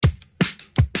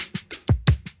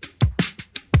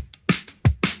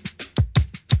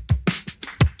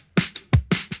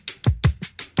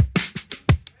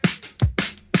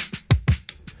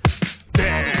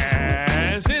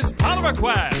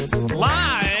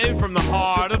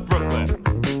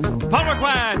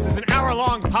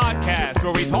podcast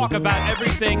where we talk about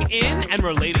everything in and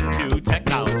relating to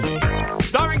technology.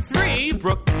 Starring three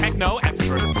Brook techno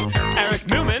experts: Eric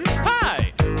Newman,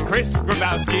 hi, Chris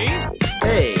Grabowski,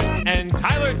 hey, and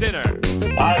Tyler Dinner.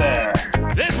 Hi there.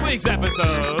 This week's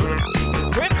episode,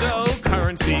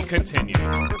 Cryptocurrency Continued.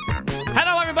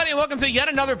 Hello, everybody, and welcome to yet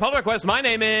another pull request. My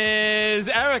name is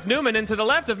Eric Newman, and to the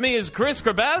left of me is Chris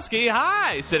Grabowski.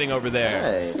 Hi, sitting over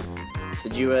there. Hi.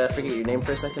 Did you forget your name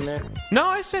for a second there? No,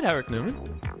 I said Eric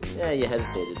Newman. Yeah, you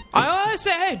hesitated. I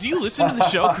say, hey, do you listen to the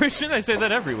show, Christian? I say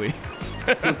that every week.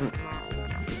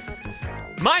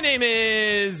 My name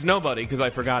is nobody, because I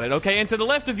forgot it. Okay, and to the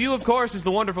left of you, of course, is the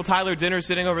wonderful Tyler Dinner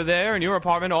sitting over there in your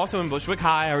apartment, also in Bushwick.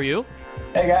 Hi, how are you?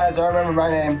 Hey guys, I remember my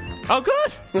name. Oh,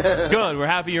 good. Good. We're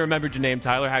happy you remembered your name,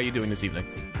 Tyler. How are you doing this evening?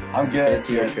 I'm good. It's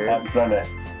your shirt. Happy Sunday.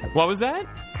 What was that?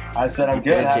 I said I'm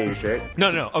good. Fancy your shirt.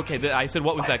 No. Okay, I said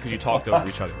what was that because you talked over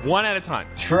each other. One at a time.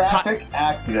 Traffic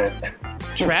accident.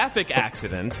 Traffic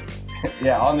accident.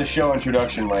 Yeah, on the show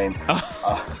introduction lane.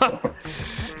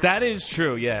 That is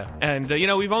true, yeah. And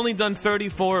we've only done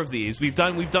 34 of these. We've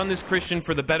done this, Christian,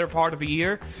 for the better part of a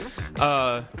year.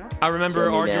 I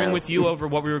remember arguing with you over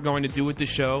what we were going to do with the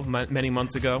show many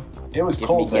months ago. It was Give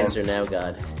cold me then. cancer now,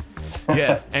 God.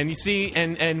 Yeah, and you see,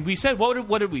 and we said, what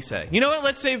did we say? You know what?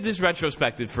 Let's save this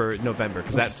retrospective for November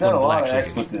because We that's said when a we'll lot of actually.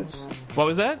 expletives. What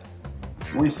was that?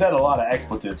 We said a lot of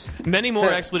expletives. Many more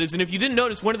expletives, and if you didn't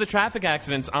notice, one of the traffic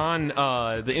accidents on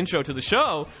the intro to the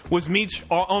show was me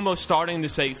almost starting to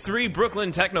say 3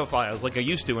 Brooklyn technophiles like I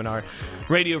used to in our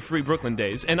Radio Free Brooklyn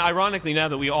days. And ironically, now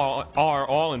that we are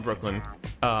all in Brooklyn,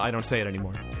 I don't say it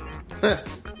anymore.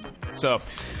 So,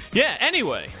 yeah,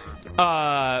 anyway,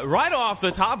 right off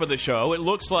the top of the show, it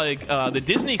looks like the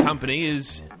Disney company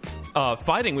is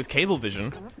fighting with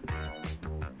Cablevision.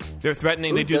 They're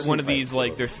threatening. They do one of these,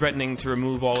 like, they're threatening to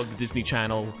remove all of the Disney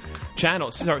channels.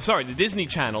 Sorry, the Disney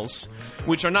channels,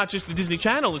 which are not just the Disney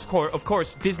Channel. Of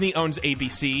course, Disney owns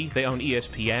ABC. They own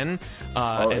ESPN.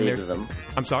 All and 8 of them.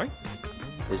 I'm sorry?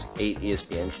 There's 8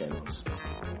 ESPN channels.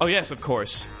 Oh, yes, of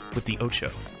course, with the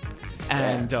Ocho.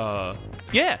 And,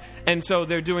 and so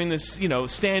they're doing this,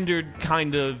 standard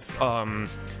kind of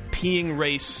peeing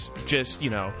race, just,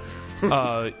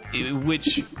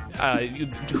 which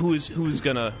who's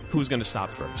gonna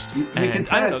stop first? You And can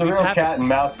say I don't know. it's a These real happen. cat and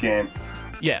mouse game.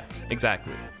 Yeah,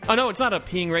 exactly. Oh no, it's not a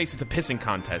peeing race; it's a pissing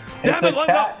contest. It's Damn it, a let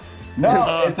cat.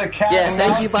 No, it's a cat Yeah, and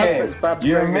thank mouse you, Bob. game. Bob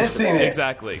You're Burgers for missing that. it.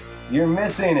 Exactly. You're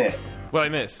missing it. What I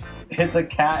miss? It's a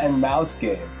cat and mouse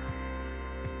game.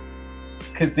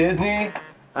 Because Disney...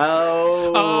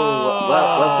 Oh,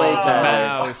 well played,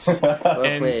 Tyler. Mouse. Well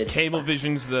And played.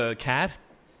 Cablevision's the cat.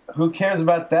 Who cares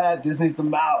about that? Disney's the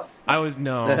mouse. I was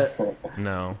no.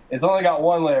 It's only got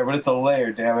one layer, but it's a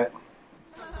layer, damn it.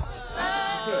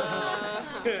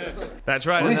 That's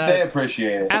right. At and least that they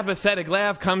appreciate it. apathetic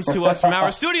laugh comes to us from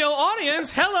our studio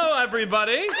audience. Hello,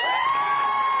 everybody.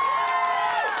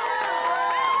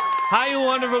 Hi, you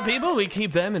wonderful people. We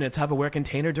keep them in a Tupperware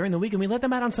container during the week, and we let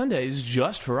them out on Sundays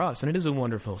just for us. And it is a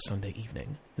wonderful Sunday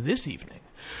evening. This evening,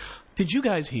 did you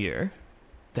guys hear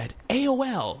that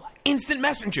AOL Instant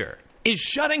Messenger is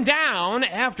shutting down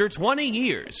after 20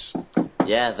 years?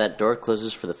 Yeah, that door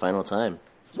closes for the final time.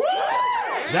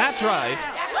 That's right.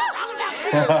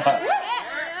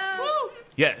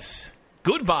 Yes.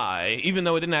 Goodbye, even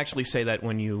though it didn't actually say that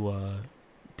when you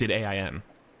did AIM.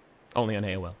 Only on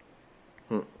AOL.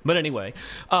 But anyway,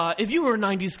 if you were a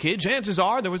 90s kid, chances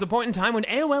are there was a point in time when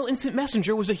AOL Instant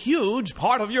Messenger was a huge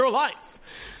part of your life.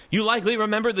 You likely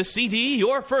remember the CD,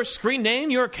 your first screen name,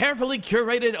 your carefully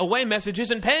curated away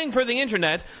messages, and paying for the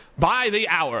internet by the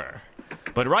hour.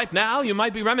 But right now, you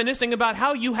might be reminiscing about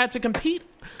how you had to compete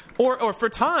or for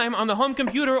time on the home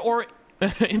computer or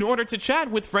in order to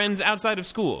chat with friends outside of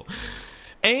school.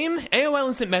 AOL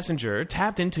Instant Messenger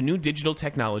tapped into new digital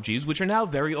technologies which are now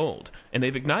very old, and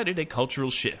they've ignited a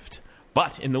cultural shift.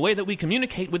 But in the way that we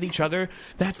communicate with each other,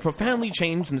 that's profoundly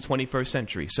changed in the 21st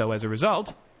century. So as a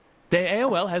result, the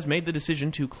AOL has made the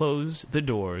decision to close the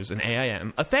doors in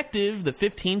AIM, effective the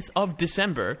 15th of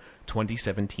December,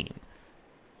 2017.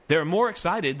 They're more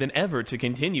excited than ever to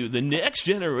continue the next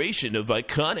generation of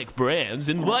iconic brands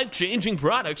and life-changing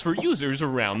products for users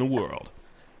around the world.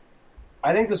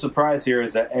 I think the surprise here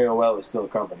is that AOL is still a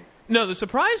company. No, the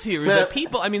surprise here is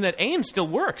that AIM still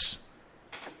works.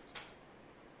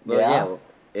 Well,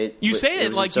 Yeah. You say it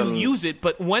was like some- you use it,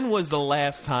 but when was the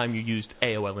last time you used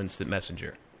AOL Instant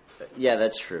Messenger? Yeah,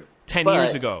 that's true. 10 But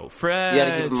years ago. Fred, you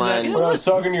gotta keep in mind- When I was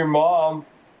talking to your mom,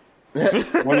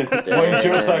 when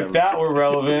jokes like that were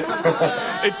relevant.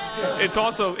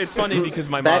 It's funny because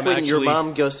my Back mom when actually... your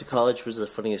mom goes to college was the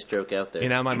funniest joke out there. You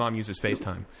know, my mom uses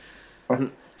FaceTime.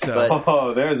 So But-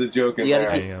 Oh, there's a joke in You there.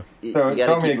 gotta keep, Yeah. you, Throw you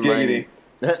gotta me a keep in giggity.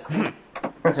 mind.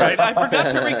 I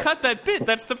forgot to recut that bit.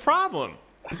 That's the problem.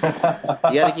 You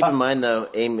gotta keep in mind though,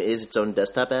 AIM is its own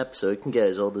desktop app, so it can get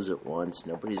as old as it wants.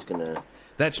 Nobody's gonna.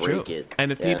 That's true. Break it.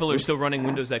 And if Yeah. people are still running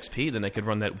Windows XP, then they could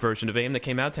run that version of AIM that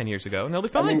came out 10 years ago, and they'll be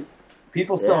I fine. mean,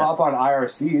 people still Yeah. hop on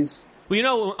IRCs. Well, you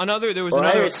know, there was Well,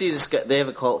 another. IRCs, they have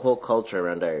a whole culture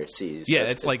around IRCs. so Yeah,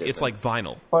 that's it's a like bit different.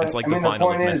 vinyl. But, It's like I mean, the the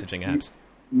vinyl of point is, messaging apps.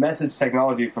 Message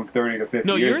technology from 30 to 50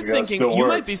 No, years you're ago thinking. still You works.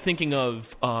 might be thinking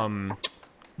of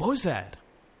what was that?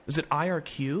 Was it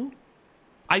IRQ?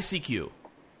 ICQ.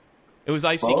 It was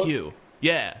ICQ.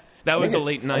 Yeah. That was the think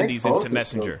late it's- I think 90s both Instant are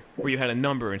Messenger, still- where you had a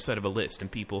number instead of a list,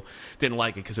 and people didn't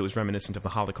like it because it was reminiscent of the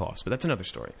Holocaust. But that's another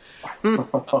story.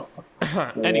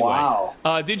 Anyway, Wow.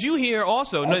 did you hear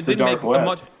also, no, it That's the didn't make dark web.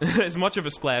 much, as much of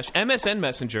a splash, MSN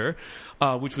Messenger,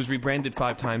 which was rebranded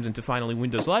 5 times into finally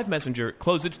Windows Live Messenger,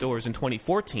 closed its doors in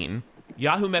 2014.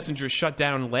 Yahoo Messenger shut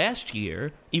down last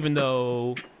year, even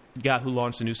though Yahoo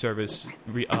launched a new service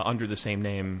under the same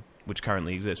name, which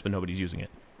currently exists, but nobody's using it.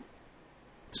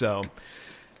 So,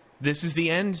 this is the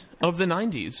end of the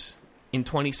 90s in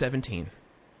 2017.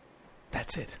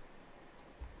 That's it.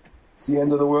 It's the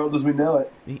end of the world as we know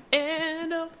it, The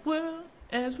end of the world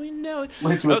as we know it.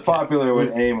 which was Okay. popular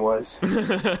when AIM was.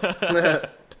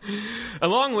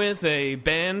 Along with a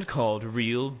band called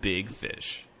Real Big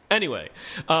Fish. Anyway,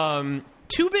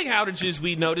 2 big outages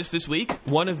we noticed this week.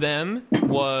 One of them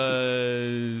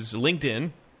was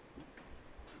LinkedIn.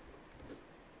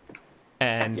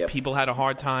 And Yep. people had a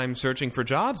hard time searching for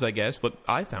jobs, I guess, but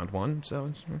I found one, so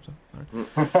it's fine.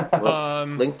 Well,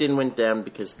 LinkedIn went down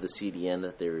because of the CDN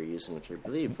that they were using, which I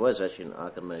believe was actually an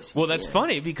Akamai CDN. Well, that's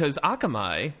funny because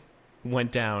Akamai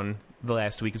went down the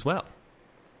last week as well.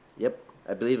 Yep,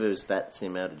 I believe it was that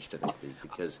same outage technically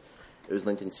because it was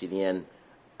LinkedIn CDN.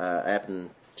 I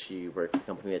happen to work for a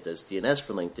company that does DNS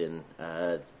for LinkedIn,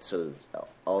 so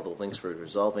all the links were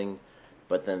resolving,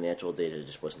 but then the actual data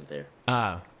just wasn't there.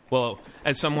 Well,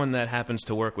 as someone that happens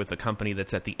to work with a company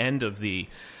that's at the end of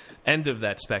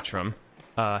that spectrum,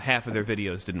 half of their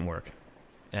videos didn't work,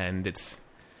 and it's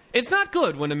not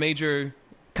good when a major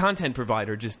content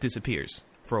provider just disappears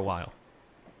for a while,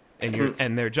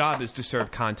 and their job is to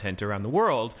serve content around the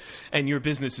world, and your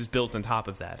business is built on top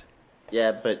of that.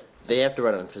 Yeah, but they have to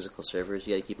run on physical servers.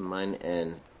 You got to keep in mind,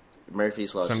 and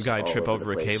Murphy's Law. Some guy all trip over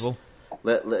the a place. cable.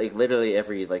 Literally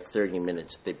every 30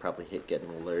 minutes, they probably get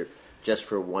an alert just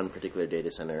for one particular data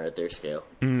center at their scale.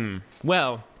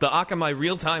 Well, the Akamai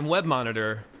real-time web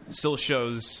monitor still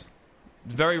shows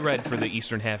very red for the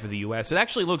eastern half of the U.S. It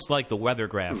actually looks like the weather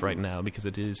graph right now because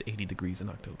it is 80 degrees in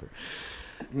October.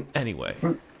 Anyway,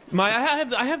 I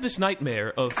have this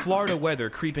nightmare of Florida weather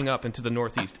creeping up into the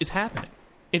Northeast. It's happening.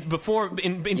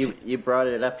 You brought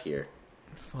it up here.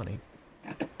 Funny.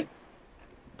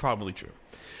 Probably true.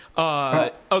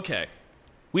 Okay.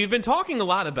 We've been talking a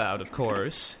lot about, of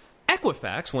course,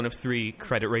 Equifax, one of 3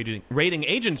 credit rating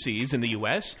agencies in the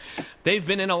U.S. They've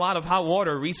been in a lot of hot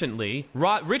water recently.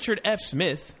 Richard F.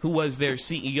 Smith, who was their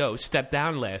CEO, stepped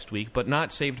down last week, but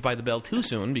not saved by the bell too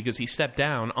soon because he stepped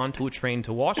down onto a train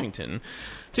to Washington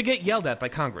to get yelled at by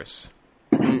Congress.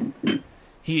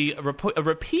 He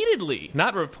repeatedly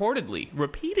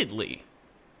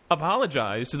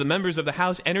apologized to the members of the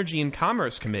House Energy and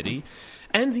Commerce Committee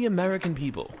and the American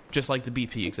people, just like the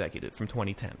BP executive from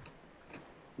 2010.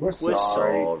 We're We're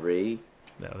sorry. sorry.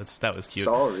 No, that was cute.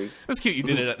 Sorry. That's cute you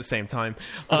did it at the same time.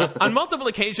 On multiple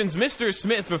occasions, Mr.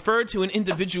 Smith referred to an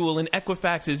individual in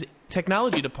Equifax's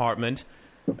technology department,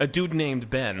 a dude named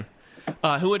Ben,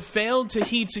 who had failed to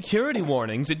heed security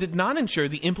warnings and did not ensure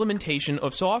the implementation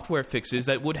of software fixes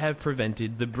that would have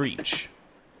prevented the breach.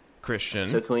 Christian,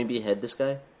 So can we behead this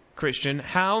guy? Christian,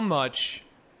 how much...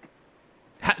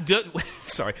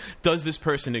 does this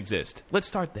person exist? Let's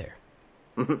start there.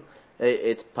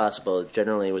 It's possible.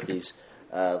 Generally, with these,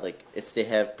 if they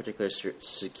have particular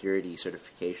security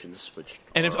certifications, which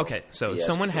And if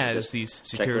someone has just these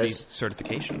security checklists.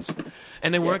 certifications,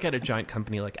 and they work at a giant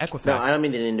company like Equifax. No, I don't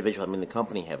mean an individual. I mean the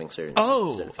company having certain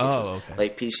certifications. okay.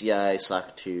 Like PCI,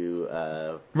 SOC 2,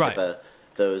 Right. HIPAA,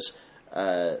 those.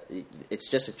 It's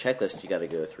just a checklist you got to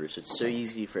go through. So it's so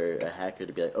easy for a hacker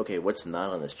to be like, okay, what's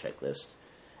not on this checklist?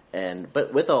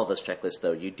 But with all those checklists,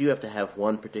 though, you do have to have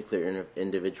one particular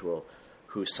individual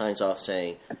who signs off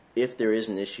saying, if there is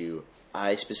an issue,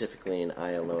 I specifically and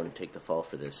I alone take the fall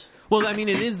for this. Well, I mean,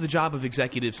 it is the job of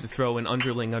executives to throw an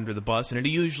underling under the bus, and it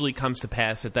usually comes to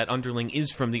pass that underling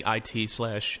is from the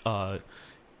IT/cloud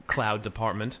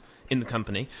department in the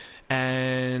company.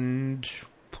 And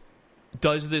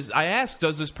does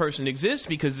this person exist?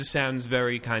 Because this sounds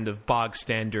very kind of bog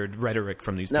standard rhetoric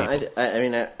from these people.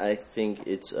 I think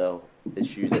it's a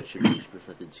issue that should be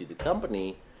reflected to the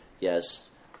company. Yes.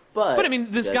 But I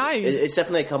mean, this guy it's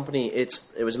definitely a company.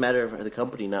 It was a matter of the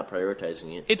company not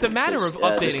prioritizing it. It's a matter of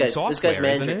updating software. This guy's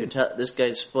manager isn't it? could tell. This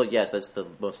guy's yes, that's the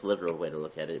most literal way to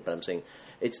look at it. But I'm saying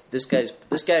it's this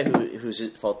guy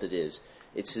whose fault it is.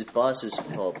 It's his boss's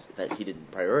fault that he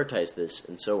didn't prioritize this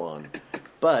and so on.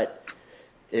 But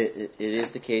it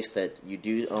is the case that you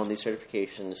do own these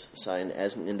certifications signed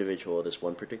as an individual. This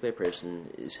one particular person,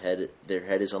 their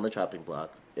head is on the chopping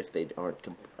block if they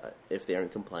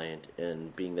aren't compliant,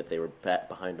 and being that they were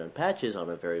behind on patches on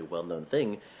a very well-known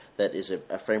thing that is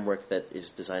a framework that is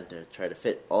designed to try to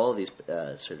fit all of these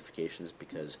certifications,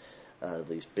 because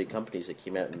these big companies that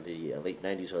came out in the late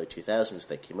 90s, early 2000s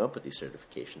that came up with these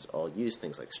certifications all used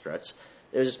things like struts.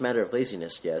 It was just a matter of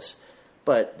laziness, yes,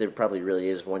 but there probably really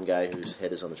is one guy whose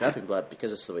head is on the chopping block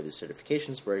because it's the way the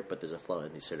certifications work, but there's a flaw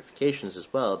in these certifications as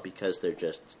well because they're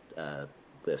just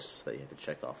lists that you have to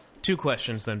check off. 2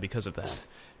 questions then because of that.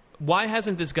 Why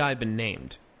hasn't this guy been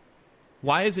named?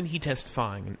 Why isn't he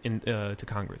testifying to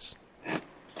Congress?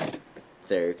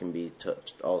 There can be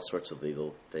all sorts of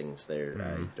legal things there.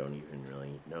 I don't even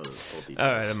really know the full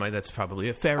details. All right, that's probably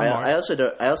a fair remark. I also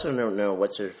don't know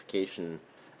what certification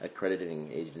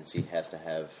accrediting agency has to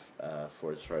have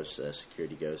for as far as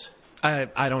security goes. I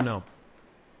don't know.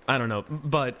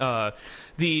 But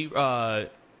the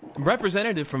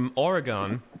representative from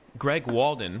Oregon, Greg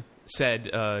Walden, said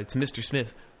to Mr.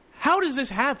 Smith, "How does this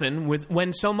happen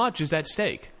when so much is at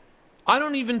stake? I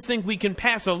don't even think we can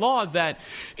pass a law that,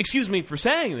 excuse me for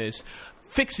saying this,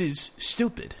 fixes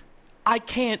stupid. I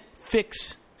can't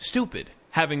fix stupid,"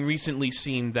 having recently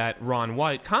seen that Ron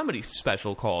White comedy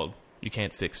special called You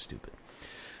Can't Fix Stupid.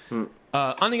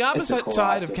 On the opposite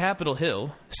side of Capitol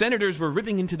Hill, senators were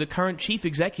ripping into the current chief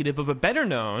executive of a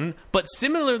better-known but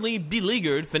similarly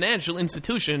beleaguered financial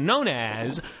institution known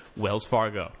as Wells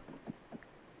Fargo.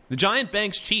 The giant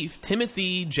bank's chief,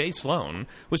 Timothy J. Sloan,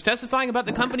 was testifying about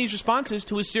the company's responses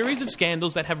to a series of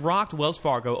scandals that have rocked Wells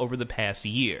Fargo over the past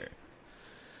year.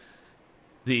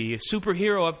 The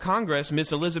superhero of Congress,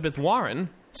 Miss Elizabeth Warren,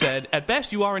 said, "At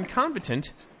best you are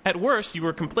incompetent, at worst you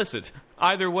are complicit.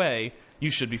 Either way,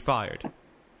 you should be fired."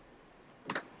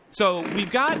 So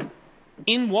we've got,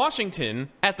 in Washington,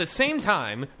 at the same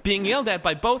time, being yelled at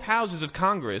by both houses of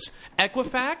Congress,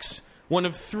 Equifax, one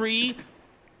of 3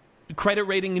 credit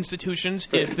rating institutions.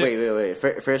 Wait.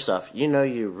 First off,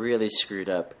 you really screwed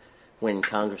up when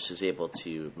Congress is able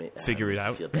to figure it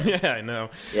out. Feel bad. Yeah, I know.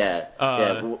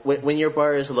 Yeah. When your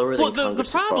bar is lower than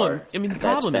Congress's bar. The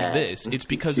problem is this. It's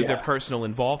because of their personal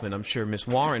involvement. I'm sure Miss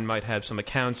Warren might have some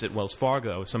accounts at Wells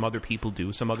Fargo. Some other people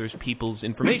do. Some other people's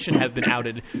information have been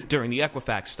outed during the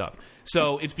Equifax stuff.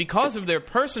 So it's because of their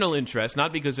personal interest,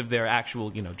 not because of their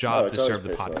actual, job to serve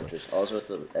the populace. Also with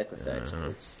the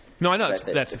Equifax. No, I know.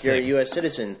 That's if you're a U.S.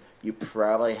 citizen, you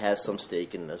probably have some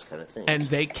stake in those kind of things. And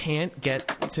they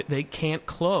can't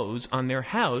close on their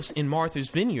house in Martha's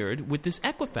Vineyard with this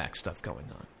Equifax stuff going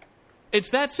on.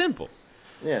 It's that simple.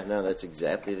 Yeah, no, that's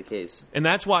exactly the case. And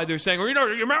that's why they're saying,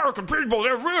 the American people, they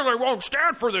really won't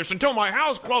stand for this until my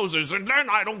house closes, and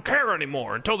then I don't care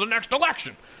anymore until the next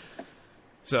election.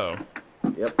 So,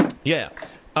 yep. Yeah.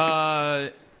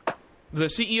 The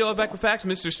CEO of Equifax,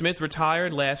 Mr. Smith,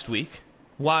 retired last week.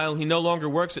 While he no longer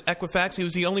works at Equifax, he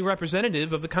was the only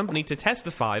representative of the company to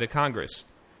testify to Congress.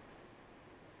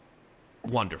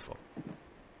 Wonderful.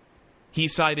 He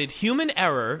cited human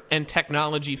error and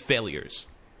technology failures.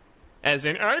 As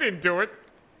in, I didn't do it.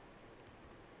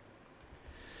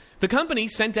 The company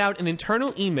sent out an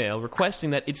internal email requesting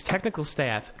that its technical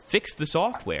staff fix the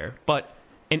software, but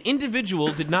an individual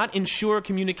did not ensure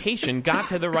communication got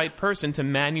to the right person to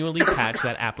manually patch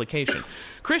that application.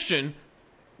 Christian...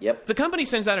 Yep. The company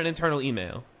sends out an internal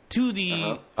email to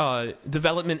the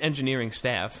development engineering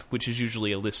staff, which is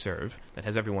usually a listserv that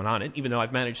has everyone on it, even though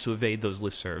I've managed to evade those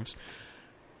listservs,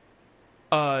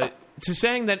 to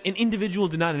saying that an individual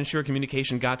did not ensure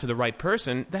communication got to the right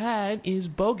person. That is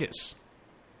bogus,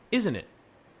 isn't it?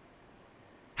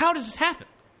 How does this happen?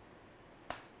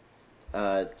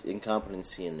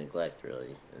 Incompetency and neglect,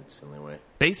 really. It's the only way.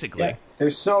 Basically. Yeah.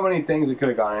 There's so many things that could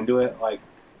have gone into it, like...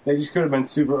 They just could have been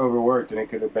super overworked, and it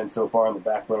could have been so far on the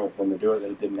back burner for them to do it that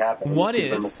it didn't happen. What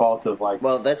if? Been the fault of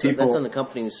that's people. on the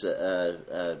company's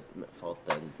fault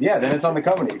then. Yeah, then it's on the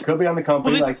company. It could be on the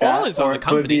company this like that, all is on or the it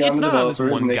could be company. on It's the not on this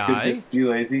developers, one and they guy. could just be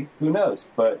lazy. Who knows?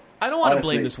 But I don't want to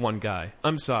blame honestly, this one guy.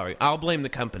 I'm sorry. I'll blame the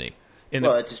company.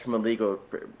 Just from a legal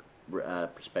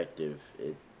perspective,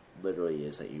 literally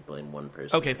is that you blame one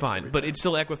person. Okay, fine, but it's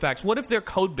still Equifax. What if their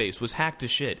code base was hacked to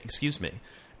shit? Excuse me,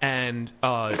 and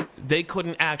they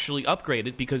couldn't actually upgrade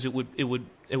it because it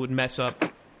would mess up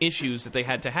issues that they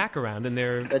had to hack around in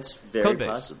their That's very code base.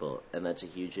 possible, and that's a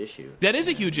huge issue. That is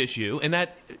a huge issue, and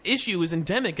that issue is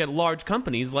endemic at large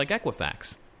companies like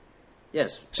Equifax.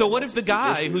 Yes. So what that's if the a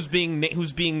huge guy issue.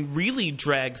 who's being really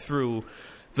dragged through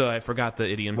I forgot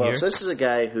the idiom Well, here. so this is a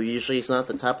guy who usually is not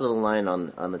the top of the line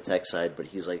on the tech side, but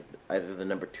he's like either the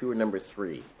number 2 or number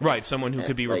 3. Right, someone who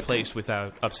could be like- replaced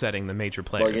without upsetting the major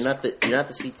players. Well, you're not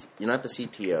the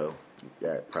CTO,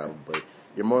 probably.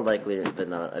 You're more likely than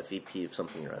not a VP of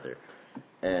something or other.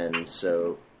 And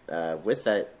so with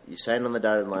that, you sign on the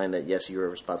dotted line that yes, you are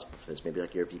responsible for this. Maybe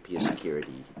like you're a VP of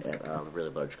security at a really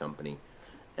large company.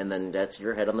 And then that's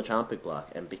your head on the chopping block.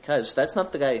 And because that's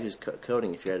not the guy who's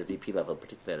coding if you're at a VP level,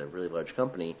 particularly at a really large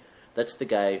company, that's the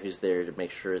guy who's there to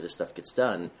make sure this stuff gets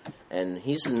done. And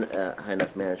he's in high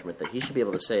enough management that he should be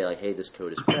able to say, like, hey, this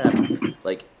code is crap.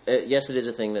 Like, yes, it is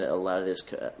a thing that a lot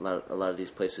of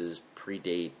these places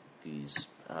predate these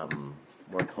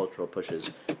more cultural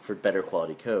pushes for better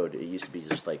quality code. It used to be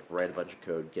just, like, write a bunch of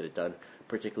code, get it done,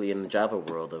 particularly in the Java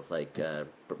world of, like,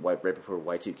 right before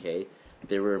Y2K.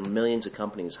 There were millions of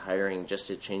companies hiring just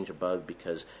to change a bug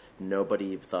because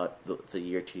nobody thought the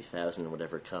year 2000 would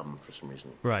ever come for some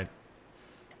reason. Right.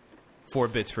 4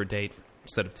 bits for date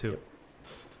instead of 2.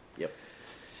 Yep.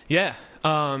 Yeah.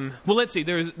 Well, let's see.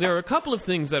 There are a couple of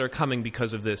things that are coming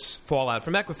because of this fallout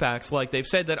from Equifax. Like they've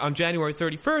said that on January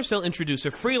 31st, they'll introduce a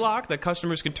free lock that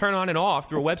customers can turn on and off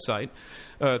through a website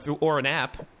or an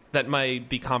app that might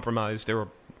be compromised or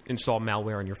install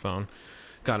malware on your phone.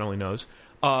 God only knows.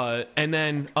 And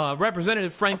then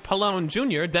Representative Frank Pallone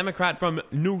Jr., Democrat from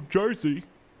New Jersey,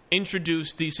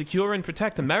 introduced the Secure and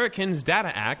Protect Americans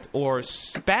Data Act, or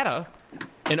SPADA,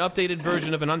 an updated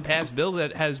version of an unpassed bill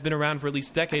that has been around for at least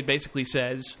a decade. Basically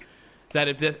says that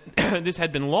if this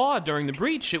had been law during the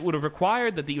breach, it would have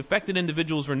required that the affected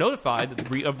individuals were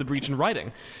notified of the breach in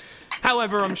writing.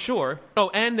 However, I'm sure... Oh,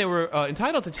 and they were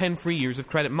entitled to 10 free years of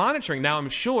credit monitoring. Now, I'm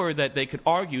sure that they could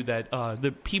argue that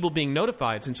the people being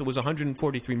notified, since it was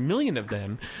 143 million of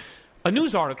them, a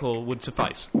news article would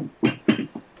suffice.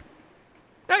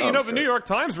 Hey, the New York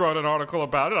Times wrote an article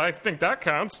about it. I think that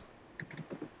counts.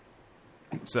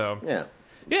 So...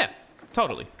 Yeah,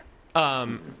 totally.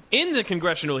 In the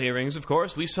congressional hearings, of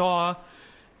course, we saw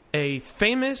a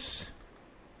famous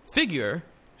figure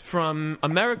from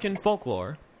American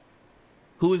folklore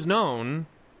who is known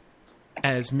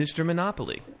as Mr.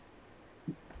 Monopoly.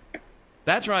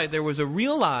 That's right, there was a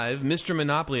real live Mr.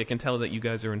 Monopoly. I can tell that you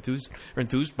guys are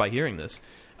enthused by hearing this.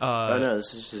 oh, no,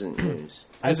 this isn't news.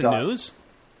 Is it news?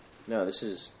 No, this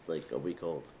is like a week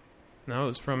old. No, it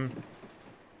was from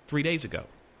 3 days ago.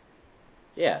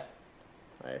 Yeah,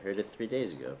 I heard it 3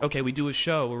 days ago. Okay, we do a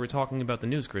show where we're talking about the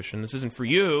news, Christian. This isn't for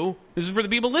you. This is for the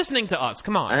people listening to us.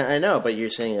 Come on. I know, but you're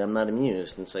saying I'm not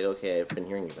amused. And it's like, okay, I've been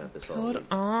hearing about this all week.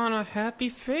 Put on a happy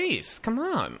face. Come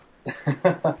on.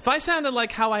 If I sounded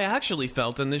like how I actually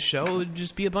felt in this show, it would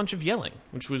just be a bunch of yelling,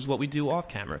 which was what we do off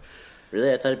camera.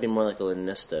 Really? I thought it'd be more like a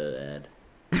Lanista ad.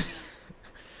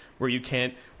 Where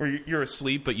you're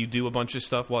asleep, but you do a bunch of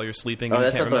stuff while you're sleeping. Oh, and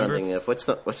that's you can't not the one remember. I'm thinking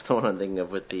of. What's the one I'm thinking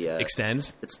of with the...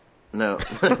 Extends? No,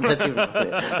 that's even funnier.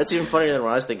 That's even funnier than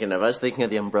what I was thinking of. I was thinking of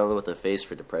the umbrella with a face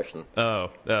for depression. Oh,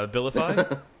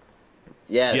 Abilify?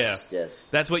 Yes, Yeah.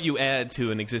 yes. That's what you add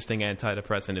to an existing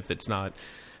antidepressant if it's not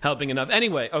helping enough.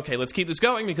 Anyway, okay, let's keep this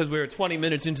going because we're 20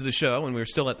 minutes into the show and we're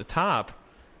still at the top.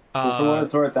 Well, for what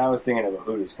it's worth, I was thinking of a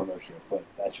Hooters commercial, but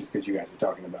that's just because you guys are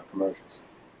talking about commercials.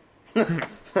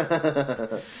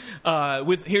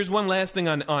 Here's one last thing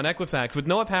on Equifax. With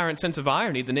no apparent sense of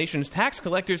irony, the nation's tax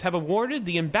collectors have awarded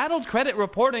the Embattled Credit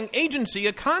Reporting Agency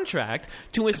a contract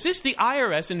to assist the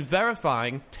IRS in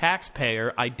verifying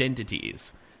taxpayer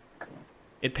identities.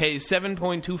 It pays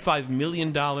 $7.25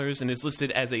 million and is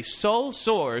listed as a sole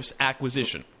source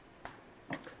acquisition.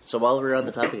 So while we were on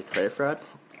the topic of credit fraud,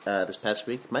 this past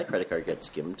week, my credit card got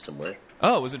skimmed somewhere.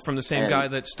 Oh, was it from the same guy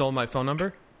that stole my phone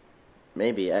number?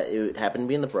 Maybe. It happened to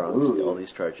be in the Bronx, all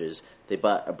these charges. They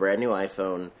bought a brand new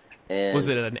iPhone. And Was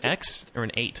it an X or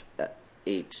an 8?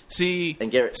 8. See, And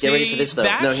get ready for this, though.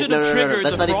 That should have triggered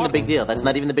That's the not even the fraud. big deal. That's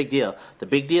not even the big deal. The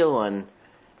big deal one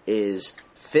is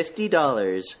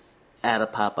 $50 at a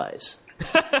Popeyes.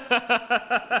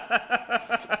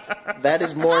 That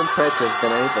is more impressive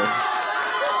than anything.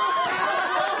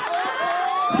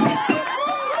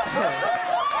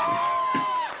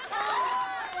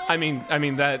 I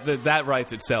mean that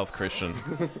writes itself, Christian.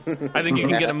 I think you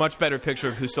can get a much better picture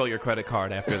of who stole your credit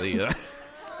card after the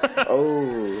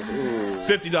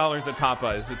 $50 at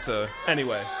Popeyes. It's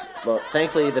anyway. Well,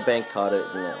 thankfully the bank caught it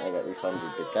and I got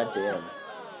refunded, but goddamn.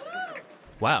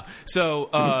 Wow. So,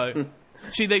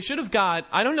 see, they should have got.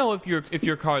 I don't know if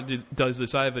your card does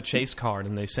this. I have a Chase card,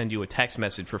 and they send you a text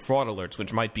message for fraud alerts,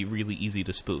 which might be really easy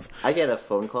to spoof. I get a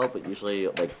phone call, but usually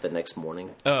like the next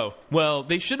morning. Oh, well,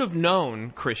 they should have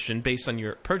known, Christian, based on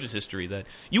your purchase history, that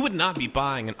you would not be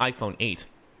buying an iPhone 8.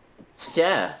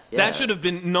 Yeah. That should have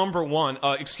been number one.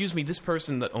 Excuse me, this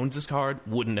person that owns this card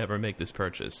wouldn't ever make this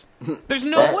purchase. There's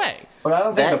no way. But I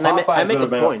don't think the Popeyes would have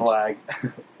been a flag.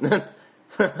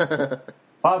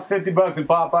 Pop $50 in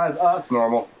Popeyes, that's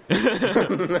normal.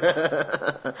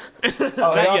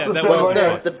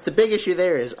 The big issue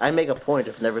there is I make a point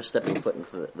of never stepping foot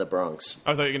into the Bronx.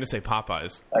 I thought you were going to say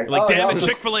Popeyes. Like, damn it,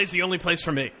 Chick-fil-A's the only place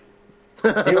for me.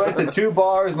 He went to 2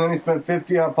 bars and then he spent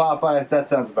 $50 on Popeyes. That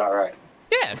sounds about right.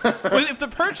 Yeah. Well, if the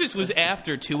purchase was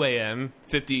after 2 a.m.,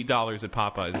 $50 at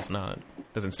Popeyes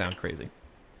doesn't sound crazy.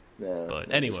 No,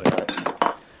 but anyway.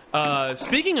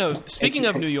 Speaking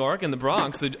of New York and the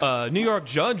Bronx, the New York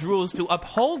judge rules to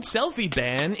uphold selfie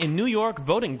ban in New York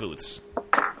voting booths.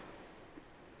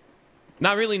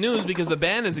 Not really news because the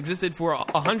ban has existed for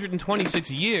 126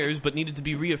 years, but needed to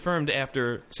be reaffirmed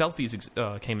after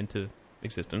selfies came into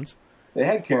existence. They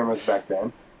had cameras back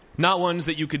then. Not ones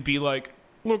that you could be like,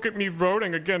 look at me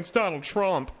voting against Donald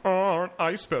Trump. Aren't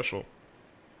I special?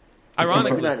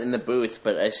 Ironically, maybe not in the booth,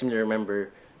 but I seem to remember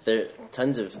there are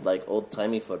tons of like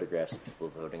old-timey photographs of people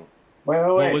voting. Wait.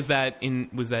 Well, was that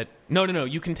No.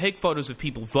 You can take photos of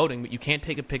people voting, but you can't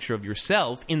take a picture of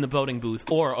yourself in the voting booth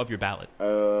or of your ballot.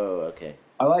 Oh, okay.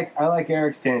 I like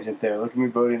Eric's tangent there. Look at me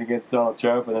voting against Donald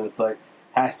Trump, and then it's like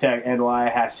hashtag NY,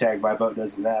 hashtag my vote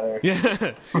doesn't matter.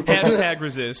 Yeah, hashtag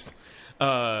resist.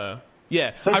 Yeah.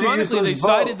 Such Ironically, they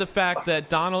cited the fact that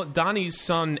Donnie's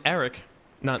son Eric,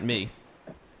 not me,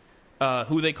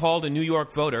 who they called a New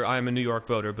York voter. I am a New York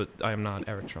voter, but I am not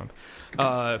Eric Trump.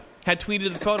 Had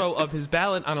tweeted a photo of his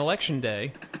ballot on Election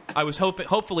Day. I was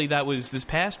hopefully that was this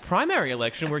past primary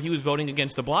election where he was voting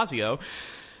against de Blasio,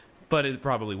 but it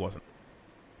probably wasn't.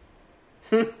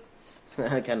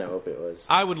 I kind of hope it was.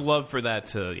 I would love for that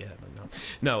to, but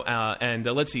no. And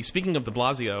let's see, speaking of de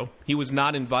Blasio, he was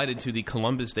not invited to the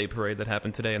Columbus Day parade that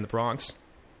happened today in the Bronx.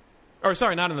 Or,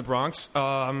 sorry, not in the Bronx.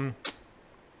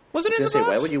 Was it in the Bronx?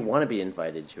 Why would you want to be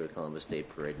invited to a Columbus Day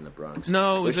parade in the Bronx?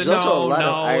 No, it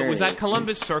was at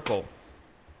Columbus Circle.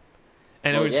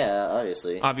 And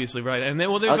obviously. Obviously, right. And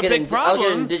there's a big problem. I'll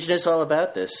get Indigenous all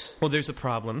about this. Well, there's a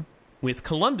problem with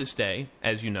Columbus Day,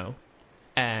 as you know,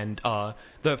 and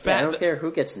the fact I don't care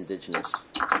who gets Indigenous.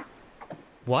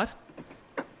 What?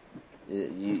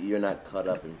 You're not caught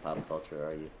up in pop culture,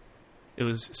 are you? It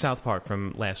was South Park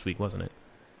from last week, wasn't it?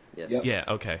 Yes. Yep. Yeah,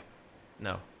 okay.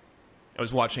 No. I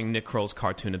was watching Nick Kroll's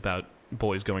cartoon about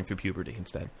boys going through puberty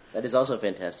instead. That is also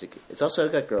fantastic. It's also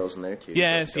got girls in there, too.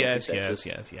 Yes.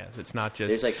 It's not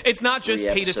just like it's not just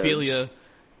 3 pedophilia,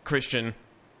 Christian.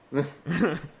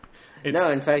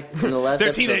 No, in fact, in the last they're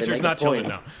episode, teenagers, they make not a point.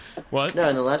 children. No, what? No,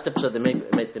 in the last episode, they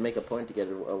make a point to get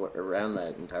around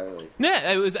that entirely.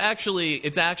 Yeah, it's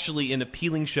actually an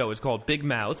appealing show. It's called Big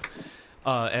Mouth.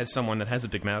 As someone that has a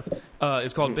big mouth,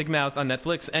 it's called Big Mouth on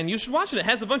Netflix, and you should watch it. It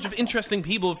has a bunch of interesting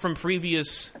people from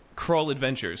previous Kroll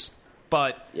adventures.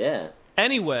 But yeah.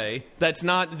 Anyway, that's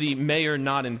not the mayor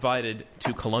not invited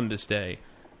to Columbus Day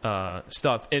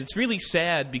stuff. And it's really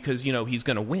sad because, he's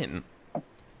going to win.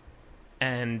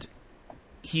 And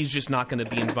he's just not going to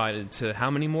be invited to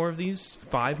how many more of these?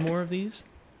 5 more of these?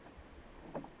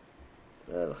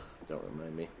 Ugh, don't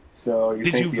remind me. So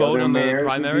did you vote on the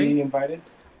primary? Be invited?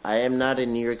 I am not a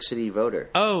New York City voter.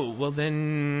 Oh, well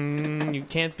then you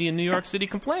can't be a New York City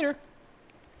complainer.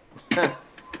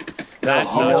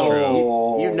 That's not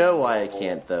true. You know why I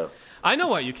can't, though. I know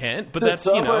why you can't, but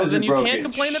then you can't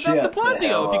complain about de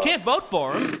Blasio if you can't vote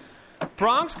for him.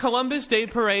 Bronx Columbus Day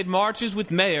Parade marches with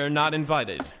mayor not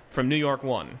invited from New York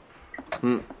 1.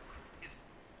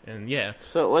 And yeah.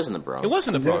 So it was in the Bronx. It was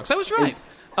in the Bronx. I was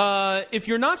right. If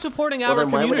you're not supporting our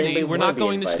community, we're not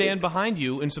going to stand behind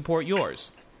you and support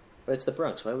yours. But it's the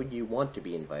Bronx. Why would you want to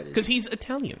be invited? Because he's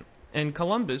Italian, and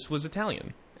Columbus was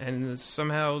Italian, and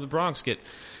somehow the Bronx gets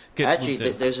actually,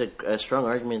 there's a strong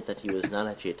argument that he was not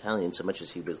actually Italian so much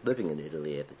as he was living in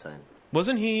Italy at the time.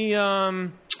 Wasn't he?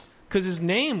 Because his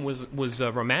name was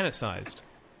romanticized.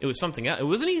 It was something else.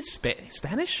 Wasn't he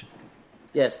Spanish?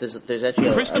 Yes, there's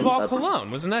actually Cristobal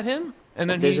Colon. Wasn't that him? And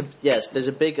then there's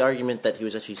a big argument that he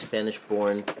was actually Spanish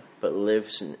born, but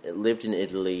lived in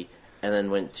Italy. and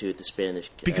then went to the Spanish.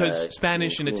 Because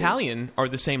Spanish and Italian are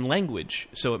the same language,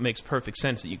 so it makes perfect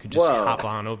sense that you could just hop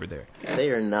on over there.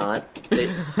 They are not.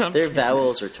 Their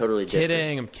vowels are totally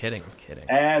different. I'm kidding.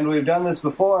 And we've done this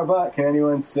before, but can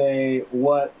anyone say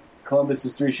what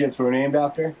Columbus's 3 ships were named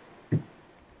after?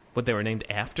 What they were named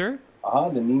after?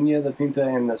 The Nina, the Pinta,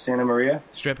 and the Santa Maria.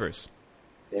 Strippers.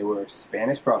 They were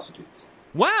Spanish prostitutes.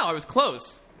 Wow, I was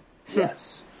close.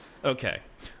 Yes. Okay.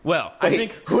 Well, Wait, I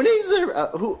think who names their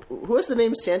who has the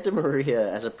name Santa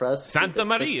Maria as a prostitute? Santa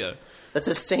Maria. That's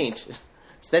a saint.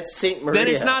 That's Saint Maria.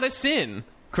 Then it's not a sin,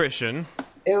 Christian.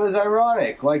 It was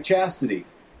ironic, like chastity.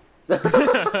 They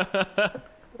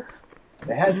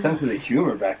had sense of the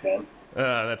humor back then.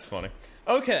 That's funny.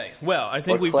 Okay, well, I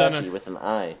think or we've classy done with an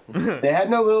I. They had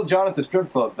no Little John at the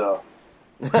strip club, though.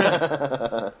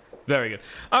 Very good.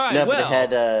 All right, No, well. but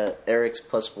they had Eric's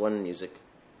 +1 music.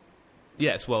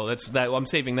 Yes, well, I'm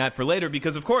saving that for later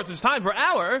because, of course, it's time for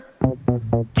our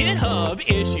GitHub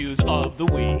Issues of the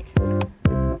Week.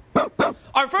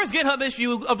 Our first GitHub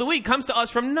issue of the week comes to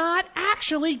us from not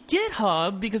actually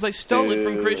GitHub because I stole it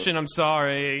from Christian. I'm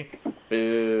sorry.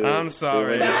 Boo. I'm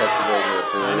sorry. Boo.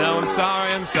 I know, I'm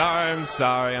sorry.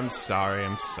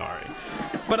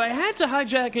 But I had to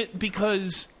hijack it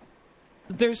because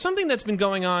there's something that's been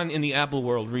going on in the Apple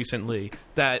world recently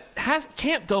that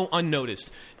can't go unnoticed.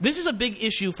 This is a big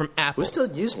issue from Apple. We're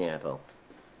still using Apple.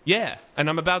 Yeah, and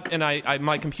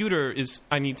my computer is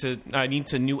I need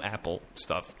to new Apple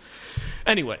stuff.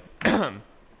 Anyway,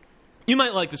 you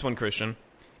might like this one, Christian.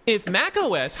 If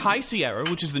macOS High Sierra,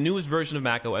 which is the newest version of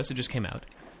macOS, it just came out.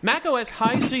 macOS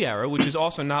High Sierra, which is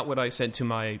also not what I said to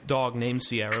my dog named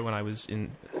Sierra when I was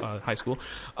in high school.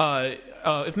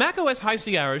 If macOS High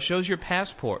Sierra shows your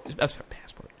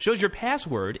shows your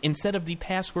password instead of the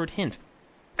password hint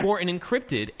for an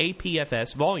encrypted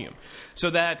APFS volume.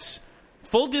 So that's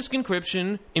full disk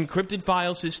encryption, encrypted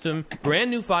file system, brand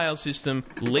new file system,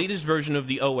 latest version of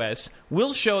the OS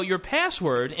will show your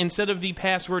password instead of the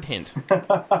password hint.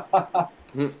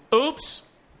 Oops.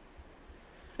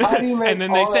 How do you make and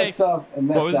then all they say, that stuff and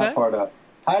mess that part up?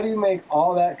 How do you make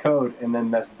all that code and then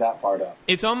mess that part up?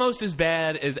 It's almost as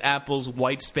bad as Apple's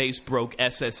white space broke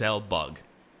SSL bug.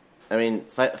 I mean,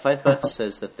 $5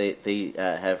 says that they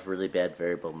have really bad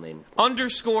variable name.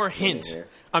 Underscore hint.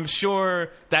 I'm sure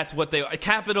that's what they...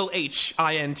 Capital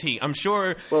HINT. I'm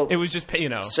sure it was just,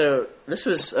 So, this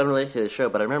was unrelated to the show,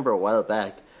 but I remember a while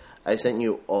back, I sent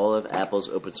you all of Apple's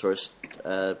open source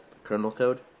kernel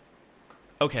code.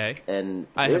 Okay. And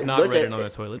I have not read it on the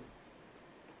toilet.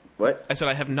 What? I said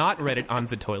I have not read it on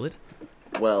the toilet.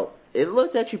 Well, it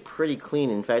looked actually pretty clean.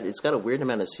 In fact, it's got a weird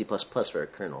amount of C++ for a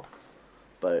kernel.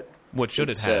 But what should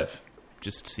it have?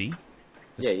 Just C?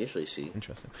 Yeah, usually C.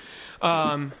 Interesting.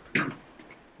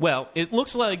 Well, this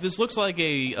looks like an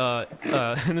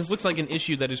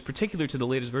issue that is particular to the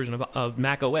latest version of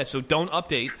Mac OS. So don't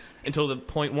update until the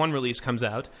 0.1 release comes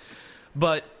out.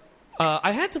 But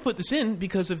I had to put this in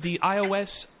because of the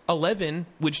iOS 11,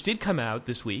 which did come out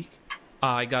this week.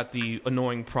 I got the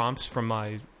annoying prompts from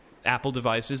my Apple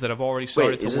devices that have already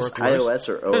started to work. Is this iOS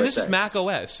or OS X? No, this is Mac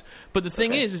OS. But the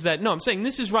thing is that, no, I'm saying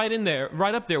this is right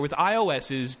up there with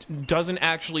iOS's doesn't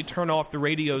actually turn off the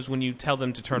radios when you tell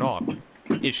them to turn off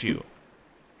issue.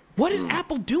 What is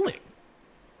Apple doing?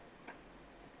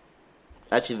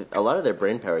 Actually, a lot of their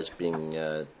brainpower is being,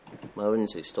 I wouldn't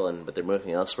say stolen, but they're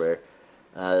moving elsewhere,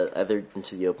 either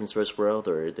into the open source world,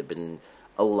 or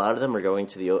a lot of them are going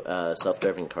to the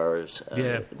self-driving cars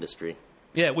industry.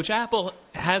 Yeah, which Apple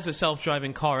has a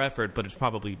self-driving car effort, but it's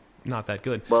probably not that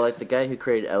good. Well, like the guy who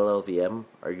created LLVM,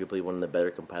 arguably one of the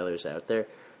better compilers out there,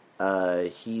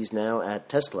 he's now at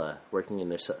Tesla, working in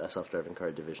their self-driving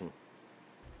car division.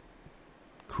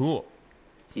 Cool.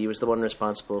 He was the one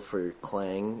responsible for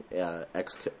Clang, the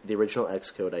original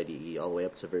Xcode IDE, all the way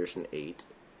up to version 8,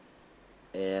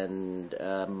 and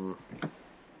a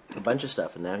bunch of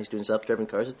stuff. And now he's doing self-driving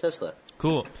cars at Tesla.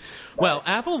 Cool. Well,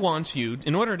 Apple wants you,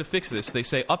 in order to fix this, they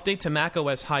say update to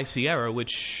macOS High Sierra,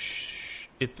 which,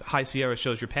 if High Sierra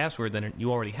shows your password, then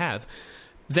you already have.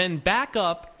 Then back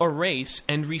up, erase,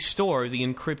 and restore the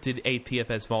encrypted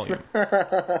APFS volume.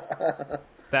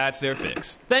 That's their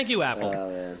fix. Thank you, Apple.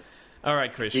 Oh, man. All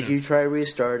right, Christian. Did you try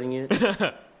restarting it?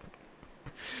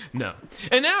 No.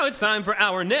 And now it's time for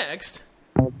our next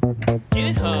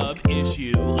GitHub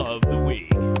issue of the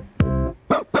week.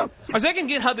 Our second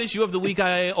GitHub issue of the week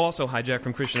I also hijacked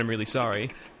from Christian. I'm really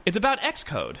sorry. It's about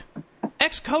Xcode.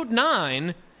 Xcode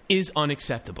 9 is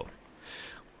unacceptable.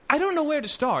 I don't know where to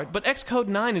start, but Xcode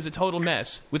 9 is a total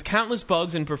mess, with countless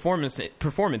bugs and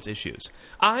performance issues.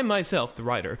 I, myself, the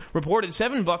writer, reported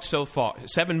 7 bugs so far,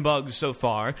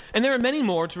 and there are many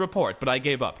more to report, but I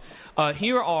gave up.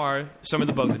 Here are some of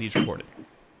the bugs that he's reported.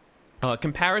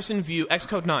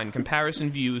 Xcode 9,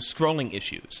 comparison view scrolling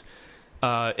issues.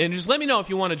 And just let me know if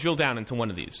you want to drill down into one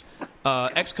of these.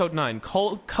 Xcode 9,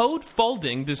 code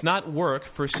folding does not work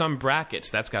for some brackets.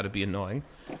 That's got to be annoying.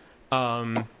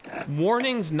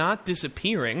 Warnings not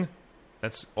disappearing.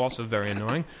 That's also very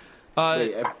annoying.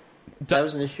 That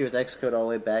was an issue with Xcode all the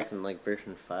way back in like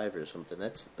version 5 or something.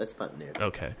 That's not new.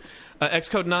 Okay.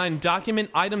 Xcode 9, document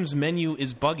items menu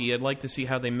is buggy. I'd like to see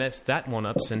how they messed that one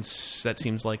up, since that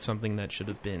seems like something that should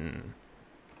have been,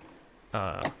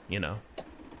 done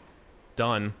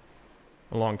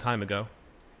a long time ago.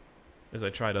 As I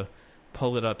try to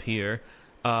pull it up here.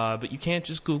 But you can't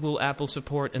just Google Apple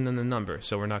support and then the number,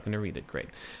 so we're not going to read it. Great.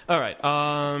 All right.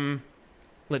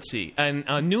 Let's see. And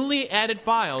newly added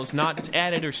files not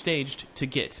added or staged to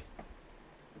Git.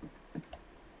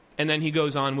 And then he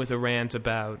goes on with a rant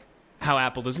about how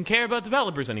Apple doesn't care about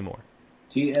developers anymore.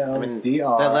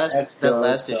 That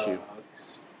last issue.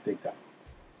 Big time.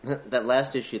 That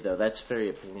last issue, though, that's very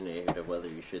opinionated of whether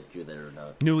you should do that or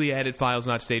not. Newly added files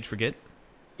not staged for Git?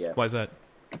 Yeah. Why is that?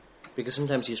 Because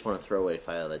sometimes you just want to throw away a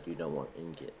file that you don't want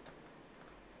in Git.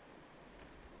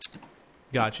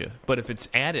 Gotcha. But if it's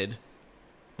added,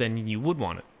 then you would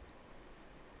want it.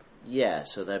 Yeah,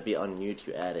 so that'd be on you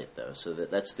to add it, though. So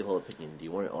that's the whole opinion. Do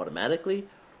you want it automatically,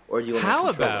 or do you want How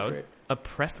control about over it? a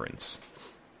preference?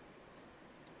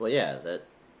 Well, yeah, that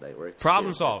works.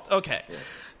 Problem solved. Okay. Yeah.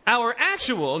 Our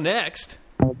actual next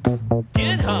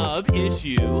GitHub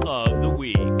issue of the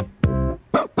week.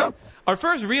 Our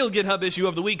first real GitHub issue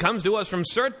of the week comes to us from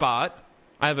CertBot.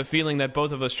 I have a feeling that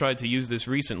both of us tried to use this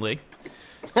recently.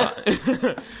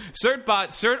 CertBot,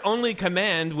 cert-only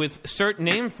command with cert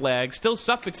name flag still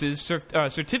suffixes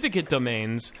certificate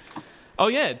domains. Oh,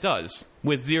 yeah, it does.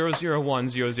 With 001,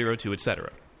 002, etc.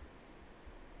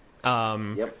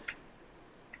 Yep.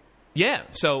 Yeah,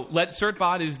 so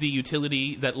CertBot is the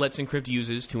utility that lets Encrypt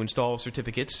users to install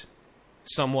certificates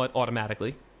somewhat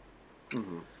automatically.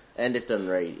 Mm-hmm. And if done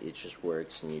right, it just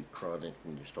works, and you cron it,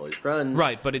 and just always runs.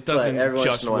 Right, but it doesn't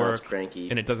just work, cranky,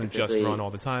 and it doesn't just run all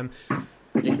the time.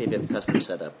 Particularly if you have custom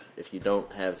setup. If you don't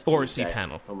have or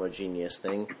cPanel homogeneous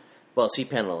thing, well,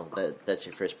 cPanel that's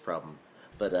your first problem,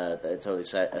 but that's totally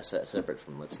separate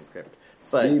from Let's Encrypt.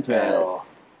 But cPanel.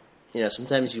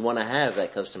 Sometimes you want to have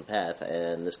that custom path,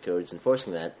 and this code's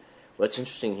enforcing that. What's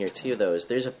interesting here too, though, is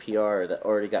there's a PR that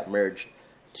already got merged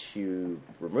to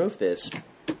remove this,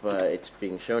 but it's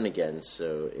being shown again,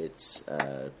 so it's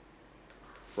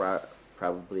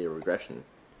probably a regression.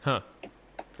 Huh.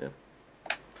 Yeah.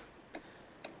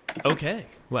 Okay.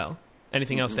 Well,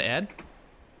 anything else to add?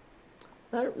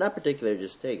 Not particularly,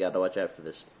 just, hey, gotta watch out for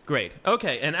this. Great.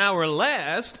 Okay, and our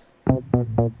last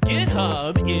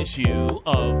GitHub issue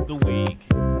of the week.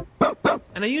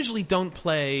 And I usually don't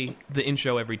play the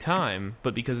intro every time,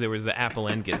 but because there was the Apple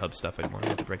and GitHub stuff, I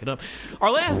wanted to break it up.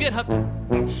 Our last GitHub...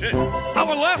 Oh, shit.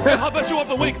 Our last GitHub issue of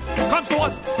the week comes to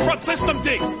us from System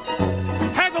D.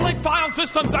 Handling file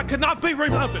systems that cannot be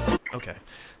remounted. Okay.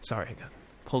 Sorry, I got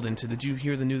pulled into... Did you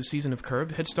hear the new season of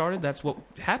Curb had started? That's what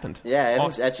happened. Yeah, I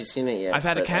haven't actually seen it yet. I've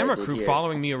had a camera crew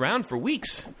following me around for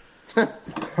weeks. You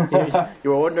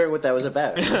were wondering what that was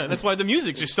about. That's why the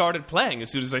music just started playing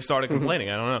as soon as I started complaining.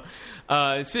 I don't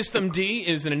know. System D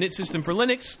is an init system for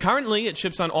Linux. Currently, it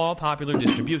ships on all popular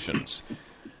distributions.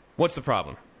 What's the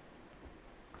problem?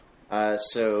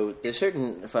 So there's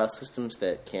certain file systems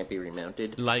that can't be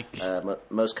remounted. Like?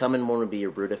 Most common one would be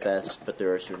your rootfs, but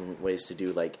there are certain ways to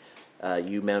do, like,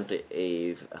 you mount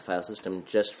a file system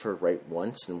just for write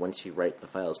once, and once you write the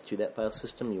files to that file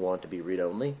system, you want it to be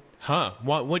read-only. Huh.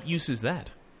 What use is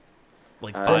that?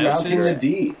 Like mounting the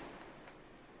D.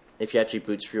 If you're actually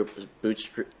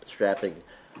bootstrapping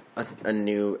a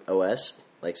new OS,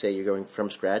 like say you're going from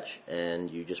scratch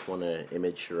and you just want to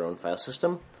image your own file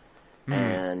system,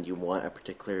 and you want a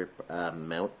particular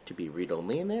mount to be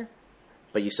read-only in there,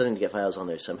 but you still need to get files on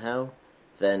there somehow,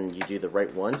 then you do the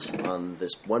write once on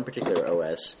this one particular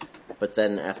OS, but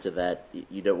then after that,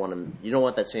 you don't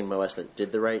want that same OS that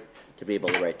did the write to be able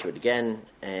to write to it again,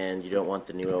 and you don't want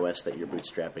the new OS that you're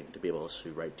bootstrapping to be able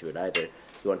to write to it either.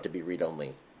 You want it to be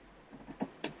read-only.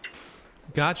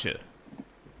 Gotcha.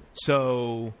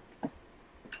 So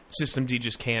System D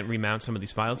just can't remount some of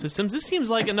these file systems? This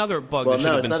seems like another bug that should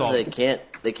have been solved.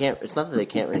 It's not that they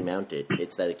can't remount it,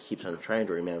 it's that it keeps on trying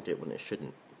to remount it when it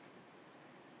shouldn't.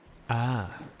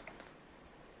 Ah.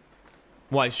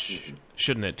 Why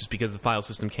shouldn't it? Just because the file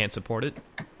system can't support it?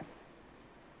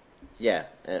 Yeah,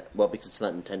 well, because it's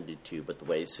not intended to, but the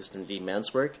way systemd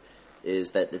mounts work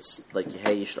is that it's like,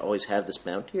 hey, you should always have this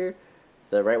mount here.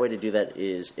 The right way to do that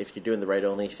is if you're doing the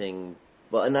write-only thing.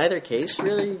 Well, in either case,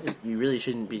 really, you really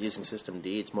shouldn't be using systemd.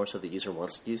 It's more so the user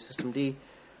wants to use systemd,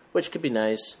 which could be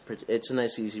nice. It's a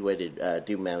nice, easy way to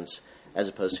do mounts, as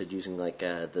opposed to using like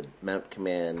the mount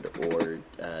command or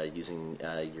using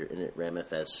your init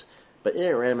ramfs. But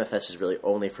init ramfs is really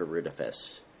only for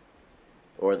rootfs.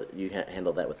 Or you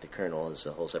handle that with the kernel as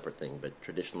a whole separate thing, but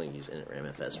traditionally use init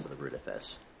ramfs for the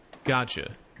rootfs.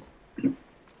 Gotcha.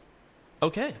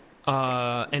 Okay.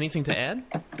 Anything to add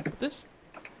with this?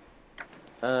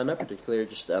 Not particularly,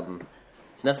 just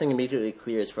nothing immediately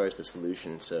clear as far as the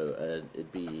solution, so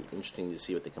it'd be interesting to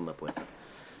see what they come up with.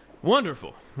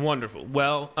 Wonderful, wonderful.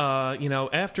 Well,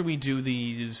 after we do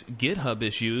these GitHub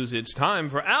issues, it's time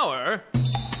for our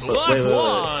Plus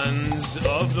Ones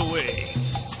of the Week.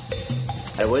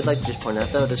 I would like to just point out,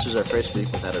 though, this is our first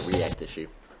week without a React issue.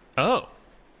 Oh.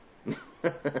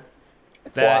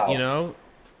 Wow.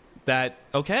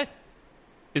 Okay.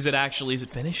 Is it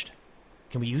finished?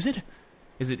 Can we use it?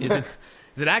 Is it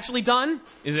actually done?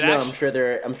 I'm sure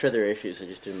there are issues. I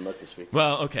just didn't look this week.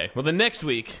 Well, okay. Well, the next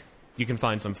week you can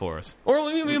find some for us, or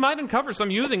we might uncover some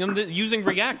using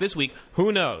React this week.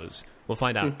 Who knows? We'll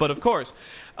find out. But of course,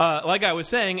 like I was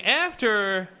saying,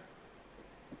 after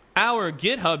our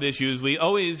GitHub issues, we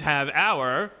always have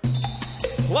our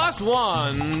Plus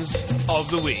Ones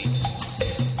of the Week.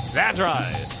 That's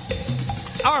right.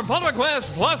 Our pull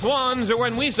request Plus Ones are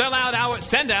when we send out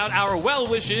our well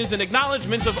wishes and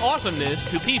acknowledgments of awesomeness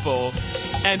to people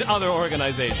and other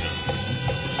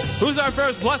organizations. Who's our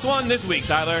first Plus One this week,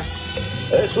 Tyler?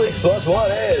 This week's Plus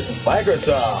One is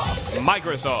Microsoft.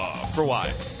 Microsoft. For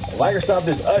why? Microsoft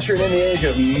is ushering in the age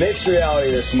of mixed reality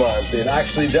this month. They've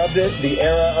actually dubbed it the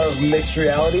era of mixed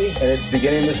reality, and it's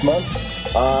beginning this month.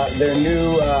 Their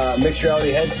new mixed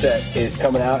reality headset is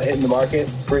coming out, hitting the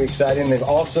market. Pretty exciting. They've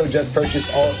also just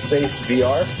purchased AltSpace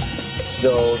VR,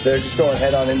 so they're just going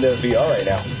head on into VR right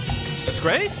now. That's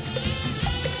great.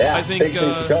 Yeah, I think, big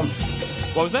things to come.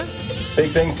 What was that?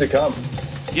 Big things to come.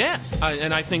 Yeah,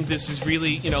 and I think this is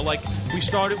really,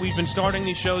 we've been starting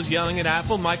these shows yelling at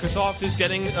Apple. Microsoft is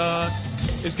getting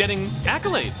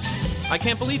accolades. I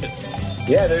can't believe it.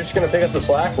 Yeah, they're just going to pick up the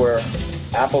slack where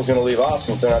Apple's going to leave off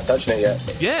since they're not touching it yet.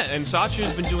 Yeah, and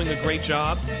Satya's been doing a great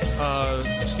job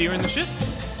steering the ship.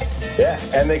 Yeah,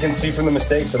 and they can see from the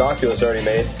mistakes that Oculus already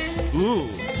made. Ooh.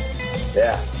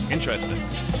 Yeah. Interesting.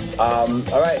 All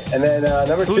right, and then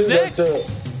number Who's 2 next? goes to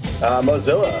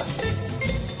Mozilla.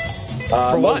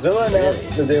 For what? Mozilla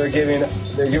announced that they're giving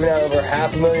out over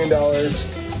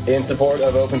 $500,000 in support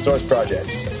of open source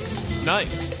projects.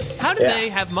 Nice. How do they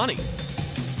have money?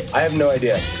 I have no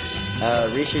idea.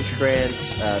 Research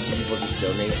grants, some people just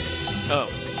donate. Oh.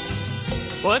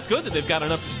 Well, that's good that they've got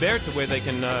enough to spare to where they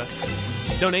can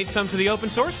donate some to the open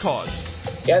source cause.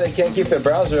 Yeah, they can't keep their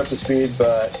browser up to speed,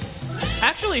 but...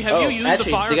 Actually, have you used the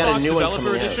they got a Firefox new one Developer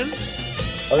coming out. Edition?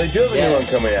 Oh, they do have a new one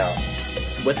coming out.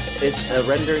 It's a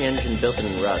rendering engine built in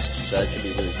Rust, so that should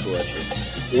be really cool, actually.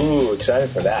 Ooh, excited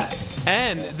for that.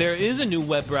 And there is a new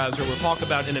web browser we'll talk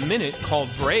about in a minute called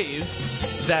Brave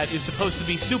that is supposed to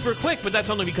be super quick, but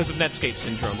that's only because of Netscape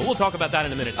syndrome. But we'll talk about that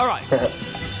in a minute. All right.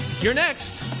 Your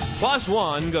next Plus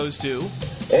One goes to...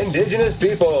 Indigenous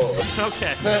people.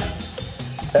 Okay.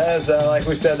 As, like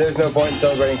we said, there's no point in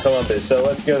celebrating Columbus, so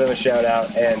let's give them a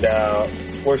shout-out. And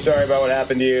we're sorry about what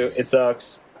happened to you. It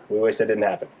sucks. We wish that didn't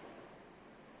happen.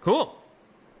 Cool.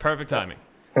 Perfect timing.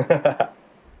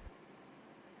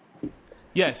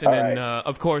 Yes, and then,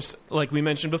 of course, like we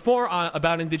mentioned before,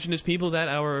 about Indigenous people, that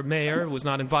our mayor was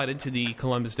not invited to the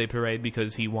Columbus Day Parade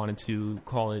because he wanted to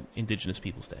call it Indigenous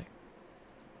Peoples Day.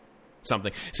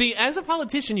 Something. See, as a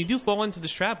politician, you do fall into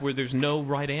this trap where there's no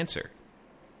right answer.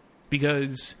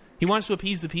 Because he wants to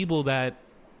appease the people that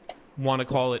want to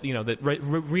call it, that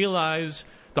realize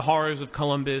the horrors of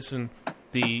Columbus and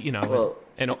the, and all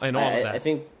of that. I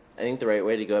think the right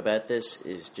way to go about this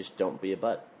is just don't be a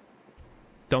butt.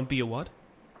 Don't be a what?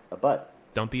 A butt.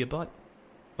 Don't be a butt.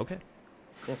 Okay.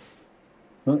 Yeah.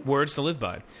 Words to live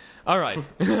by. All right.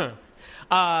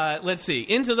 Let's see.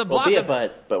 Into the block. Well, be a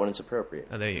butt, but when it's appropriate.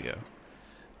 Oh, there you go.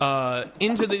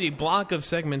 Into the block of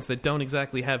segments that don't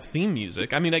exactly have theme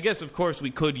music. I mean, I guess, of course,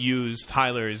 we could use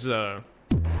Tyler's... Coming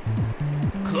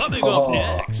up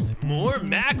next, more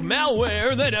Mac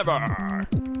malware than ever.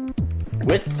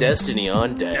 With Destiny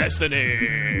on deck. Destiny.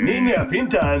 Nina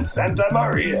Pinta and Santa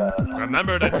Maria.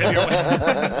 Remember to tip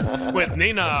your with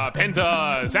Nina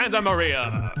Pinta Santa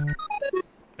Maria.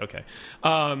 Okay.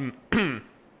 The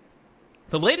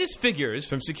latest figures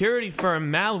from security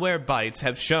firm Malwarebytes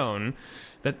have shown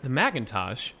that the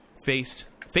Macintosh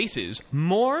faces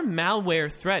more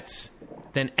malware threats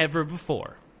than ever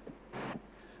before.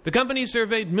 The company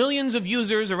surveyed millions of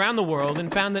users around the world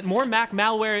and found that more Mac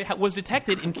malware was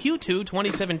detected in Q2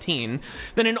 2017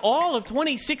 than in all of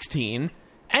 2016,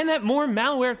 and that more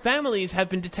malware families have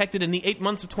been detected in the 8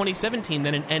 months of 2017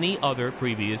 than in any other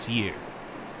previous year.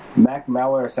 Mac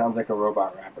malware sounds like a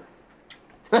robot rapper.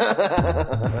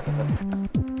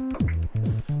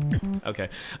 Okay.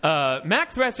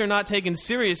 Mac threats are not taken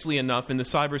seriously enough in the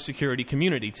cybersecurity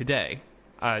community today.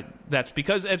 That's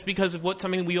because of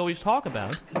something we always talk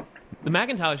about. The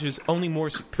Macintosh is only more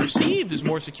perceived as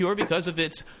more secure because of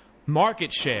its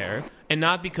market share and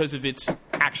not because of its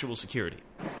actual security.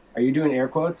 Are you doing air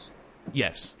quotes?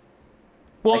 Yes.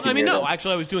 Well, I mean, no. Them.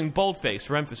 Actually, I was doing boldface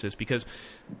for emphasis because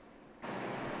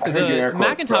the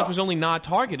Macintosh was only not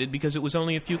targeted because it was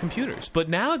only a few computers. But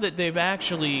now that they've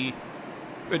actually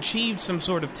achieved some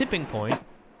sort of tipping point,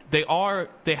 they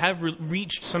have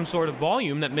reached some sort of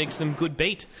volume that makes them good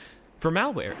bait for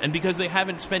malware. And because they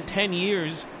haven't spent 10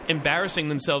 years embarrassing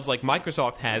themselves like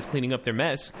Microsoft has cleaning up their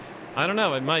mess, I don't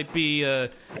know. It might be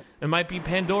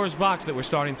Pandora's box that we're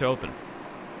starting to open.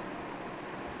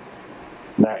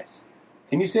 Nice.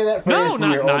 Can you say that phrase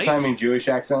in your nice. old-timey Jewish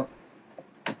accent?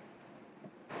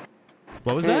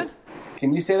 What was that?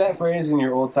 Can you say that phrase in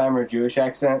your old-timer Jewish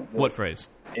accent? What phrase?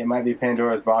 It might be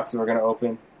Pandora's box that we're going to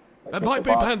open. It might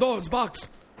be Pandora's box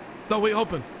that we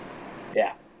open.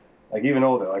 Yeah. Like even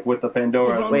older, like with the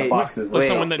Pandoras and the boxes. Wait,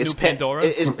 someone that knew Pandora?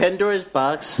 Is Pandora's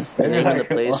box the name of the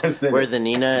place where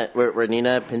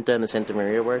Nina Pinta and the Santa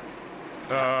Maria work?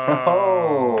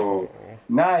 Oh,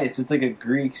 nice. It's like a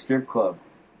Greek strip club.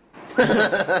 Like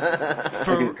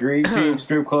a Greek themed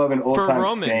strip club in old-time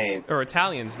Romans Spain. or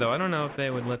Italians, though. I don't know if they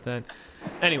would let that.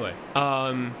 Anyway,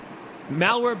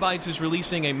 Malwarebytes is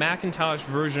releasing a Macintosh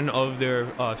version of their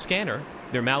scanner,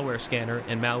 their malware scanner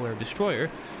and malware destroyer,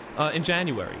 in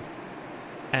January.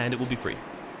 And it will be free.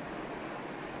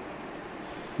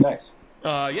 Nice.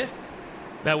 Yeah.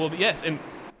 That will be, yes. And,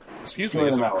 excuse me,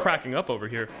 I'm cracking up over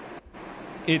here.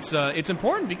 It's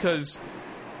important because,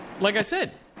 like I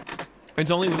said, it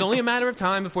was only a matter of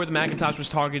time before the Macintosh was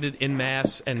targeted in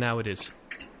mass, and now it is.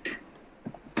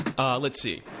 Let's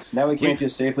see. Now we can't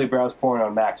just safely browse porn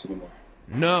on Macs anymore.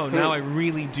 No, now I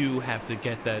really do have to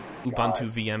get that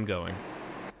Ubuntu VM going.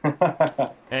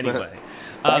 Anyway,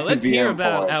 let's hear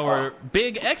about our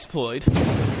big exploit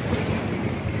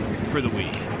for the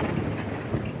week.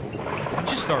 Did it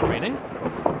just start raining?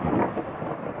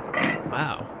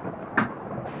 Wow.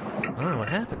 I don't know what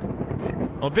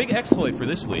happened. Well, big exploit for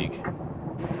this week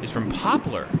is from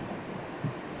Poplar.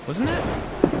 Wasn't that?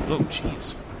 Oh,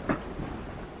 jeez.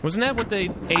 Wasn't that what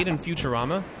they ate in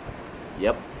Futurama?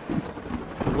 Yep.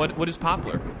 What is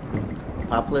Poplar?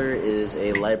 Poplar is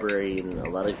a library in a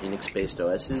lot of Unix-based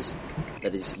OSs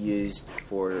that is used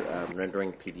for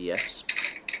rendering PDFs.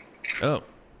 Oh.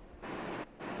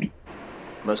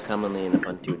 Most commonly in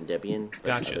Ubuntu and Debian.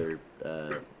 Gotcha.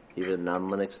 Other, even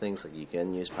non-Linux things, like you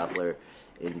can use Poplar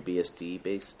in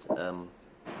BSD-based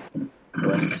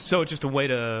OSs. So it's just a way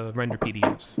to render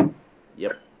PDFs?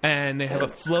 Yep. And they have a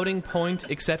floating point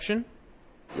exception?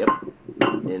 Yep.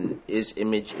 And is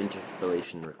image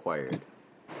interpolation required?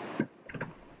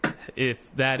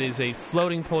 If that is a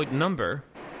floating point number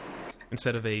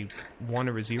instead of a 1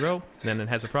 or a 0, then it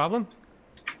has a problem?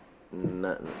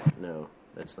 No,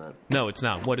 that's not. No, it's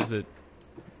not. What is it?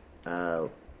 Well,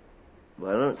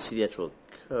 I don't see the actual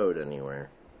code anywhere,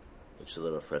 which is a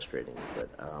little frustrating, but,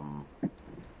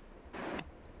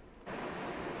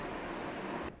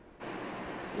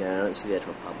 yeah, I don't see the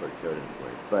actual Poplar code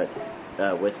anywhere, but,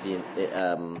 with the,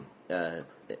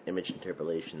 image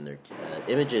interpolation, their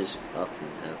images often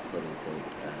have floating point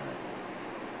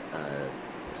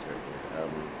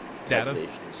data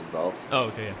calculations involved. Oh,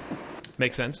 okay, yeah.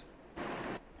 Makes sense.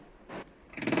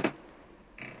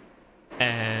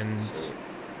 And so,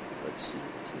 let's see.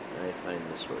 Can I find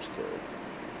the source code?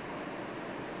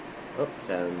 Oh,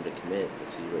 found a commit.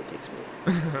 Let's see where it takes me.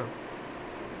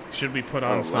 should we put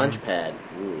on some Launchpad?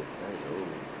 Ooh, that is old.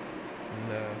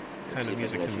 kind of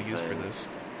music can we use for this?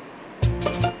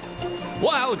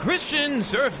 While Christian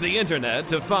surfs the internet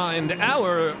to find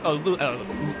our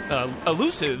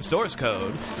elusive source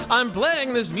code, I'm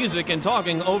playing this music and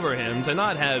talking over him to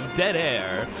not have dead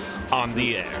air on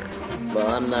the air. Well,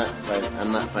 I'm not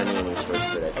finding any source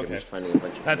code. Actually, I'm just finding a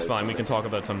bunch of. That's fine. We can talk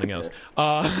about something else.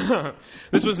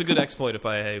 This was a good exploit.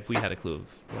 If we had a clue of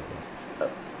what it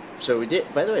was. So we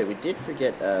did. By the way, we did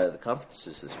forget the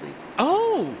conferences this week.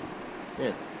 Oh.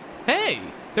 Yeah. Hey,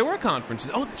 there were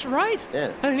conferences. Oh, that's right.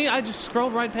 Yeah. I just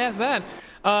scrolled right past that.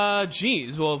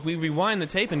 Geez. Well, if we rewind the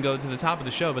tape and go to the top of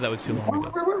the show, but that was too long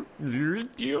ago.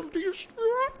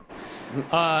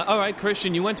 All right,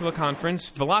 Christian, you went to a conference,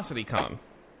 VelocityCon.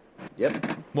 Yep.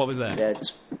 What was that? Yeah,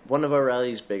 it's one of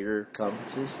O'Reilly's bigger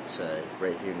conferences. It's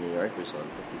right here in New York. It was on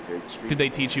 53rd Street. Did they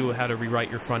teach you how to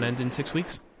rewrite your front end in 6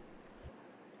 weeks?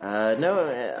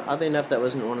 No, oddly enough, that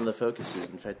wasn't one of the focuses.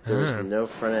 In fact, there was no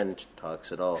front-end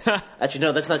talks at all. Actually,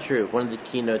 no, that's not true. One of the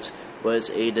keynotes was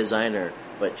a designer,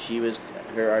 but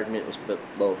her argument was,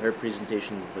 her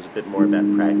presentation was a bit more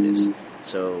about practice.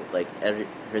 So, like,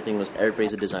 her thing was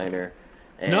everybody's a designer.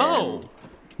 And No.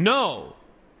 Not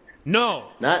in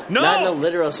a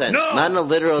literal sense. No. Not in a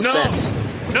literal sense.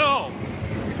 No.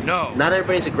 Not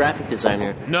everybody's a graphic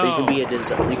designer. No. But you can be a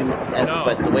No.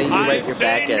 But the way you write your say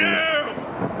back end.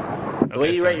 no. The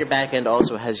way you write your back end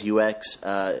also has UX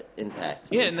impact.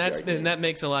 Yeah, is the argument. that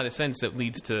makes a lot of sense. That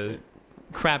leads to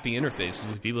crappy interfaces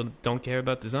when people don't care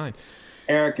about design.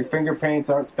 Eric, your finger paints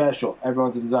aren't special.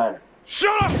 Everyone's a designer.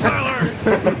 Shut up, Tyler!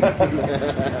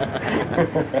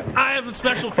 I have a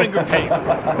special finger paint.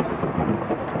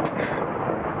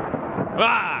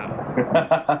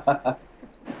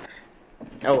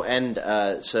 Oh, and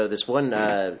so this one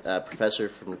professor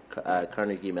from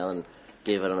Carnegie Mellon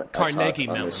gave it on Carnegie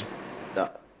talk on Mellon. this.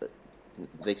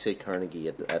 They say Carnegie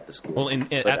at the school. Well, at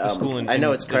the school, I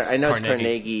know it's Carnegie.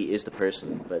 Carnegie is the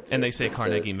person, but And they say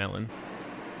Carnegie Mellon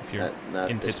if you're not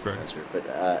in this Pittsburgh. professor, but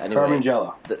anyway, Carmen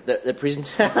Jello. The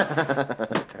presentation.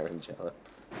 Carmen Jello.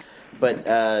 But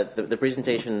the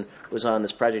presentation was on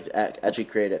this project actually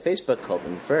created at Facebook called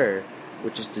Infer,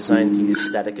 which is designed to use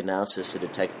static analysis to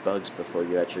detect bugs before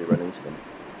you actually run into them.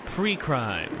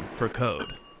 Pre-crime for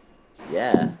code.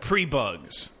 Yeah.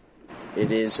 Pre-bugs. It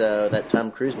is that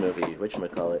Tom Cruise movie,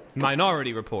 whatchamacallit.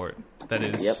 Minority Report. That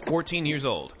is Yep. 14 years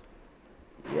old.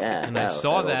 Yeah. And wow, I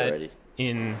saw old that already.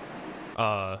 in...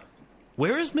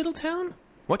 where is Middletown?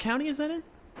 What county is that in?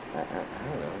 I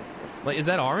don't know. Like, is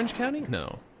that Orange County?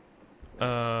 No.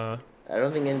 I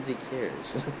don't think anybody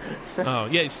cares. Oh,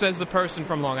 yeah, it says the person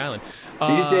from Long Island.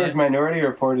 These days, Minority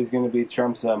Report is going to be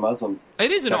Trump's Muslim.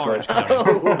 It is in Orange County.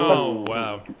 Oh,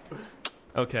 wow.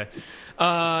 Okay.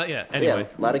 Yeah, anyway.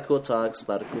 Yeah, a lot of cool talks,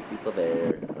 a lot of cool people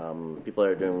there. People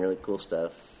are doing really cool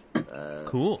stuff.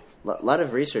 Cool. A lot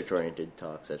of research-oriented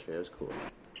talks, actually. It was cool.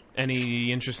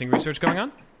 Any interesting research going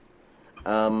on?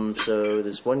 So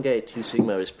this one guy at 2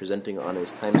 Sigma was presenting on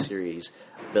his time series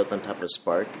built on top of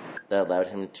Spark that allowed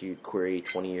him to query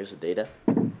 20 years of data.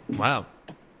 Wow.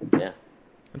 Yeah.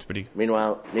 That's pretty...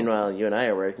 Meanwhile, you and I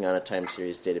are working on a time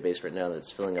series database right now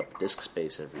that's filling up disk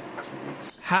space every 2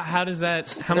 weeks. How does that...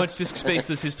 How much disk space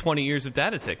does his 20 years of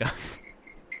data take up?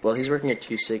 Well, he's working at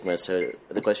 2 Sigma, so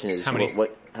the question is,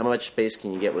 how much space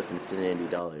can you get with infinity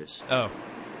dollars? Oh.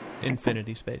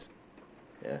 Infinity space.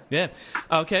 Yeah. Yeah.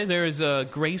 Okay, there is a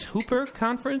Grace Hooper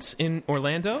conference in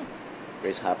Orlando.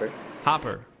 Grace Hopper.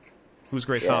 Hopper. Who's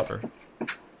Grace Yeah. Hopper?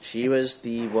 She was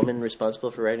the woman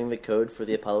responsible for writing the code for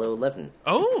the Apollo 11.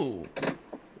 Oh!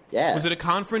 Yeah. Was it a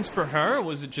conference for her, or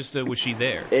was it just was she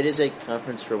there? It is a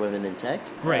conference for women in tech.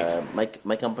 Great.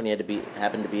 My company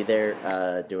happened to be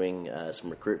there doing some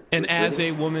recruiting. And as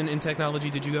a woman in technology,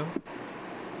 did you go?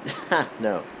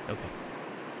 No. Okay.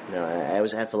 No, I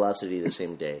was at Velocity the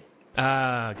same day.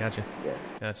 Ah, gotcha. Yeah.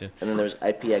 Gotcha. And then there's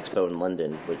IP Expo in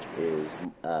London, which is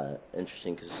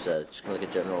interesting because it's just kind of like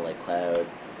a general like cloud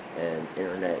and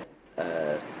internet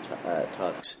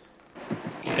talks.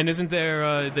 And isn't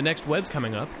there the next web's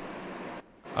coming up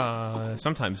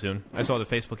sometime soon? I saw the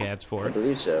Facebook ads for I it.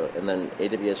 believe so. And then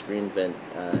AWS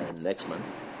reInvent next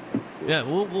month. Cool. Yeah,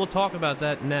 we'll talk about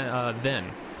that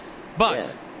then.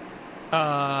 But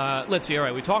let's see. All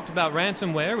right, we talked about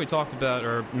ransomware. We talked about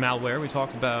malware. We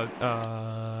talked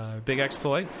about big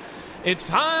exploit. It's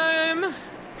time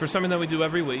for something that we do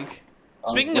every week.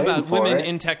 Speaking about women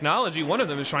in technology, one of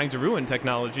them is trying to ruin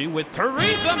technology with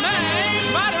Theresa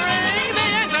May monitoring the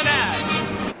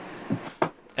internet.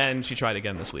 And she tried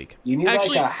again this week. You need like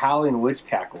a howling witch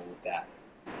cackle with that.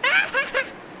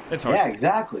 It's hard. Yeah,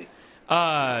 exactly.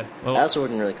 I also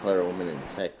wouldn't really call her a woman in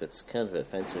tech. That's kind of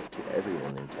offensive to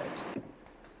everyone in tech.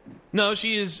 No,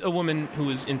 she is a woman who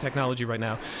is in technology right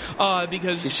now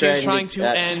because she's trying to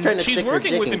and she's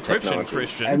working with encryption, technology.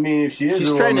 Christian. I mean, if she is she's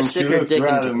a trying woman, to stick she her looks dick in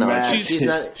rather technology.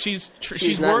 mad. She's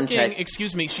working. not in tech.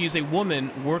 Excuse me. She's a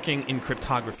woman working in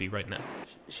cryptography right now.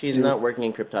 She's not working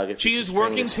in cryptography. She is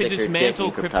working to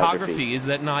dismantle cryptography. Is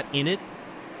that not in it?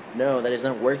 No, that is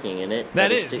not working in it.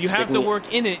 That is. You have to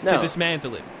work in it to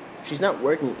dismantle it. She's not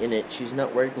working in it. She's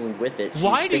not working with it.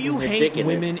 Why do you hate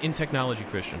women in technology,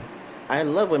 Christian? I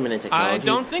love women in technology. I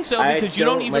don't think so, because you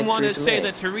don't even want to say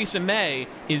that Theresa May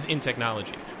is in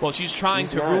technology. Well, she's trying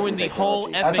to ruin the whole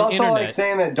effing That's also internet. like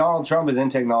saying that Donald Trump is in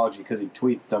technology because he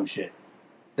tweets dumb shit.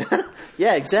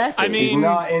 Yeah, exactly. I mean, he's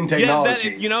not in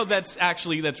technology. Yeah,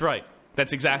 that's right.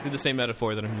 That's exactly the same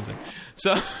metaphor that I'm using.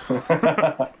 So,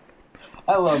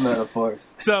 I love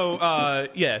metaphors. so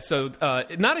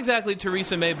not exactly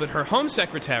Theresa May, but her Home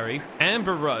Secretary,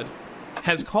 Amber Rudd,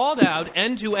 has called out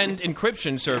end-to-end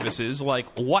encryption services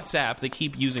like WhatsApp. They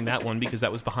keep using that one because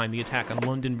that was behind the attack on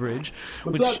London Bridge,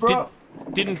 which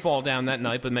didn't fall down that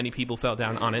night, but many people fell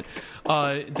down on it.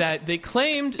 That they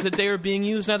claimed that they were being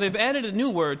used. Now, they've added a new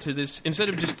word to this. Instead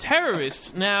of just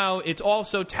terrorists, now it's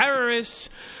also terrorists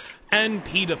and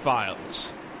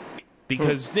pedophiles.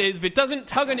 Because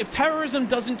if terrorism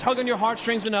doesn't tug on your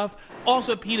heartstrings enough,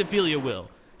 also pedophilia will.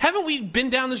 Haven't we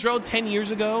been down this road 10 years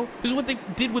ago? This is what they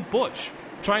did with Bush.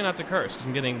 Try not to curse, because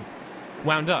I'm getting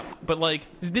wound up. But, like,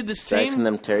 they did the same... Sex and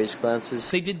them Terry's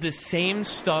glances. They did the same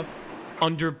stuff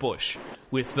under Bush.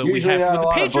 With the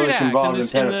Patriot Patriot Act and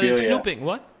the snooping.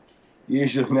 What?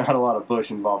 Usually not a lot of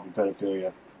Bush involved in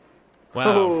pedophilia.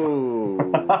 Wow.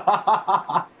 Oh.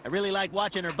 I really like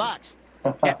watching her box.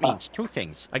 That means two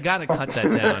things. I gotta cut that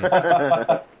down.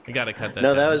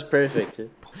 No, that was perfect.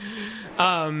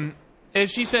 As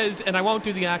she says, and I won't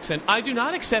do the accent, I do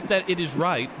not accept that it is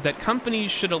right that companies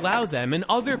should allow them and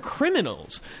other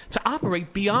criminals to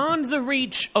operate beyond the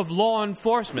reach of law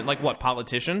enforcement. Like what,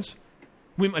 politicians?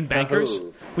 And bankers?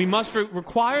 Oh. We must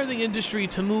require the industry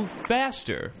to move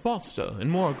faster, and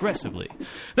more aggressively.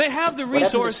 They have the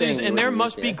resources, and there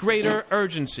must be greater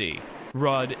urgency,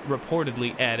 Rudd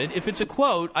reportedly added. If it's a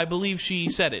quote, I believe she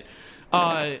said it.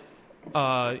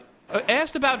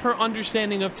 Asked about her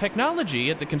understanding of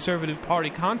technology at the Conservative Party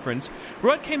conference,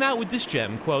 Rudd came out with this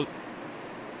gem, quote,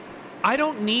 I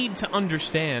don't need to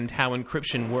understand how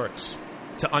encryption works,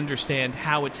 to understand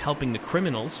how it's helping the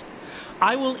criminals.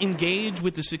 I will engage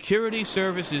with the security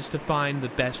services to find the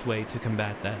best way to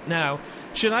combat that. Now,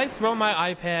 should I throw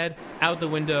my iPad out the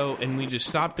window and we just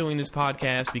stop doing this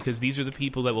podcast because these are the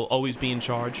people that will always be in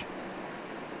charge?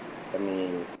 I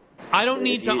mean... I don't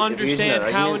need to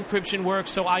understand how encryption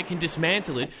works so I can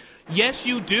dismantle it. Yes,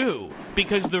 you do,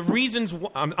 because the reasons...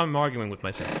 I'm arguing with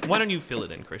myself. Why don't you fill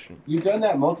it in, Christian? You've done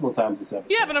that multiple times this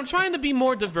episode. Yeah, but I'm trying to be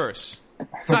more diverse.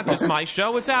 It's not just my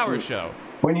show, it's our show.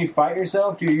 When you fight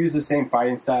yourself, do you use the same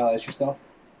fighting style as yourself?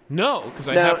 No, because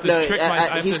I have to trick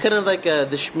myself. He's kind of like the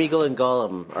Schmeagol and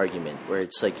Gollum argument, where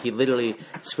it's like he literally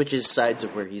switches sides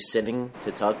of where he's sitting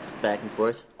to talk back and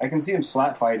forth. I can see him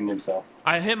slap fighting himself.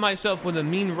 I hit myself with a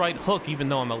mean right hook, even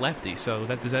though I'm a lefty. So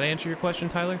does that answer your question,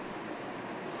 Tyler?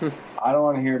 I don't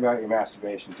want to hear about your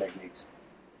masturbation techniques.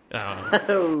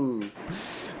 Oh.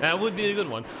 That would be a good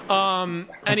one.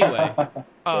 Anyway.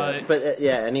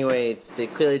 Anyway, they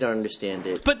clearly don't understand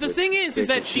it. But the thing is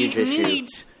that she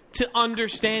needs to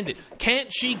understand it.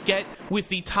 Can't she get with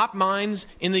the top minds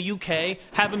in the UK,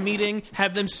 have a meeting,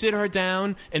 have them sit her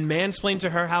down, and mansplain to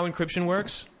her how encryption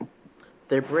works?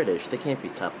 They're British. They can't be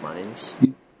top minds.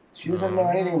 She doesn't know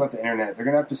anything about the internet. They're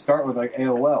going to have to start with, like,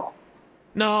 AOL.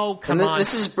 No, come on.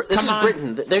 This is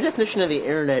Britain. Their definition of the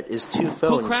internet is two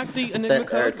phones. Who cracked the Enigma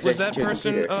code? Was that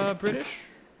person British?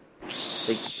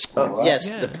 Yes.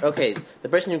 Yeah. The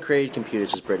person who created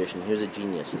computers is British, and he was a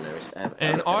genius.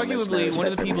 And arguably, one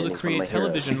of the people to create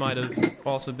television might have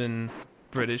also been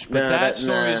British, but that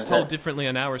story is told differently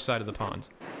on our side of the pond.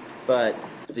 But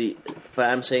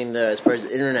I'm saying that as far as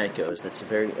the internet goes, that's a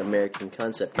very American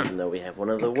concept, even though we have one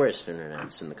of the worst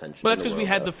internets in the country. Well, that's because we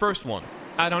had the first one.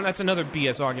 That's another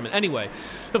BS argument. Anyway,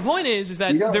 the point is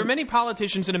that there are many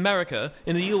politicians in America,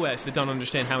 in the U.S., that don't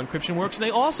understand how encryption works, and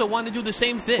they also want to do the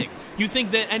same thing. You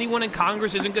think that anyone in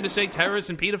Congress isn't going to say terrorists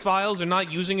and pedophiles are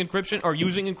not using encryption,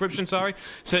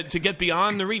 to get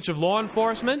beyond the reach of law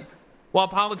enforcement, while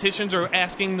politicians are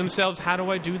asking themselves, how do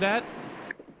I do that?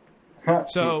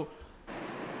 So,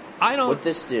 I don't... What'd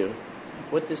this do?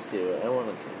 I want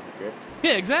to encrypt.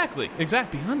 Yeah, exactly.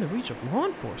 Beyond the reach of law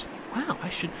enforcement. Wow,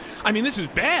 this is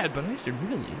bad, but I should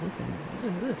really look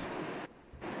into this.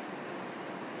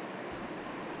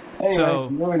 Anyway,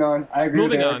 moving on. I agree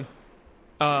with Eric. Moving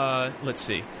on. Let's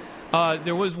see.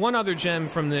 There was one other gem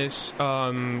from this,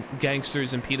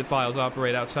 gangsters and pedophiles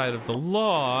operate outside of the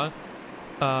law.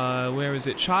 Where is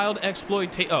it? Child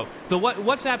exploitation. The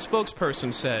WhatsApp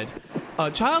spokesperson said,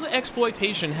 child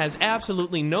exploitation has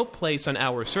absolutely no place on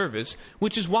our service,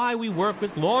 which is why we work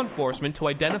with law enforcement to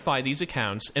identify these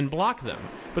accounts and block them.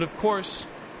 But of course,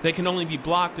 they can only be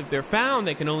blocked if they're found.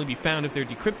 They can only be found if they're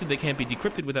decrypted. They can't be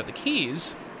decrypted without the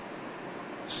keys.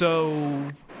 So,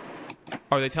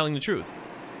 are they telling the truth?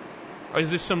 Or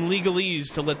is this some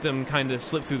legalese to let them kind of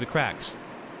slip through the cracks?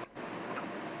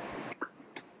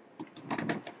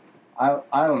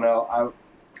 I don't know.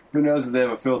 Who knows if they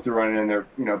have a filter running in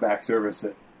their back service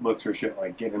that looks for shit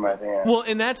like get in my van. Well,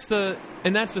 and that's the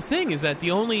thing, is that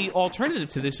the only alternative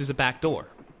to this is a back door.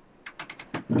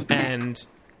 And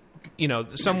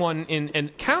someone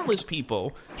and countless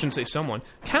people, I shouldn't say someone,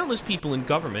 countless people in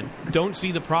government don't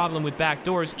see the problem with back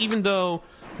doors, even though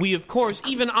we, of course,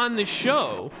 even on this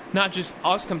show, not just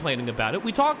us complaining about it,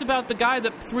 we talked about the guy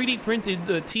that 3D printed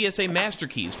the TSA master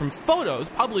keys from photos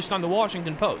published on the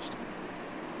Washington Post.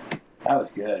 That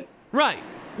was good. Right.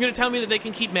 You're going to tell me that they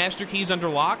can keep master keys under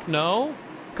lock? No?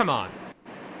 Come on.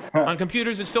 On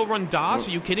computers that still run DOS?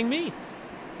 Are you kidding me?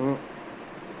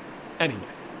 Anyway.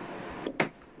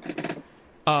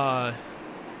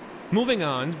 Moving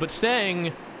on, but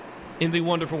staying in the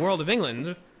wonderful world of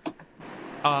England,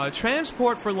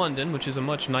 Transport for London, which is a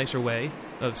much nicer way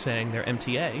of saying their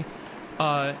MTA,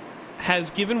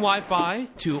 has given Wi-Fi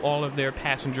to all of their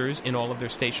passengers in all of their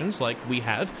stations, like we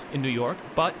have in New York,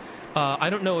 but I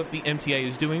don't know if the MTA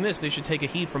is doing this. They should take a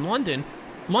heed from London.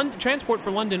 Transport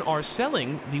for London are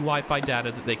selling the Wi-Fi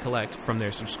data that they collect from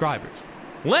their subscribers.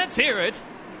 Let's hear it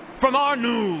from our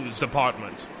news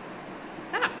department.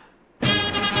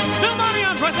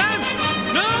 Pneumonium presents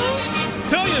News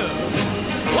to You.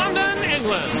 London,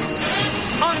 England.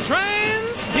 On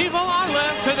trains, people are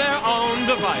left to their own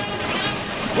devices.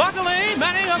 Luckily,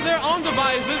 many of their own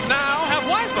devices now have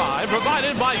Wi-Fi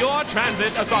provided by your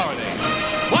transit authority.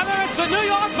 Whether it's the New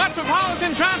York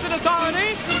Metropolitan Transit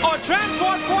Authority or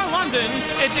Transport for London,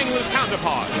 its English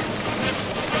counterpart.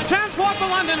 Transport for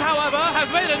London, however,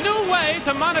 has made a new way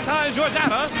to monetize your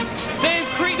data. They've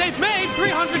made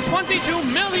 £322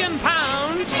 million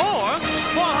or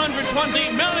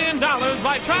 $420 million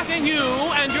by tracking you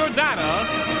and your data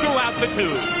throughout the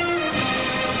tube.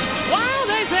 While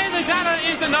they say the data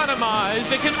is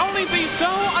anonymized, it can only be so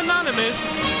anonymous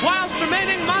whilst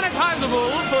remaining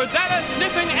monetizable for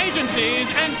data-sniffing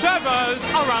agencies and servers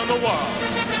around the world.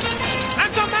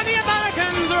 And so many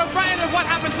Americans are afraid of what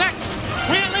happens next.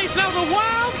 We at least know the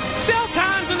world still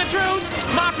turns and the truth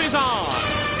marches on.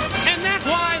 And that's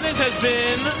why this has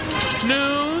been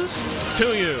News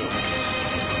to You.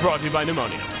 Brought to you by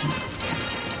Pneumonia.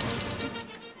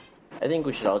 I think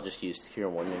we should all just use Tier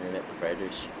 1 internet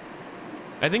providers.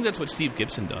 I think that's what Steve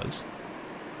Gibson does.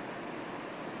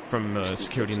 From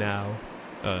Security Now,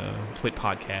 Twit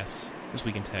Podcasts, This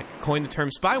Week in Tech. Coined the term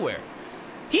spyware.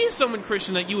 He is someone,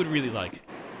 Christian, that you would really like.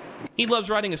 He loves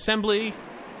writing assembly.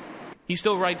 He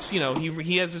still writes, he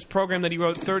has this program that he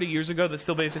wrote 30 years ago that's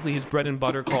still basically his bread and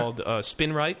butter called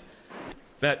SpinRite.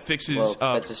 That fixes...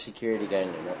 Well, that's a security guy in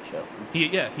a nutshell.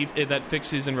 That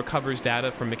fixes and recovers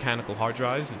data from mechanical hard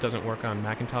drives. It doesn't work on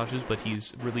Macintoshes, but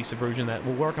he's released a version that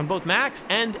will work on both Macs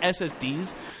and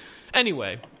SSDs.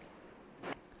 Anyway.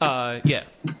 Where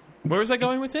was I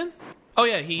going with him? Oh,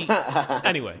 yeah,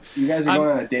 anyway. You guys are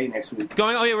going on a date next week.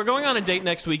 We're going on a date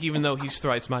next week, even though he's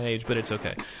thrice my age, but it's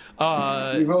okay.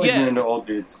 You've always been into old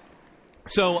dudes.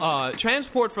 So,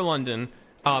 Transport for London,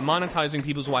 monetizing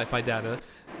people's Wi-Fi data.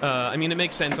 It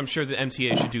makes sense. I'm sure the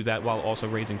MTA should do that while also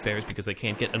raising fares because they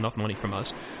can't get enough money from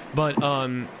us. But,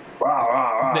 the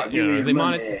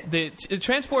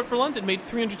Transport for London made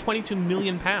 £322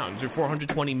 million, or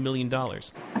 $420 million.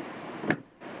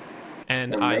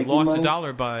 And I lost a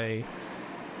dollar by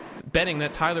betting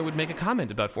that Tyler would make a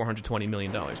comment about $420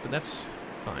 million, but that's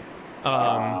fine.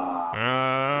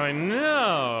 I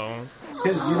know.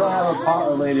 Because you don't have a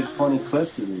pot-related funny clip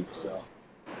to read, so.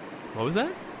 What was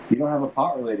that? You don't have a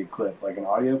pot-related clip, like an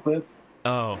audio clip?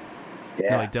 Oh.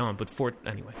 Yeah. No, I don't, but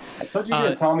anyway. I told you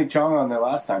did Tommy Chong on there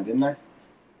last time, didn't I?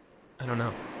 I don't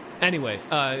know. Anyway,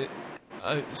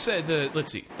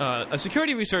 let's see. A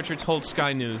security researcher told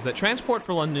Sky News that Transport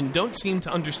for London don't seem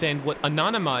to understand what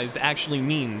anonymized actually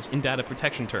means in data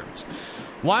protection terms.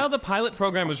 While the pilot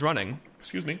program was running,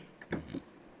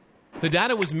 the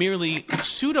data was merely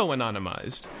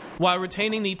pseudo-anonymized, while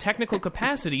retaining the technical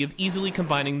capacity of easily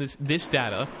combining this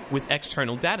data with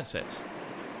external data sets.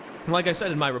 Like I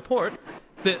said in my report,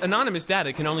 the anonymous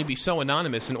data can only be so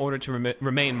anonymous in order to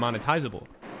remain monetizable.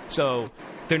 So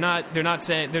they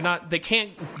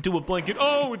can't do a blanket,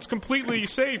 it's completely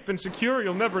safe and secure,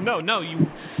 you'll never know. No, you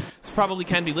probably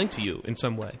can be linked to you in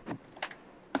some way.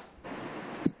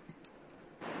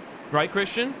 Right,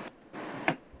 Christian?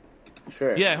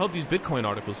 Sure. Yeah, I hope these Bitcoin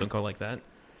articles don't go like that.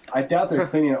 I doubt they're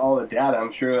cleaning all the data.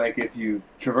 I'm sure, if you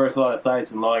traverse a lot of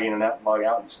sites and log in and log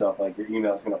out and stuff, your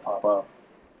email's going to pop up.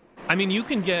 You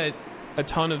can get a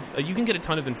ton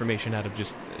of information out of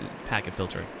just packet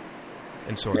filtering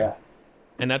and sorting.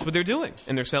 And that's what they're doing.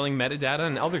 And they're selling metadata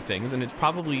and other things, and it's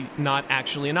probably not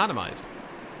actually anonymized,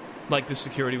 like the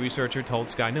security researcher told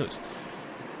Sky News.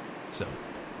 So,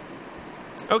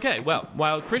 okay, well,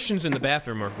 while Christian's in the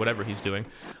bathroom or whatever he's doing,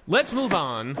 let's move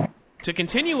on to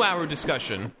continue our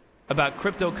discussion about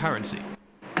cryptocurrency,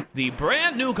 the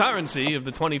brand new currency of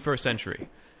the 21st century.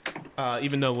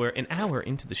 Even though we're an hour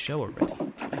into the show already.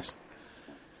 Yes.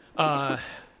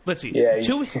 Let's see. Yeah,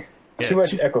 too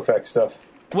much Equifax stuff.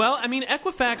 Well, I mean,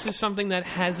 Equifax is something that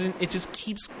it just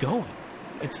keeps going.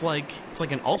 It's like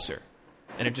an ulcer.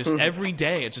 And it just, every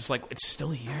day, it's just like, it's still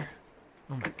here.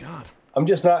 Oh my God. I'm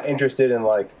just not interested in,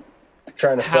 like,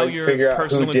 trying to figure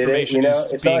out who did it, you know?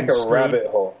 It's not like a rabbit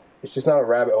hole. It's just not a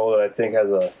rabbit hole that I think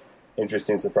has a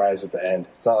interesting surprise at the end.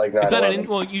 It's not like 9/11.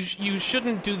 Well, you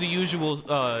shouldn't do the usual,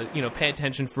 pay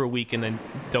attention for a week and then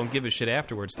don't give a shit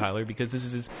afterwards, Tyler, because this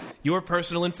is your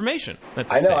personal information.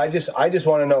 I know. I just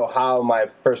want to know how my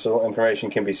personal information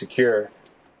can be secure,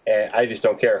 and I just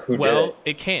don't care who did it. Well,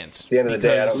 it can't. At the end of the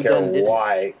day, I don't care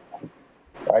why.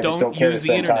 I just don't care use to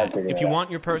the spend time internet figuring if you it out.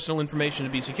 want your personal information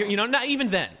to be secure. Not even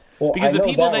then. Well, because I know the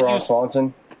people that, Ross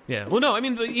Swanson. Yeah. Well, no, I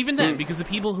mean, even then, because the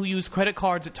people who use credit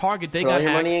cards at Target, they Put all got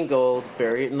your hacked. money in gold,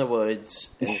 bury it in the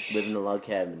woods, and live in a log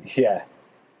cabin. Yeah.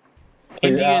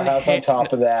 Put your house on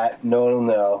top of that. No one will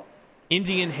know.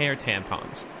 Indian hair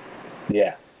tampons.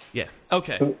 Yeah. Yeah.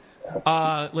 Okay.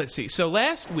 Let's see. So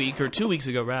last week, or 2 weeks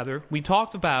ago, rather, we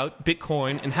talked about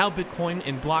Bitcoin and how Bitcoin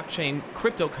and blockchain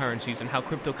cryptocurrencies and how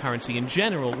cryptocurrency in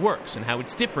general works and how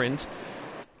it's different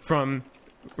from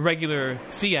regular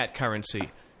fiat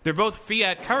currency. They're both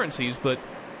fiat currencies, but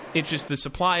it's just the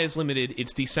supply is limited,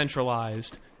 it's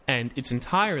decentralized, and it's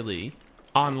entirely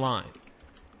online.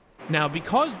 Now,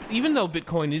 even though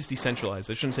Bitcoin is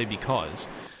decentralized, I shouldn't say because,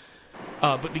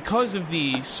 but because of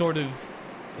the sort of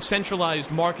centralized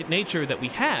market nature that we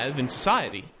have in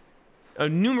society,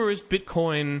 numerous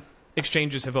Bitcoin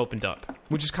exchanges have opened up,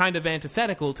 which is kind of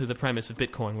antithetical to the premise of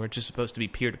Bitcoin, where it's just supposed to be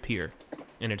peer-to-peer,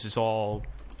 and it's just all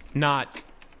not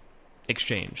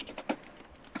exchanged.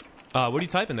 What are you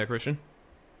typing there, Christian?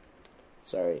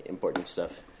 Sorry, important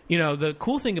stuff. You know, the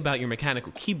cool thing about your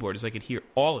mechanical keyboard is I could hear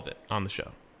all of it on the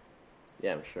show.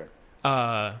 Yeah, I'm sure.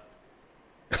 That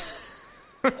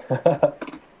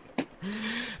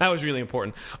was really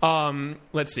important.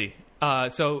 Let's see. Anyway,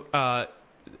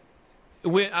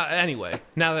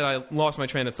 now that I lost my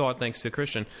train of thought thanks to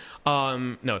Christian,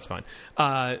 no, it's fine.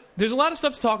 There's a lot of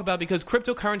stuff to talk about because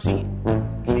cryptocurrency...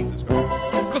 Jesus Christ.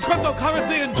 Because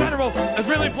cryptocurrency in general is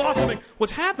really blossoming.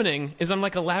 What's happening is I'm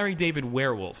like a Larry David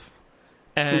werewolf.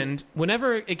 And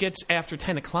whenever it gets after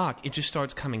 10 o'clock, it just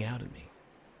starts coming out of me.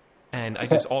 And I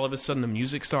just, all of a sudden, the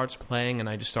music starts playing and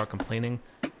I just start complaining.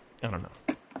 I don't know.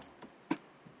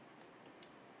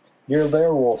 You're a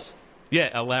werewolf. Yeah,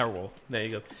 a werewolf. There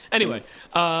you go. Anyway,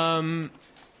 so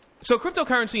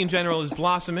cryptocurrency in general is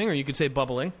blossoming, or you could say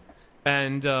bubbling.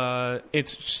 And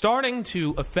it's starting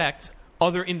to affect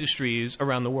other industries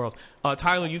around the world.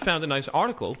 Tyler, you found a nice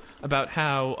article about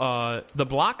how the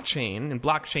blockchain and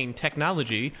blockchain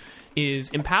technology is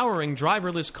empowering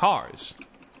driverless cars.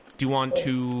 Do you want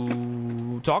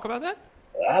to talk about that?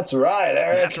 That's right,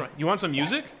 Eric. That's right. You want some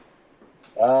music?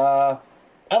 I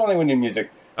don't think we need music.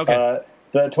 Okay.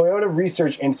 The Toyota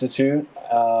Research Institute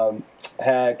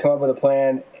had come up with a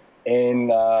plan in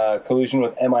collusion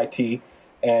with MIT.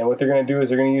 And what they're going to do is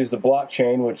they're going to use the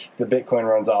blockchain, which the Bitcoin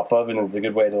runs off of, and is a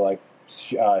good way to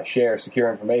share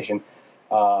secure information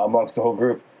amongst the whole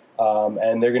group.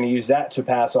 And they're going to use that to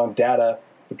pass on data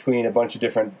between a bunch of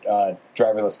different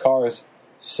driverless cars,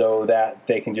 so that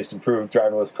they can just improve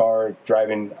driverless car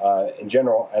driving in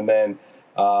general. And then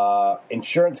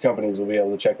insurance companies will be able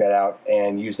to check that out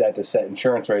and use that to set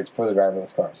insurance rates for the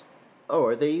driverless cars. Oh,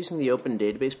 are they using the Open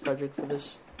Database Project for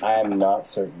this? I am not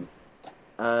certain.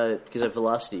 Because of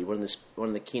Velocity, one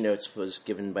of the keynotes was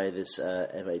given by this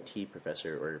MIT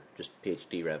professor, or just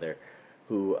PhD rather,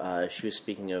 who she was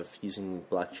speaking of using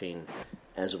blockchain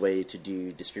as a way to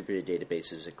do distributed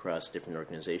databases across different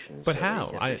organizations. But so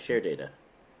how? You can share data.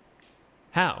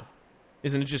 How?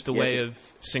 Isn't it just a way of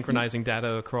synchronizing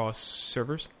data across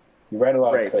servers? You write a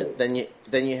lot Right, of code. but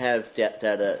then you have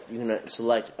data. You can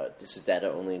select this is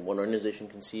data only one organization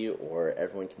can see or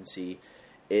everyone can see.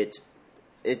 It's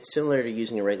similar to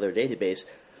using a regular database,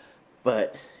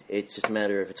 but it's just a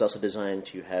matter of it's also designed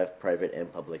to have private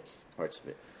and public parts of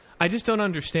it. I just don't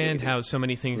understand how so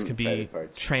many things can be private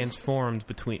parts. transformed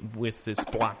with this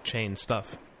blockchain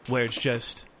stuff, where it's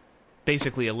just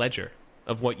basically a ledger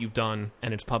of what you've done,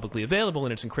 and it's publicly available,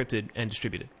 and it's encrypted and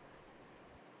distributed.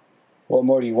 What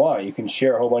more do you want? You can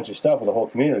share a whole bunch of stuff with the whole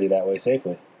community that way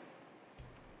safely.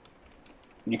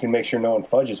 You can make sure no one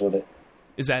fudges with it.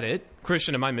 Is that it?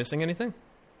 Christian, am I missing anything?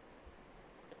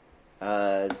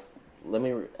 I'm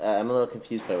a little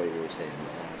confused by what you were saying.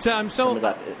 Sum it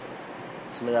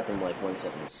up in like one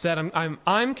sentence. That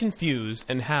I'm confused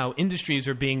in how industries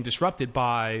are being disrupted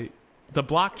by the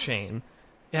blockchain,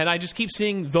 and I just keep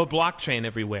seeing the blockchain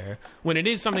everywhere when it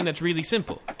is something that's really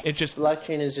simple. It's just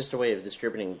blockchain is just a way of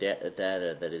distributing data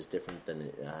that is different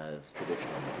than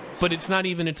traditional models. But it's not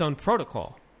even its own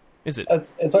protocol, is it?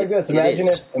 It's like this.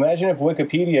 Imagine if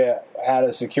Wikipedia had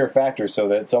a secure factor so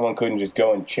that someone couldn't just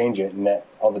go and change it, and that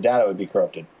all the data would be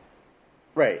corrupted.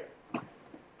 Right.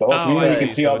 The whole community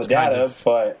can see all the data,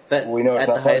 but we know it's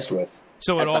not fucked with.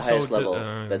 So at it also the highest level,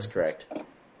 that's correct.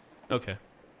 Okay.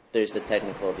 There's the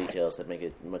technical details that make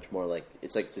it much more like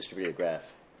it's like distributed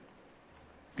graph.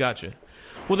 Gotcha.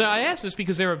 Well, then I ask this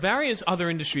because there are various other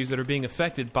industries that are being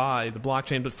affected by the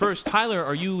blockchain. But first,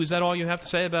 Tyler, is that all you have to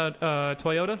say about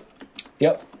Toyota?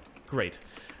 Yep. Great.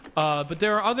 But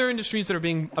there are other industries that are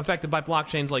being affected by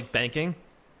blockchains, like banking.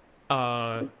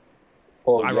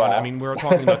 Ironic. I mean, we're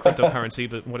talking about cryptocurrency,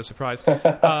 but what a surprise.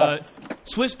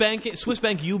 Swiss Bank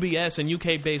UBS and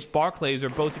UK-based Barclays are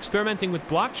both experimenting with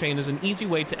blockchain as an easy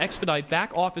way to expedite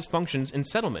back-office functions in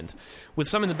settlement, with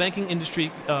some in the banking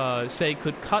industry say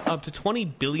could cut up to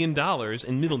 $20 billion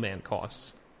in middleman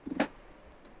costs.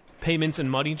 Payments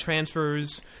and money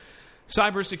transfers,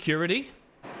 cybersecurity.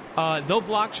 Though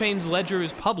blockchain's ledger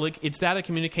is public, its data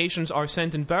communications are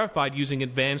sent and verified using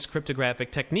advanced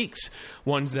cryptographic techniques,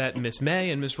 ones that Miss May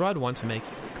and Miss Rudd want to make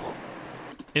illegal,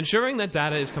 ensuring that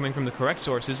data is coming from the correct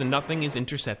sources and nothing is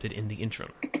intercepted in the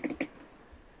interim.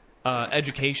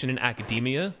 Education and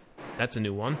academia, that's a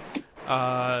new one.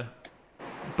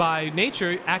 By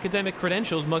nature, academic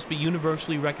credentials must be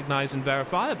universally recognized and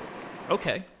verifiable.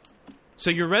 Okay. So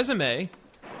your resume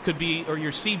could be, or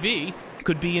your CV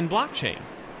could be in blockchain.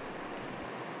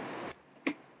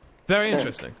 Very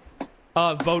interesting.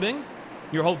 Voting.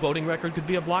 Your whole voting record could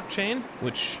be a blockchain,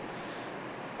 which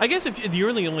I guess if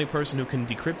you're the only person who can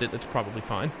decrypt it, that's probably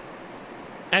fine.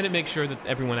 And it makes sure that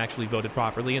everyone actually voted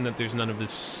properly and that there's none of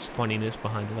this funniness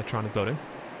behind electronic voting.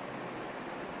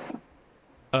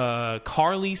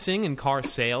 Car leasing and car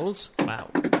sales. Wow.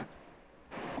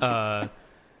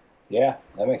 Yeah,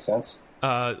 that makes sense.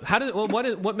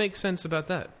 What makes sense about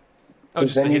that? Oh,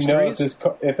 just then the histories?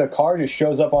 If the car just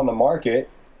shows up on the market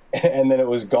and then it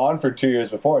was gone for 2 years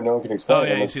before, no one can explain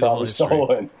it. It's probably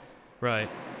stolen. Right.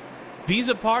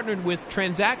 Visa partnered with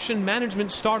transaction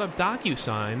management startup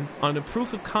DocuSign on a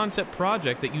proof-of-concept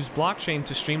project that used blockchain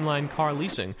to streamline car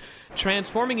leasing,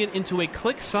 transforming it into a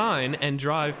click, sign, and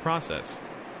drive process.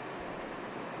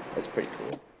 That's pretty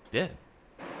cool. Yeah.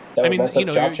 I mean,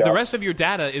 the rest of your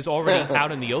data is already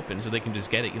out in the open, so they can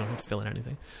just get it. You don't have to fill in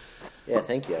anything. Yeah,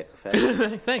 thank you,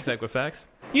 Equifax. Thanks, Equifax.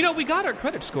 We got our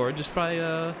credit score just by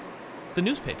the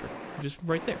newspaper. Just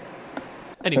right there.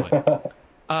 Anyway.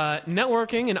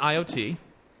 Networking and IoT.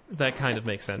 That kind of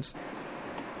makes sense.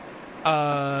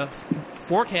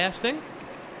 Forecasting.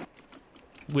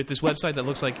 With this website that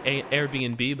looks like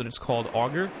Airbnb, but it's called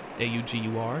Augur.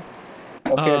 AUGUR.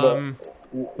 Okay, but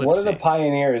what are the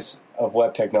pioneers of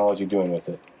web technology doing with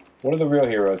it? What are the real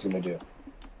heroes going to do?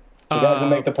 Who doesn't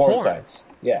make the porn sites?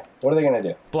 Yeah. What are they going to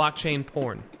do? Blockchain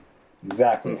porn.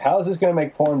 Exactly. How is this going to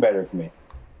make porn better for me?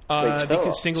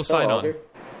 Because single sign-on.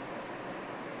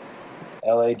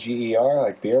 LAGER,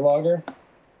 like beer lager?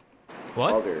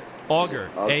 What? Augur. Augur.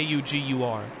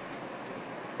 AUGUR.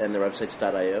 And the website's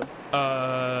 .io?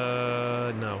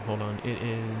 No, hold on. It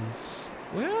is...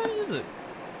 Where is it?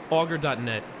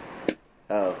 Augur.net.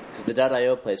 Oh, because the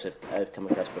 .io place I've come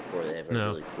across before, they have a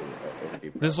really cool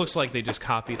interview process. This looks like they just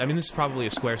copied... I mean, this is probably a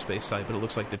Squarespace site, but it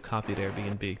looks like they've copied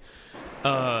Airbnb.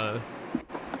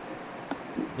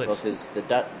 Because the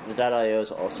 .io is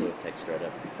also a tech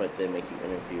startup, but they make you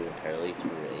interview entirely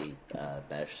through a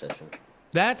bash session.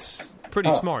 That's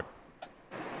pretty smart.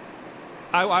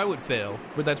 I would fail,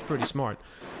 but that's pretty smart.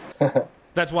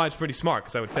 That's why it's pretty smart,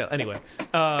 because I would fail. Anyway,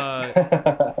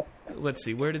 let's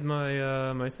see. Where did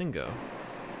my my thing go?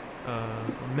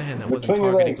 Man, that wasn't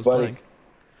targeting. It was blank.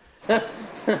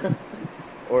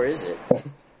 Or is it?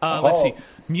 Let's see.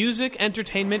 Music,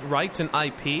 entertainment, rights, and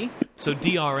IP. So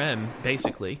DRM,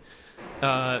 basically.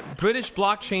 British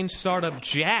blockchain startup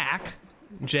Jack,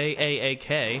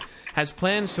 JAAK, has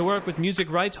plans to work with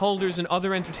music rights holders and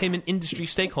other entertainment industry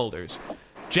stakeholders.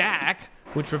 Jack,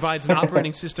 which provides an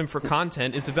operating system for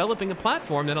content, is developing a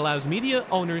platform that allows media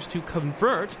owners to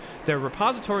convert their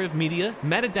repository of media,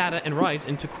 metadata, and rights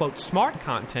into, quote, smart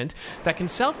content that can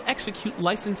self-execute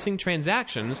licensing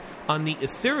transactions on the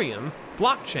Ethereum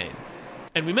blockchain.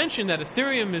 And we mentioned that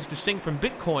Ethereum is distinct from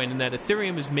Bitcoin and that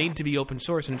Ethereum is made to be open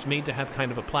source and it's made to have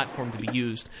kind of a platform to be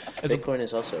used. Bitcoin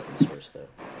is also open source, though.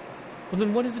 Well,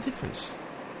 then what is the difference?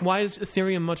 Why is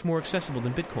Ethereum much more accessible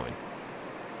than Bitcoin?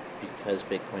 Because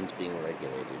Bitcoin's being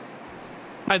regulated.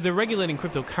 They're regulating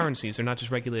cryptocurrencies. They're not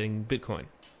just regulating Bitcoin.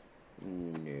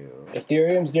 No.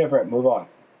 Ethereum's different. Move on.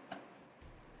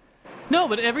 No,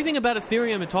 but everything about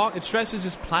Ethereum, it stresses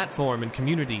its platform and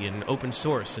community and open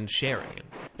source and sharing.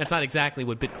 That's not exactly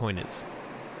what Bitcoin is.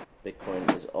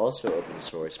 Bitcoin is also open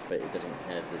source, but it doesn't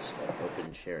have this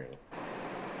open sharing.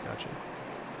 Gotcha.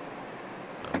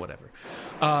 Whatever.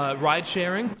 Ride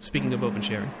sharing, speaking of open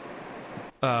sharing.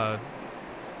 I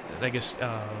guess,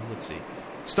 let's see.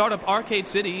 Startup Arcade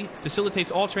City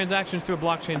facilitates all transactions through a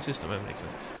blockchain system. That makes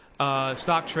sense.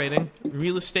 Stock trading,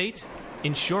 real estate,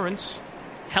 insurance,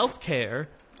 healthcare,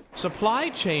 supply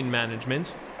chain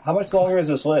management. How much longer is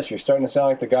this list? You're starting to sound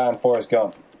like the guy on Forrest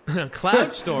Gump.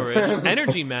 Cloud storage,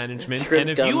 energy management, and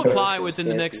if you apply within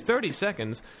the next 30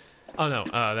 seconds... Oh, no,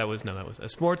 that was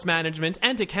sports management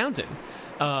and accounting.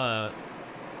 Wow,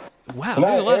 So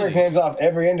now Eric names names off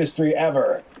every industry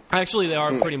ever. Actually, they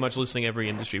are pretty much listing every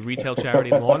industry. Retail,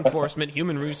 charity, law enforcement,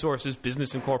 human resources,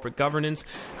 business and corporate governance,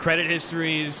 credit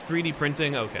histories, 3D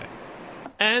printing, okay.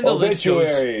 And the list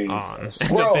goes on.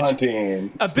 Squirrel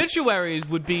hunting. Obituaries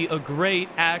would be a great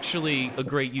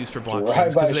use for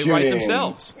blockchains because they write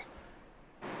themselves.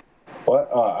 What?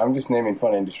 I'm just naming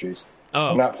fun industries.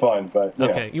 Oh, not fun, but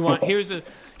okay. You want here's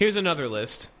another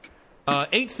list.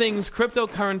 8 things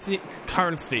cryptocurrency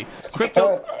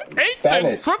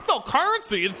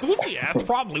enthusiasts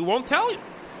probably won't tell you.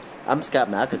 I'm Scott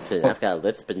Malkinson. I've got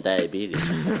lisp and diabetes.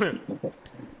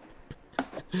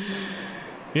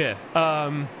 Yeah.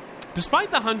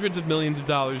 Despite the hundreds of millions of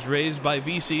dollars raised by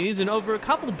VCs and over a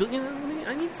couple billion...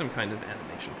 I need some kind of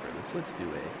animation for this. Let's do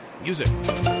a music.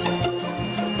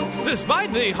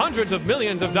 Despite the hundreds of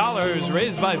millions of dollars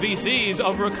raised by VCs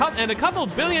and a couple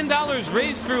billion dollars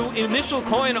raised through initial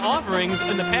coin offerings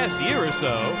in the past year or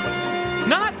so,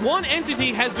 not one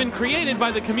entity has been created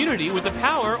by the community with the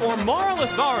power or moral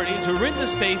authority to rid the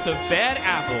space of bad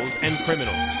apples and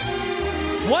criminals.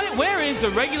 Where is the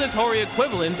regulatory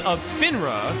equivalent of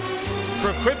FINRA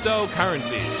for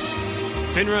cryptocurrencies?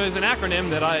 FINRA is an acronym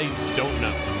that I don't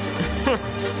know.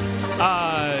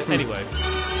 Anyway.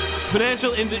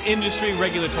 Financial Industry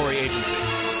Regulatory Agency.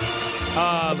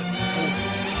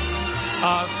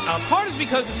 Part is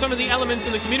because of some of the elements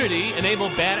in the community enable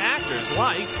bad actors,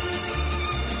 like...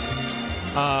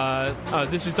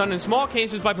 this is done in small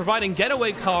cases by providing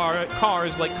getaway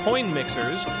cars like coin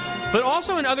mixers, but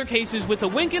also in other cases with a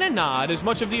wink and a nod, as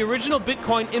much of the original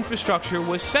Bitcoin infrastructure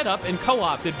was set up and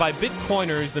co-opted by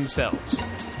Bitcoiners themselves.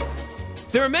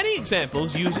 There are many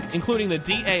examples used, including the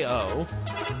DAO.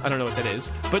 I don't know what that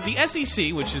is. But the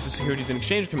SEC, which is the Securities and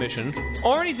Exchange Commission,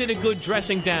 already did a good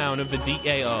dressing down of the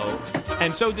DAO,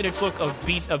 and so did its look of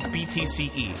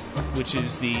BTCE, which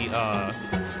is the,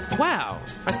 Wow,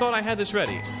 I thought I had this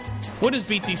ready. What is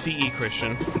BTCE,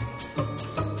 Christian?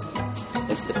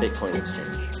 It's the Bitcoin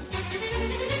exchange.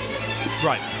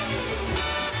 Right.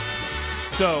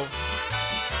 So...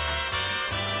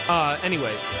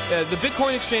 anyway, the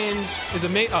Bitcoin exchange is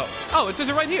it says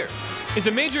it right here. It's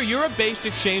a major Europe-based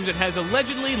exchange that has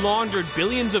allegedly laundered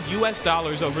billions of US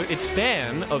dollars over its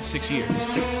span of 6 years.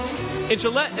 Its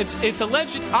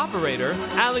alleged operator,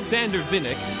 Alexander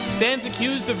Vinnik, stands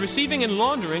accused of receiving and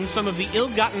laundering some of the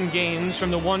ill-gotten gains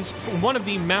from one of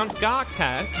the Mt. Gox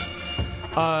hacks.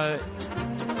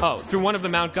 Through one of the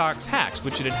Mt. Gox hacks,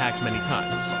 which it had hacked many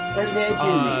times.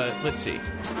 Let's see.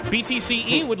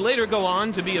 BTCE would later go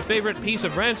on to be a favorite piece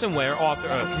of ransomware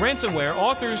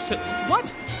authors to...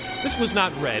 What? This was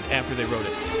not read after they wrote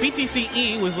it.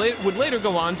 BTCE would later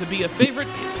go on to be a favorite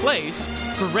place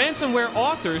for ransomware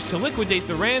authors to liquidate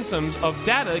the ransoms of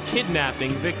data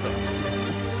kidnapping victims.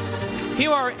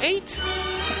 Here are 8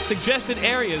 suggested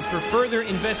areas for further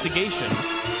investigation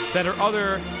that are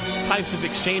other types of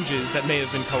exchanges that may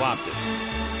have been co-opted.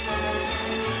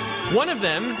 One of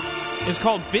them is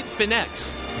called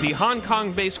Bitfinex. The Hong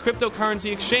Kong-based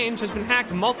cryptocurrency exchange has been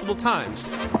hacked multiple times,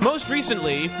 most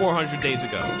recently 400 days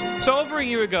ago. So over a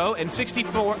year ago, and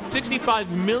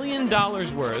 $65 million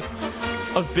worth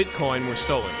of Bitcoin were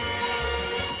stolen.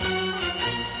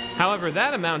 However,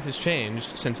 that amount has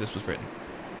changed since this was written.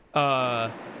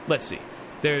 Let's see.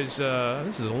 There's,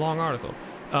 this is a long article.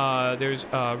 There's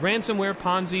ransomware,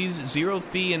 Ponzi's, zero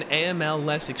fee, and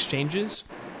AML-less exchanges.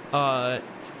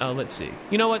 Let's see.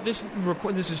 You know what? This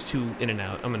is too in and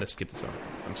out. I'm going to skip this article.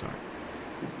 I'm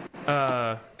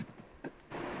sorry.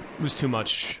 It was too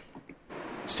much.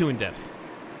 It's too in depth.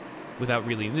 Without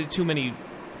really... Too many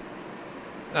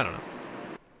I don't know.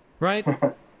 Right?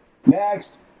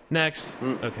 Next.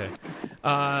 Okay.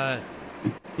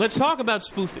 Let's talk about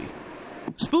Spoofy.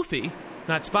 Spoofy,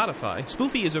 not Spotify.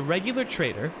 Spoofy is a regular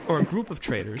trader, or a group of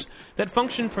traders, that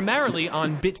function primarily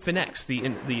on Bitfinex,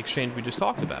 the exchange we just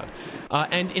talked about,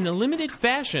 and in a limited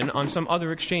fashion on some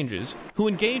other exchanges, who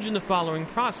engage in the following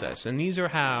process. And these are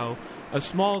how a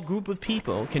small group of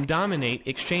people can dominate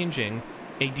exchanging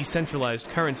a decentralized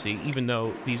currency, even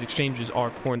though these exchanges are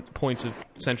points of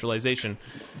centralization.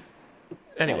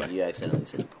 Anyway. You accidentally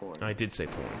said porn. I did say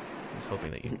porn. I was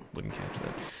hoping that you wouldn't catch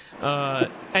that.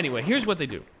 Anyway, here's what they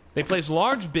do. They place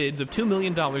large bids of $2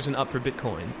 million and up for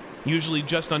Bitcoin, usually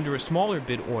just under a smaller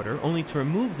bid order, only to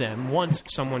remove them once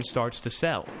someone starts to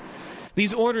sell.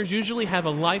 These orders usually have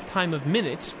a lifetime of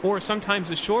minutes, or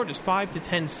sometimes as short as 5 to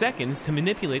 10 seconds, to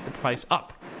manipulate the price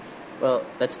up. Well,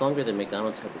 that's longer than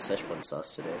McDonald's had the Szechuan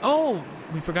sauce today. Oh,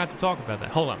 we forgot to talk about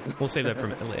that. Hold on, we'll save that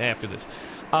for after this.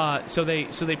 So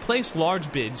they place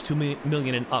large bids, $2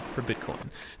 million and up for Bitcoin.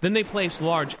 Then they place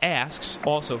large asks,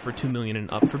 also for $2 million and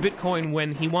up for Bitcoin,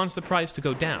 when he wants the price to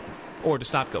go down or to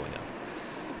stop going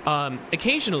up.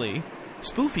 Occasionally,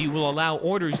 Spoofy will allow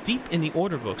orders deep in the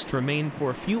order books to remain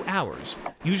for a few hours,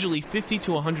 usually $50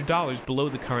 to $100 below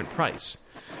the current price.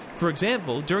 For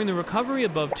example, during the recovery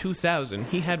above 2000,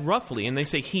 he had roughly, and they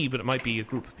say he, but it might be a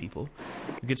group of people.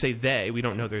 We could say they, we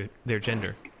don't know their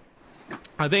gender.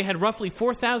 They had roughly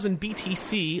 4,000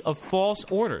 BTC of false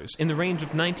orders in the range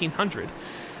of 1,900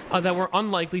 that were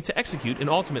unlikely to execute and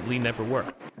ultimately never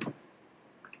were.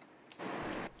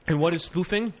 And what is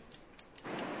spoofing?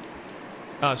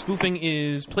 Spoofing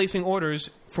is placing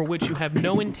orders for which you have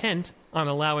no intent on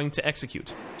allowing to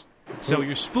execute. So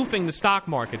you're spoofing the stock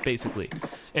market, basically.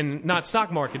 And not stock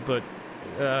market, but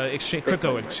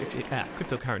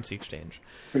cryptocurrency exchange.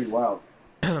 It's pretty wild.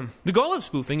 The goal of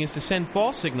spoofing is to send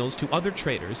false signals to other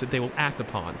traders that they will act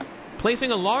upon.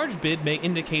 Placing a large bid may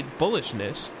indicate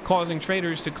bullishness, causing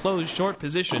traders to close short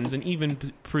positions and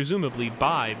even presumably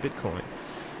buy Bitcoin.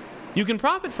 You can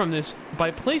profit from this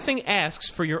by placing asks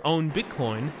for your own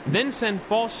Bitcoin, then send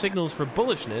false signals for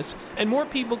bullishness, and more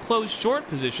people close short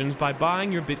positions by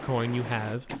buying your Bitcoin you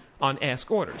have on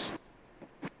ask orders.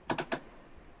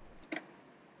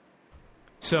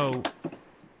 So,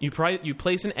 you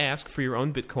place an ask for your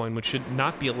own Bitcoin, which should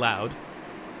not be allowed,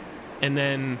 and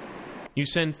then you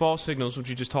send false signals, which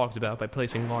you just talked about, by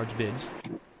placing large bids,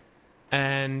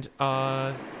 and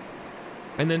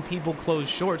then people close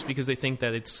shorts because they think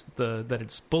that it's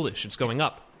bullish, it's going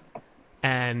up,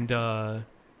 and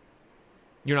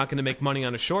you're not going to make money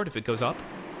on a short if it goes up,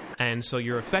 and so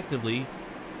you're effectively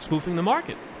spoofing the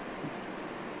market.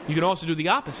 You can also do the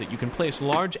opposite. You can place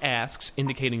large asks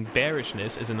indicating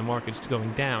bearishness, as in the market's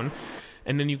going down,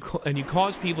 and then you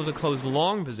cause people to close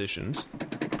long positions,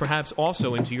 perhaps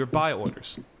also into your buy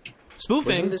orders.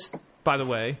 Spoofing, by the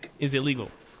way, is illegal.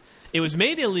 It was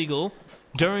made illegal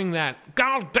during that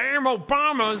goddamn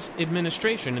Obama's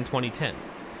administration in 2010,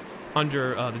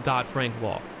 under the Dodd-Frank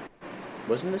law.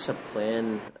 Wasn't this a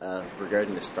plan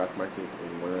regarding the stock market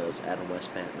in one of those Adam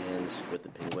West Batmans with the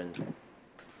penguin?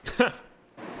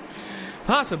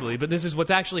 Possibly, but this is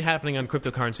what's actually happening on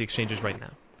cryptocurrency exchanges right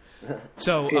now.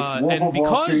 So, and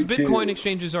because Bitcoin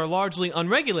exchanges are largely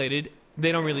unregulated,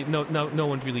 they don't really no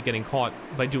one's really getting caught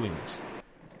by doing this.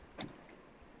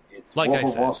 It's like Wolf I of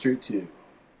said. Wall Street too.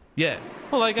 Yeah.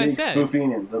 Well, like Big I said,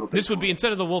 spoofing and little this would be,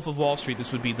 instead of the Wolf of Wall Street,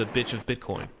 this would be the bitch of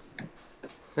Bitcoin.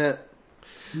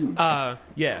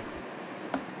 Yeah.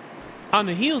 On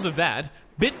the heels of that,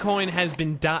 Bitcoin has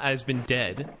been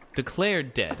dead,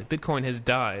 declared dead. Bitcoin has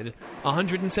died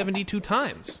 172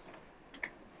 times.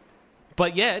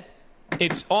 But yet,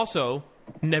 it's also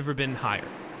never been higher.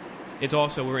 It's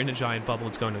also, we're in a giant bubble,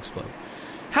 it's going to explode.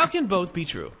 How can both be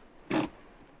true?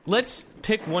 Let's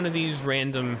pick one of these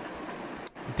random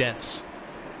deaths.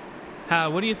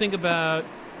 What do you think about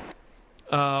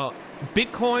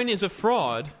Bitcoin is a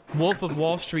fraud, Wolf of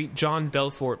Wall Street John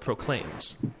Belfort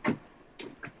proclaims?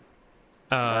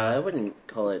 I wouldn't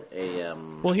call it a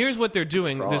well, here's what they're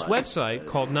doing. fraud. This website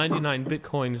called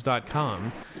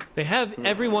 99bitcoins.com, they have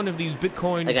every one of these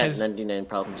Bitcoin... I got 99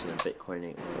 problems in a Bitcoin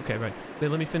ain't one. Okay, right.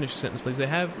 Let me finish the sentence, please. They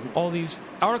have all these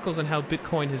articles on how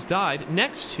Bitcoin has died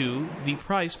next to the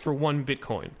price for one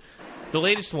Bitcoin. The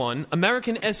latest one,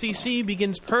 American SEC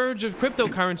begins purge of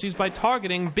cryptocurrencies by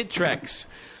targeting Bittrex.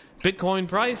 Bitcoin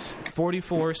price,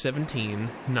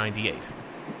 $44.1798.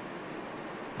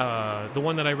 The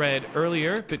one that I read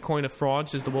earlier, Bitcoin of Fraud,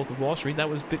 says the Wolf of Wall Street, that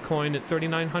was Bitcoin at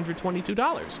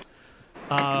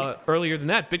 $3,922. Earlier than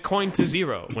that, Bitcoin to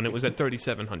zero when it was at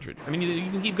 $3,700. I mean,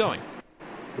 you can keep going.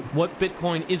 what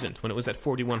Bitcoin isn't when it was at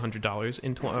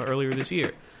 $4,100 earlier this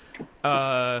year.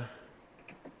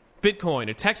 Bitcoin,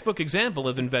 a textbook example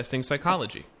of investing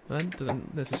psychology. That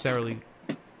doesn't necessarily...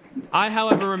 I,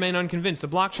 however, remain unconvinced. The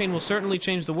blockchain will certainly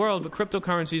change the world, but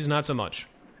cryptocurrencies not so much.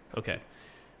 Okay.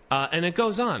 And it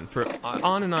goes on for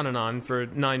on and on and on for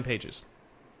 9 pages.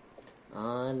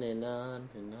 On and on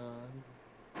and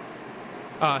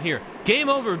on. Here. Game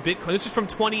over, Bitcoin. This is from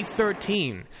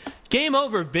 2013. Game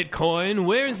over, Bitcoin.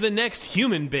 Where's the next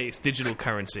human-based digital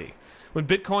currency? When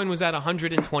Bitcoin was at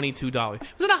 $122. Was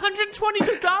it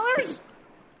 $122?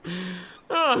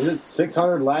 Was it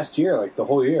 600 last year, like the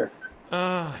whole year?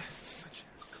 Such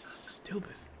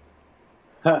stupid.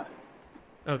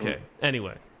 Okay,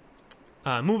 anyway.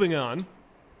 Moving on.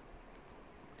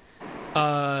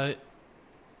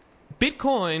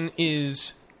 Bitcoin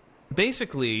is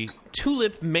basically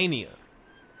tulip mania.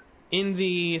 In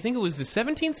the, I think it was the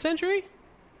 17th century?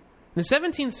 In the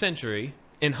 17th century,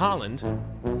 in Holland...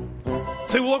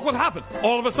 See, well, look what happened.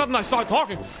 All of a sudden I start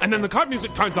talking, and then the card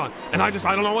music turns on, and I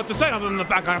don't know what to say other than the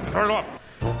fact I have to turn it off.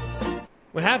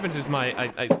 What happens is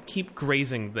I keep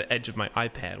grazing the edge of my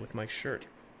iPad with my shirt,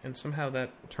 and somehow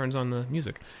that turns on the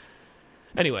music.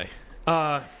 Anyway,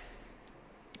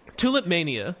 tulip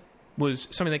mania was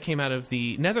something that came out of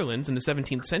the Netherlands in the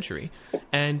 17th century,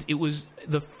 and it was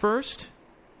the first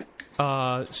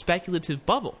speculative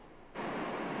bubble.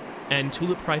 And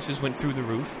tulip prices went through the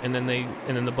roof, and then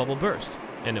the bubble burst,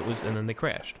 and then they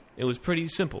crashed. It was pretty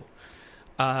simple.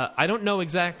 I don't know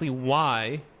exactly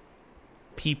why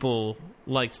people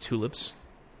liked tulips,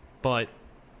 but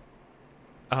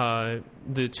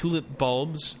the tulip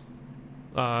bulbs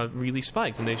really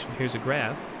spiked. And here's a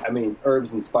graph. I mean,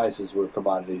 herbs and spices were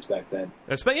commodities back then.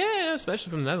 Especially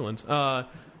from the Netherlands.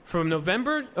 From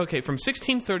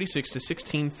 1636 to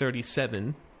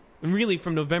 1637. Really,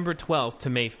 from November 12th to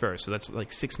May 1st, so that's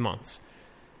like 6 months.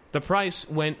 The price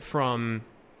went from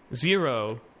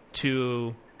 0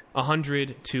 to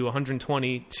 100 to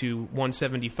 120 to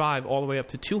 175, all the way up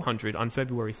to 200 on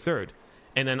February 3rd.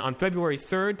 And then on February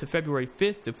 3rd to February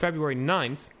 5th to February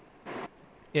 9th,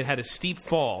 it had a steep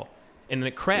fall, and then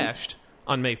it crashed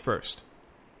on May 1st.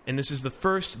 And this is the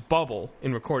first bubble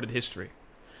in recorded history.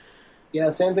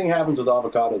 Yeah, same thing happens with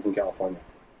avocados in California.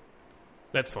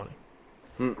 That's funny.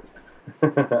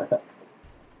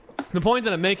 The point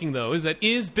that I'm making, though, is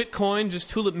Bitcoin just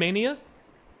tulip mania?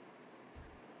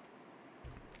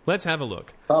 Let's have a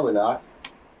look. Probably not.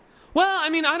 Well, I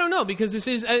mean, I don't know, because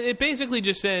it basically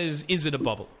just says, is it a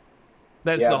bubble?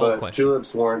 That's the whole question.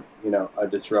 Tulips weren't, a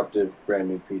disruptive, brand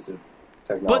new piece of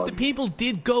technology. But the people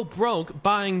did go broke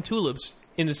buying tulips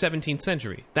in the 17th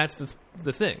century. That's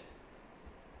the thing.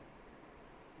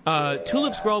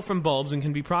 Tulips grow from bulbs and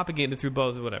can be propagated through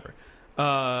both, whatever.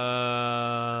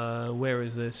 Where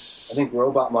is this? I think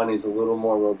robot money is a little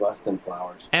more robust than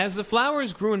flowers. As the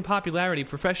flowers grew in popularity,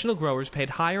 professional growers paid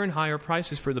higher and higher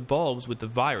prices for the bulbs with the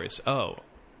virus. Oh,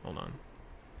 hold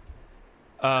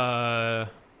on.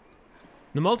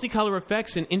 The multicolor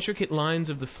effects and intricate lines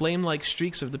of the flame-like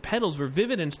streaks of the petals were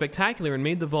vivid and spectacular and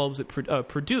made the bulbs it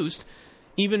produced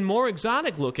even more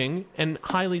exotic-looking and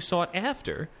highly sought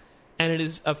after. And it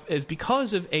is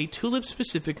because of a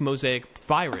tulip-specific mosaic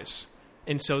virus.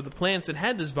 And so the plants that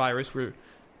had this virus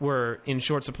were in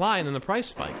short supply, and then the price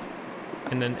spiked.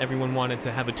 And then everyone wanted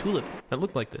to have a tulip that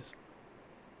looked like this.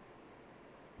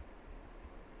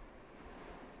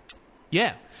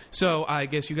 Yeah. So I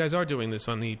guess you guys are doing this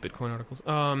on the Bitcoin articles.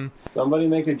 Somebody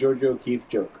make a George O'Keefe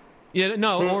joke. Yeah,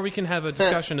 no, or we can have a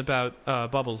discussion about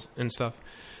bubbles and stuff.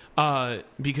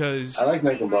 Because I like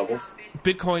making bubbles.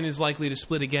 Bitcoin is likely to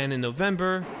split again in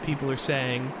November. People are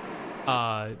saying...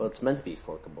 well, it's meant to be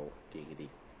forkable, giggity.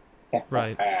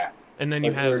 Right. And then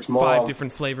you have 5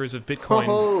 different flavors of Bitcoin.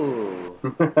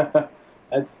 Oh.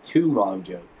 That's 2 mom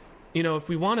jokes. If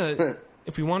we want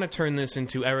to turn this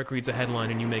into Eric reads a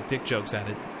headline and you make dick jokes at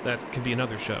it, that could be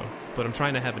another show. But I'm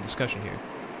trying to have a discussion here.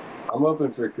 I'm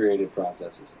open for creative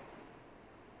processes.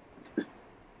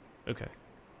 Okay.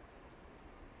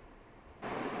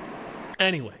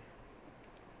 Anyway.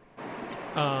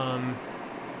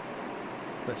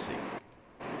 Let's see.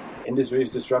 Industries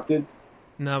disrupted?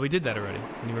 No, we did that already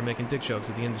when you were making dick jokes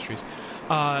at the industries.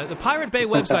 The Pirate Bay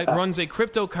website runs a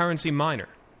cryptocurrency miner.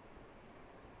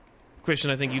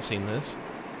 Christian, I think you've seen this.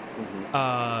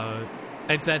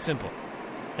 Mm-hmm. It's that simple.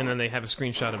 And then they have a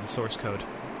screenshot of the source code.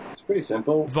 It's pretty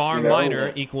simple. var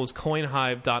miner equals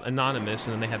coinhive.anonymous,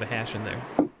 and then they have a hash in there.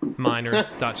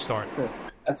 Miner.start.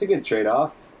 That's a good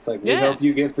trade-off. It's like, we help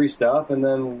you get free stuff, and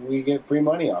then we get free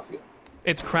money off you.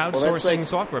 It's crowdsourcing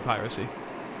software piracy.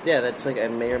 Yeah, that's like I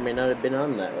may or may not have been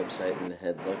on that website and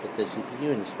had looked at the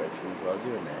CPU instructions while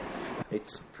doing that.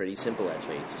 It's pretty simple,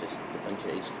 actually. It's just a bunch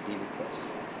of HTTP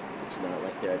requests. It's not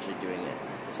like they're actually doing it.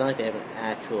 It's not like they have an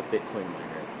actual Bitcoin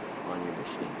miner on your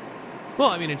machine. Well,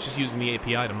 I mean, it's just using the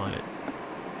API to mine it.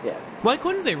 Yeah. Why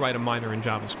couldn't they write a miner in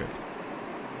JavaScript?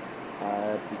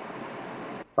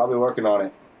 Probably working on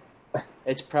it.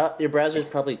 It's your browser's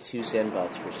probably too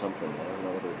sandboxed for something. I don't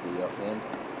know what it would be offhand,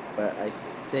 but I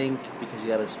think because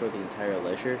you got to store the entire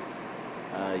ledger,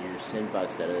 you're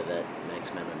sandboxed out of that max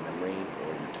amount of memory,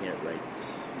 or you can't write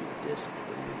to disk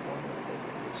where you want to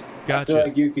write to disk. Gotcha. I feel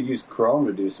like you could use Chrome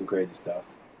to do some crazy stuff.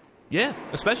 Yeah,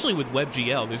 especially with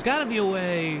WebGL. There's got to be a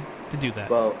way to do that.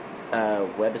 Well,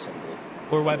 WebAssembly.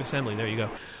 Or WebAssembly, there you go.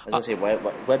 I was going to say,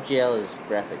 WebGL is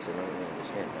graphics. I don't really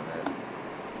understand how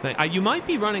that... You might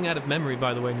be running out of memory,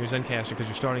 by the way, in your Zencaster because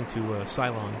you're starting to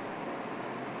Cylon.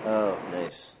 Oh,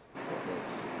 nice.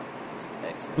 That's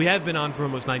excellent. We have been on for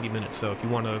almost 90 minutes, so if you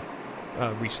want to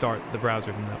restart the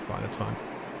browser, then that's fine.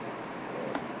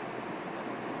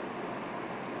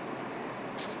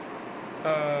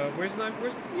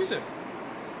 Where's music?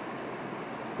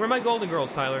 Where are my Golden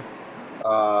Girls, Tyler?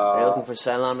 Are you looking for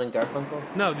Cylon and Garfunkel?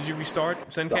 No, did you restart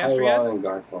Zencaster yet? Cylon and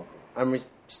Garfunkel.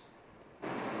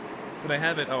 But I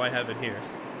have it. Oh, I have it here.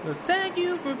 Well, thank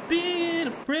you for being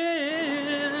a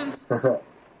friend.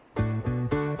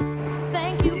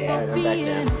 Thank you for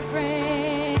being a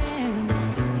friend.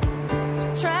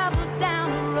 Travel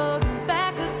down the road and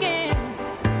back again.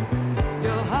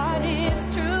 Your heart is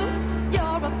true.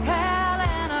 You're a pal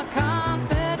and a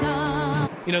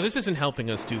confidant. You know, this isn't helping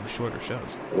us do shorter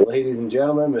shows. Ladies and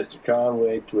gentlemen, Mr.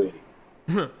 Conway Twitty.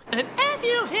 And if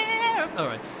you hear... All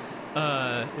right.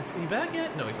 Is he back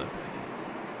yet? No, he's not back yet.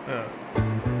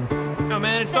 Oh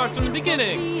man, it starts from the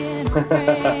beginning.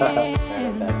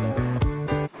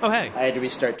 Oh hey. I had to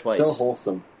restart twice. So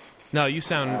wholesome. No, you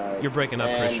sound... you're breaking up,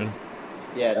 Christian.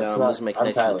 Yeah, That's no, I'm not- losing my I'm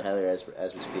connection Tyler. with Tyler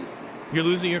as we speak. You're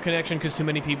losing your connection because too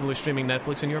many people are streaming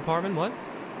Netflix in your apartment? What?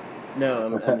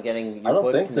 No, I'm getting I your don't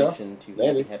VoIP think so. connection to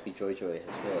Maybe. Happy Joy Joy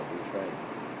has failed. We're trying.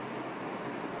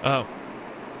 Oh.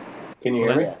 Can you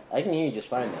hear me? Yeah, I can hear you just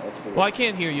fine now. That's weird. Well, I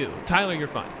can't hear you. Tyler, you're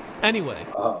fine. Anyway.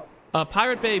 Oh.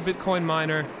 Pirate Bay Bitcoin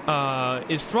miner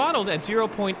is throttled at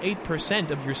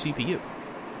 0.8% of your CPU.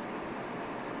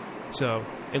 So,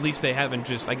 at least they haven't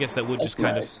just... I guess that would just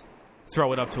kind nice. of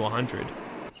throw it up to 100.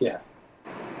 Yeah.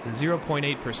 So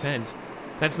 0.8%.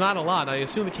 That's not a lot. I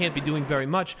assume it can't be doing very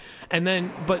much. And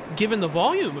then, but given the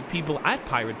volume of people at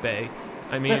Pirate Bay,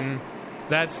 I mean,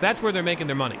 that's where they're making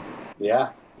their money.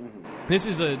 Yeah. This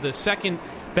is the second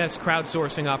best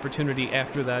crowdsourcing opportunity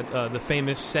after that the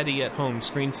famous SETI at home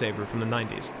screensaver from the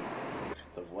 90s.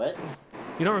 The what?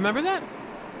 You don't remember that?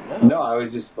 No, I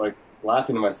was just like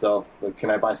laughing to myself. Like,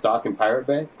 can I buy stock in Pirate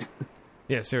Bay?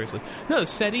 Yeah, seriously. No,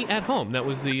 SETI at home. That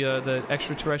was the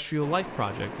extraterrestrial life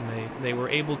project, and they were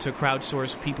able to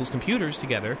crowdsource people's computers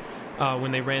together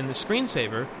when they ran the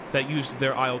screensaver that used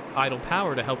their idle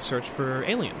power to help search for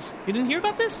aliens. You didn't hear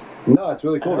about this? No, it's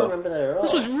really I cool don't though. remember that at all.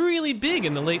 This was really big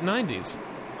in the late 90s.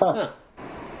 Huh.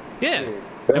 Yeah. Weird.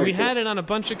 And we Very had it on a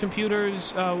bunch of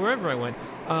computers wherever I went.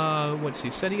 Let's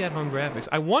see, SETI at home graphics.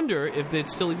 I wonder if it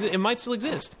still exists. It might still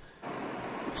exist.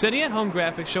 SETI at home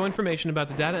graphics show information about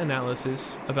the data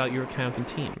analysis about your account and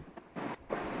team.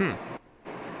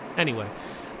 Anyway,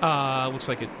 looks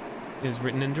like it is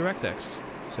written in DirectX,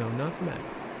 so not for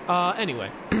Mac. Anyway.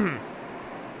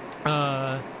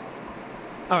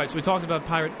 Alright, so we talked about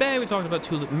Pirate Bay, we talked about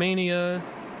Tulip Mania.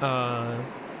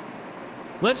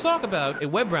 Let's talk about a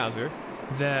web browser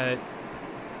that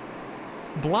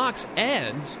blocks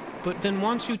ads, but then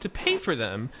wants you to pay for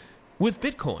them with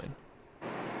Bitcoin.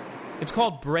 It's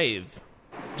called Brave,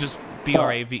 just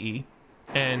Brave,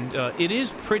 and it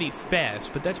is pretty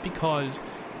fast, but that's because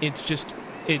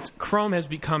it's Chrome has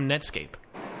become Netscape.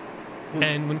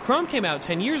 And when Chrome came out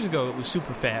 10 years ago, it was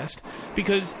super fast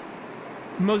because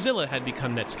Mozilla had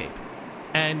become Netscape.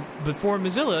 And before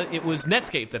Mozilla, it was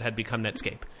Netscape that had become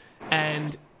Netscape.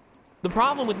 And the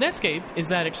problem with Netscape is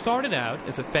that it started out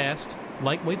as a fast,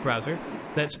 lightweight browser.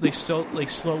 They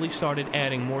slowly started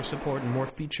adding more support and more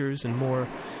features and more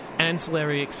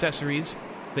ancillary accessories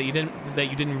that you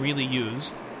didn't really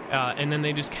use, and then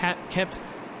they just kept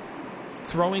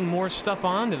throwing more stuff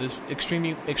onto this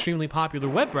extremely popular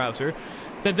web browser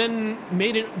that then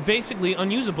made it basically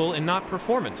unusable and not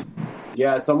performant.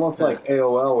 Yeah, it's almost like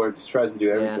AOL where it just tries to do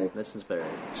everything. Yeah, that sounds better.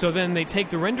 So then they take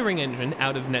the rendering engine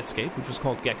out of Netscape, which was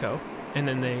called Gecko, and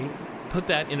then they put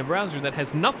that in a browser that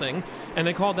has nothing, and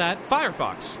they call that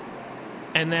Firefox.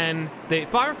 And then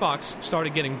Firefox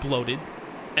started getting bloated,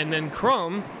 and then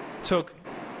Chrome took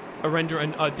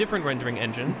a different rendering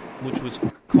engine, which was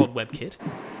called WebKit,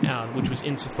 which was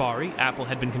in Safari. Apple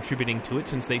had been contributing to it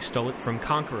since they stole it from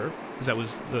Conqueror, because that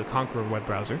was the Conqueror web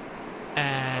browser,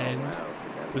 and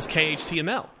it was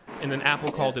KHTML. And then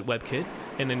Apple called it WebKit,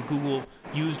 and then Google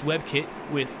used WebKit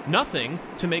with nothing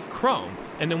to make Chrome.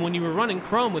 And then when you were running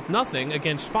Chrome with nothing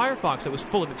against Firefox that was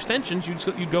full of extensions,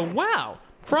 you'd go, wow,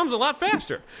 Chrome's a lot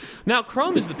faster. Now,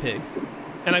 Chrome is the pig,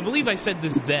 and I believe I said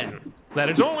this then, that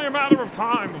it's only a matter of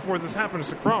time before this happens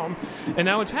to Chrome, and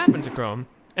now it's happened to Chrome,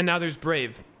 and now there's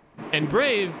Brave. And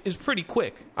Brave is pretty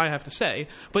quick, I have to say,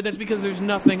 but that's because there's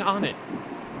nothing on it.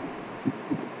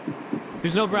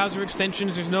 There's no browser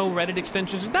extensions, there's no Reddit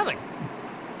extensions, there's nothing.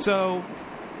 So,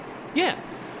 yeah.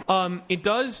 It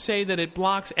does say that it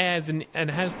blocks ads and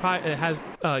has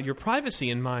your privacy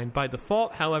in mind by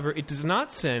default. However, it does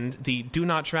not send the do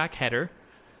not track header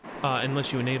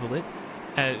unless you enable it.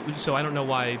 So I don't know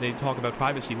why they talk about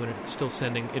privacy when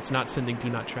it's not sending do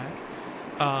not track.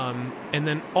 And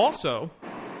then also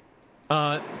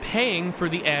paying for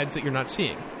the ads that you're not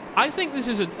seeing. I think this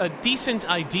is a decent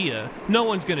idea. No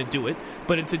one's going to do it,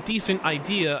 but it's a decent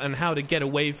idea on how to get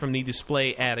away from the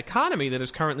display ad economy that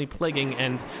is currently plaguing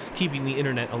and keeping the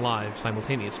internet alive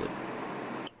simultaneously.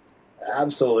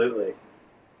 Absolutely.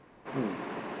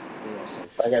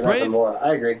 I got nothing more.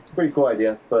 I agree. It's a pretty cool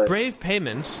idea. But Brave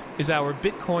Payments is our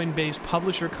Bitcoin-based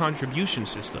publisher contribution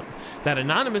system that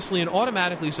anonymously and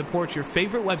automatically supports your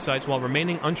favorite websites while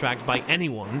remaining untracked by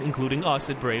anyone, including us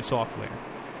at Brave Software.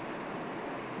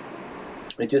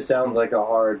 It just sounds like a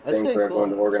hard thing for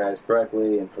everyone to organize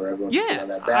correctly and for everyone to be on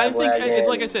that bandwagon. I think,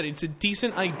 like I said, it's a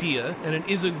decent idea, and it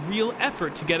is a real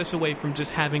effort to get us away from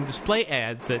just having display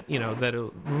ads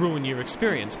that'll ruin your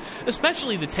experience,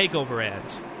 especially the takeover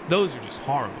ads. Those are just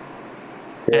horrible.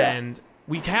 Yeah. And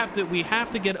we have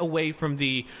to get away from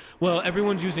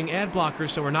everyone's using ad blockers,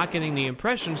 so we're not getting the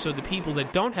impression, so the people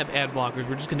that don't have ad blockers,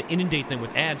 we're just going to inundate them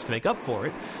with ads to make up for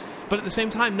it. But at the same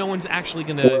time, no one's actually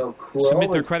going to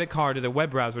submit their credit card to their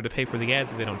web browser to pay for the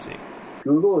ads that they don't see.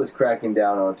 Google is cracking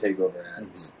down on takeover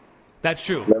ads. That's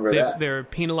true. They're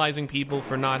penalizing people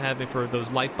for not having those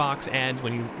Lightbox ads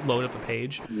when you load up a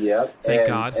page. Yep. Thank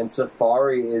God. And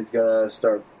Safari is going to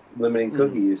start limiting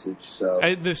cookie usage. So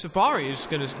the Safari is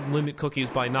going to limit cookies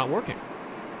by not working.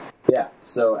 Yeah.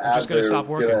 So it's just going to stop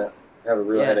working. Gonna have a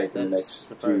real headache in the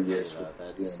next few years for the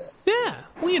internet. Yeah.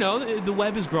 Well, the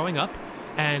web is growing up.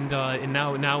 And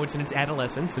now it's in its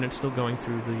adolescence, and it's still going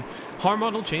through the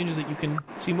hormonal changes that you can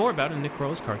see more about in Nick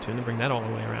Kroll's cartoon and bring that all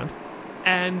the way around.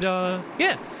 And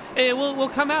we'll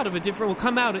come out of we'll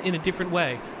come out in a different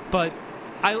way. But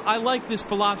I like this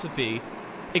philosophy,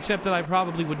 except that I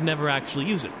probably would never actually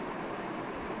use it.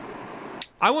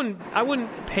 I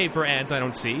wouldn't pay for ads I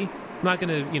don't see. I'm not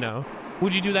gonna,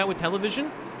 Would you do that with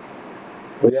television?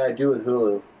 Well, yeah, I do with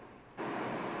Hulu.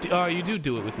 You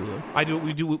do it with Hulu.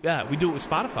 We do it with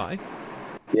Spotify.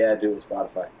 Yeah, I do it with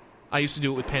Spotify. I used to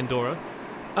do it with Pandora.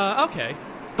 Okay,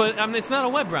 but it's not a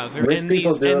web browser. Rich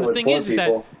people do it with the thing is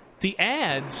people. that the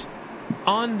ads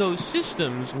on those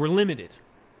systems were limited,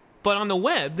 but on the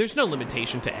web there's no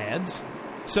limitation to ads.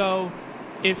 So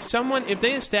if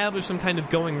they establish some kind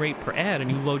of going rate per ad and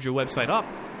you load your website up,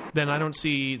 then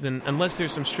unless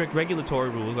there's some strict regulatory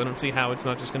rules, I don't see how it's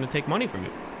not just going to take money from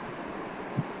you.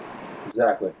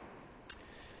 Exactly.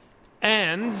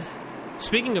 And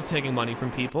speaking of taking money from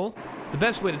people, the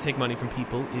best way to take money from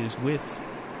people is with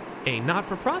a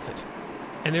not-for-profit.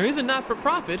 And there is a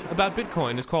not-for-profit about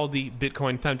Bitcoin. It's called the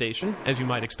Bitcoin Foundation, as you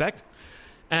might expect.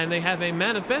 And they have a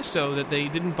manifesto that they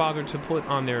didn't bother to put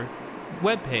on their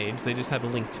webpage. They just have a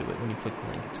link to it. When you click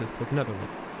the link, it says click another link.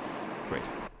 Great.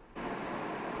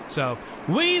 So,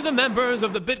 we, the members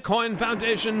of the Bitcoin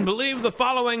Foundation, believe the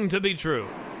following to be true.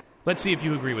 Let's see if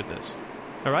you agree with this.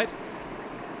 All right?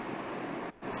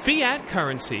 Fiat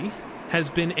currency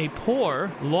has been a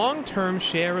poor long-term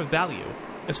share of value,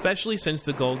 especially since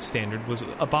the gold standard was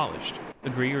abolished.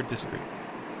 Agree or disagree?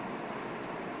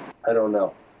 I don't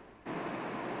know.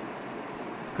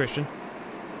 Christian?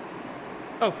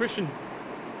 Oh, Christian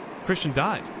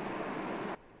died.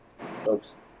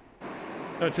 Oops.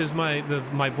 Oh, it says my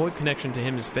VoIP connection to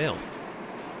him has failed.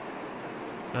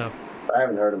 Oh. I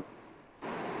haven't heard him.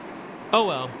 Oh,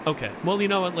 well, okay. Well, you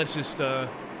know what? Let's just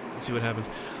see what happens.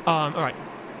 All right.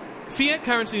 Fiat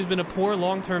currency has been a poor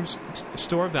long-term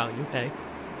store of value, A.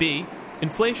 B.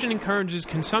 Inflation encourages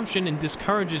consumption and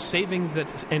discourages savings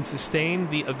and sustain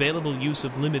the available use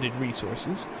of limited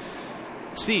resources.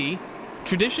 C.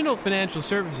 Traditional financial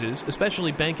services,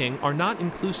 especially banking, are not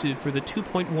inclusive for the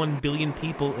 2.1 billion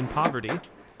people in poverty.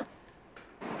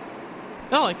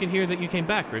 Oh, I can hear that you came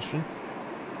back, Christian.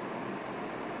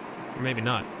 Or maybe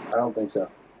not. I don't think so.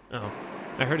 Oh,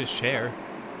 I heard his chair.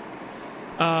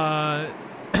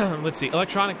 Let's see.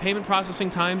 Electronic payment processing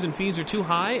times and fees are too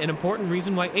high, an important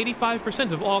reason why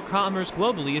 85% of all commerce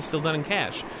globally is still done in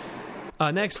cash.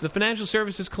 Next, the financial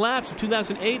services collapse of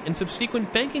 2008 and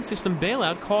subsequent banking system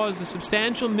bailout caused a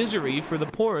substantial misery for the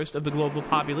poorest of the global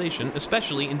population,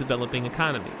 especially in developing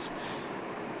economies.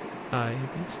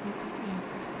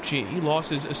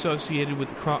 Losses associated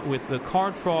with the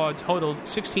card fraud totaled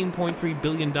 $16.3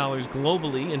 billion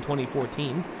globally in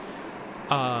 2014.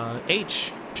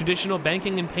 Traditional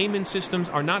banking and payment systems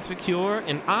are not secure,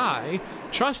 and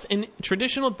trust in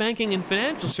traditional banking and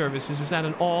financial services is at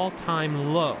an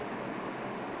all-time low.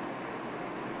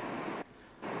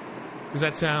 Does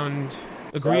that sound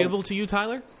agreeable to you,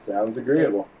 Tyler? Sounds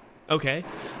agreeable. Okay.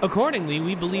 Accordingly,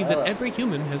 we believe that every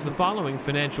human has the following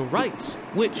financial rights,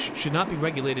 which should not be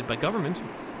regulated by government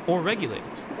or regulators.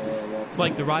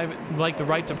 Like the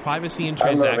right to privacy in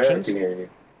transactions. I don't know if Eric can hear you.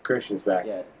 Christian's back.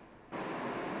 Yeah.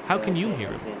 How can you hear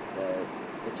him?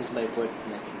 It says my VoIP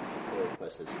connection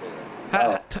request is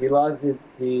failed. He lost his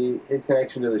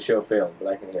connection to the show failed, but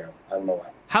I can hear him. I don't know why.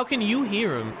 How can you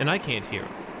hear him and I can't hear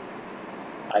him?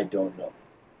 I don't know.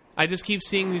 I just keep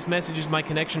seeing these messages. My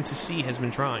connection to C has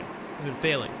been failing,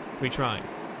 retrying.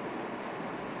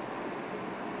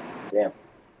 Damn.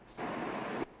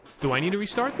 Do I need to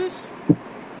restart this?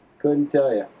 Couldn't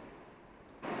tell you.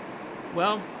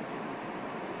 Well,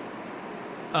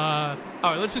 all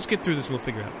right, let's just get through this and we'll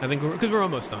figure it out. I think because we're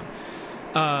almost done.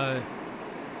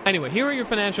 Anyway, here are your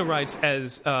financial rights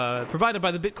as provided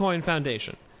by the Bitcoin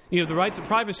Foundation. You have the right to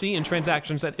privacy in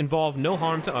transactions that involve no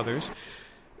harm to others.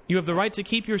 You have the right to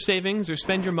keep your savings or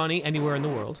spend your money anywhere in the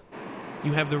world.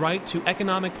 You have the right to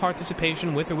economic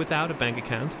participation with or without a bank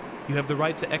account. You have the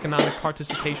right to economic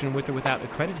participation with or without a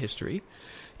credit history.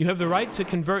 You have the right to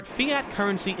convert fiat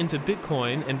currency into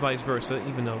Bitcoin and vice versa,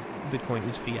 even though Bitcoin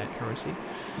is fiat currency.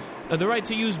 The right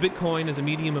to use Bitcoin as a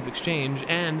medium of exchange,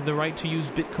 and the right to use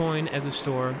Bitcoin as a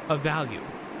store of value.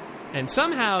 And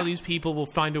somehow these people will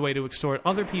find a way to extort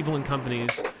other people and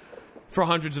companies for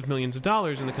hundreds of millions of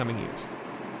dollars in the coming years.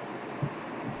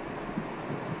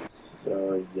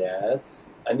 So, yes.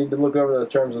 I need to look over those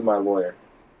terms with my lawyer.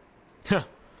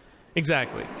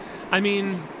 Exactly. I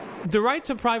mean, the right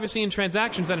to privacy in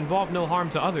transactions that involve no harm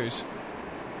to others,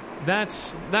 that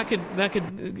could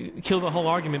kill the whole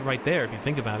argument right there if you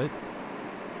think about it.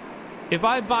 If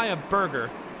I buy a burger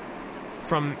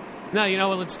from... No, you know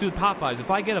what, let's do Popeyes.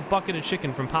 If I get a bucket of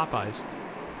chicken from Popeyes,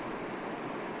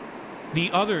 the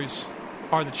others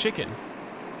are the chicken.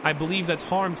 I believe that's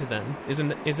harm to them,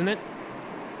 isn't it?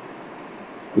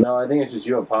 No, I think it's just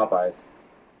you and Popeyes.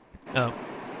 Oh.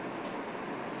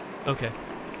 Okay.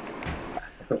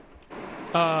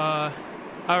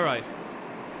 Alright.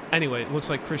 Anyway, it looks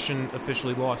like Christian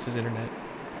officially lost his internet.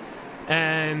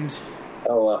 And...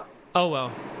 Oh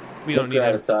well. We don't need it.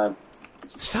 Out it. of time.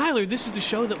 Tyler, this is the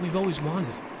show that we've always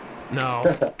wanted. No.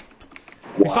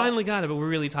 We finally got it, but we're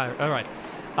really tired. Alright.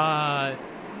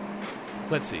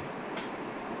 Let's see.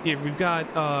 Here, we've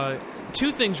got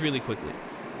two things really quickly.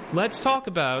 Let's talk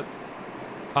about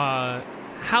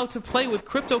how to play with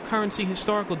cryptocurrency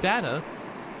historical data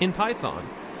in Python.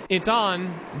 It's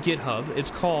on GitHub.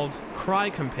 It's called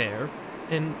CryCompare,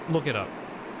 and look it up.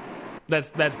 That's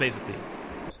basically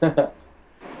it.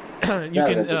 You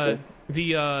can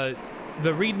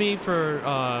the README for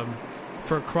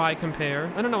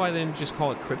CryCompare. I don't know why they didn't just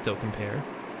call it CryptoCompare.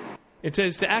 It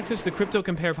says to access the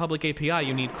CryptoCompare public API,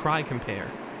 you need CryCompare,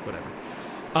 whatever.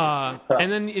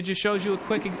 And then it just shows you a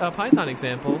quick Python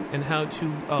example and how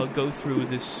to go through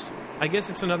this. I guess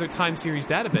it's another time series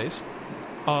database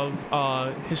of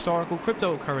historical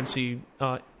cryptocurrency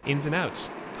ins and outs,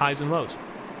 highs and lows.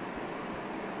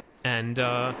 And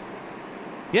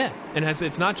yeah, and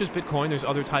it's not just Bitcoin. There's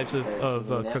other types of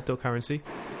cryptocurrency.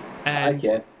 And I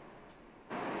can't.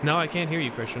 No, I can't hear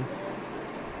you, Christian.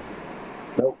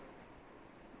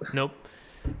 Nope.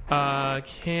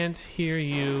 Can't hear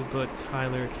you, but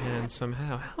Tyler can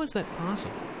somehow. How is that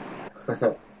possible?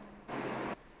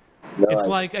 It's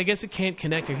like, I guess it can't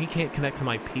connect, or he can't connect to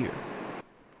my peer.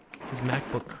 His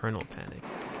MacBook kernel panicked.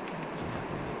 That doesn't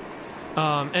happen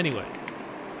to me. Anyway.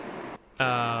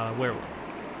 Where were we?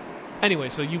 Anyway,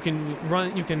 so you can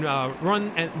run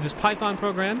this Python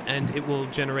program, and it will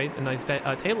generate a nice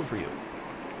table for you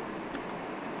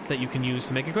that you can use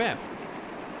to make a graph.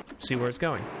 See where it's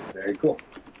going. Very cool.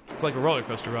 It's like a roller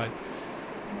coaster ride.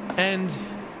 And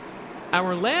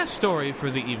our last story for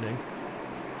the evening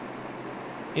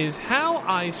is how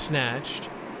I snatched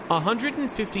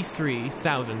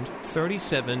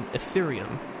 153,037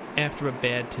 Ethereum after a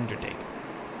bad Tinder date.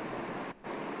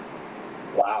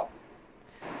 Wow.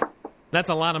 That's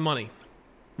a lot of money.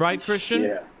 Right, Christian?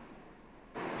 Yeah.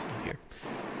 He's not here.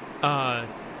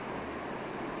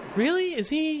 Really? Is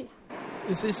this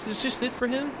just it for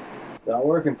him? It's not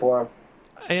working for him.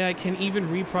 I can even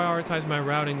reprioritize my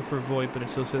routing for VoIP, but it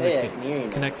still says Hey, I I can hear you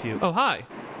now. connect to you. Oh, hi.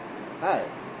 Hi.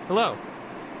 Hello.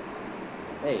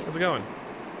 Hey. How's it going?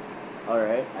 All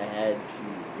right. I had to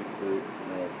reboot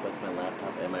both my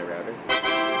laptop and my router.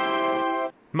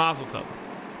 Mazel tov.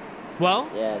 Well,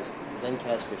 Yeah,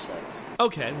 Zencaster sucks.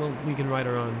 okay, well, we can write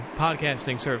our own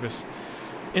podcasting service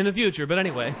in the future, but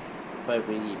anyway, But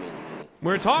we need.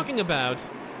 we're talking about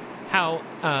how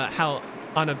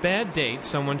on a bad date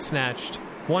someone snatched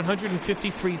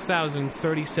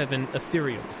 153,037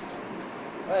 Ethereum.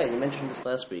 Oh, yeah, you mentioned this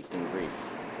last week in brief.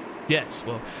 Yes,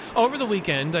 well, over the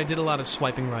weekend I did a lot of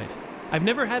swiping right. I've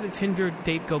never had a Tinder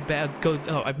date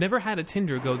I've never had a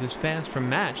Tinder go this fast from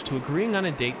match to agreeing on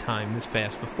a date time this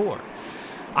fast before.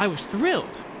 I was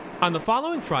thrilled. On the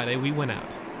following Friday, we went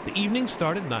out. The evening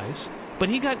started nice, but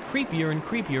he got creepier and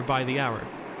creepier by the hour.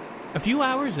 A few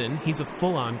hours in, he's a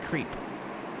full-on creep.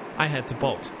 I had to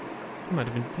bolt. He might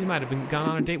have been gone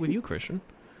on a date with you, Christian.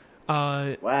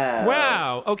 Wow.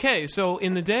 Wow. Okay, so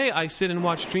in the day, I sit and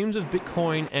watch streams of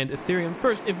Bitcoin and Ethereum.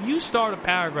 First, if you start a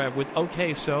paragraph with,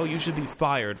 okay, so, you should be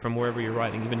fired from wherever you're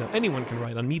writing, even though anyone can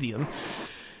write on Medium.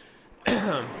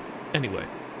 Anyway.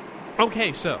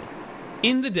 Okay, so,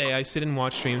 in the day, I sit and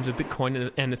watch streams of Bitcoin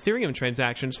and Ethereum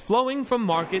transactions flowing from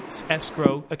markets,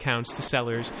 escrow accounts to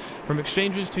sellers, from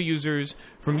exchanges to users,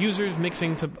 from users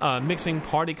mixing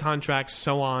party contracts,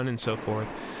 so on and so forth.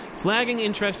 Flagging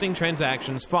interesting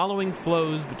transactions, following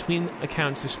flows between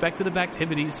accounts suspected of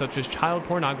activities such as child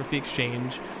pornography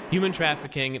exchange, human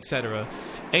trafficking, etc.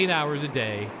 8 hours a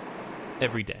day,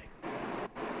 every day.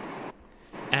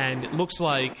 And it looks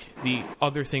like the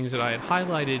other things that I had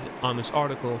highlighted on this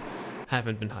article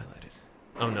haven't been highlighted.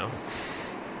 Oh no.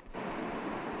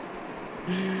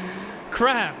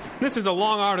 Crap! This is a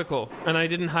long article, and I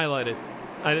didn't highlight it.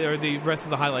 Or the rest of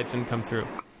the highlights didn't come through.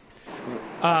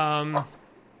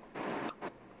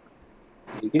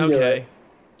 You can do Okay. it.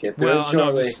 Get through Well, it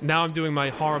shortly. now I'm doing my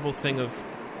horrible thing of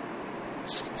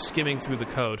skimming through the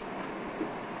code.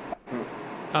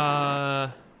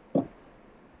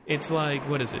 It's like,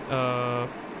 what is it?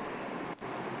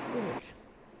 Frick.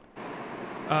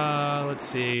 Let's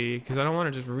see, because I don't want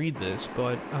to just read this,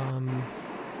 but,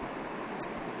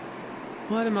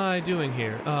 what am I doing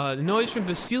here? The noise from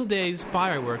Bastille Day's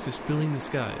fireworks is filling the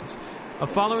skies.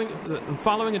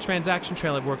 Following a transaction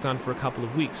trail I've worked on for a couple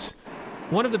of weeks.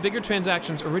 One of the bigger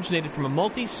transactions originated from a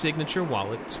multi-signature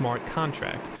wallet smart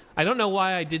contract. I don't know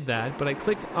why I did that, but I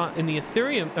clicked in the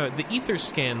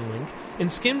Etherscan link and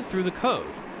skimmed through the code.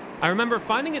 I remember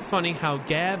finding it funny how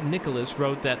Gav Nicholas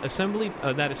wrote that assembly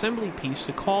piece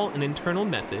to call an internal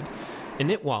method,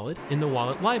 init wallet, in the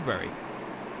wallet library.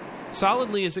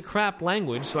 Solidly is a crap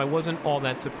language, so I wasn't all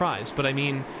that surprised. But I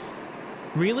mean,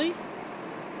 really?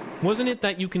 Wasn't it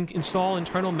that you can install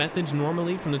internal methods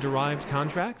normally from the derived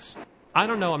contracts? I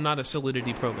don't know, I'm not a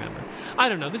Solidity programmer. I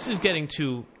don't know, this is getting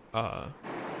too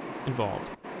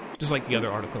involved. Just like the other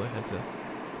article I had to...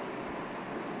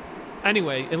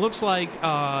 Anyway, it looks like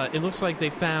they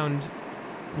found,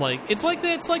 like, it's like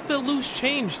the loose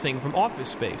change thing from Office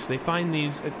Space. They find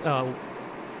these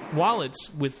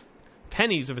wallets with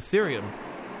pennies of Ethereum,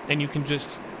 and you can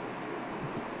just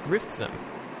grift them,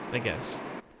 I guess.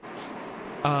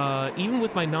 Even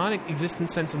with my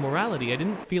non-existent sense of morality, I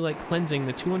didn't feel like cleansing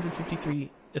the 253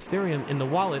 Ethereum in the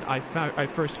wallet I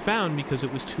first found because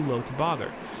it was too low to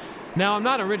bother. Now, I'm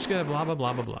not a rich guy, blah, blah,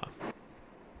 blah, blah, blah.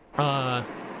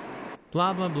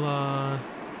 Blah, blah, blah.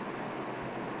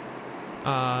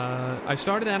 I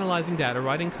started analyzing data,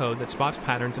 writing code that spots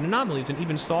patterns and anomalies, and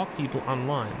even stalk people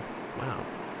online.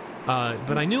 Wow.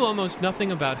 But I knew almost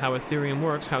nothing about how Ethereum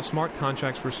works, how smart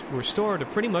contracts were stored, or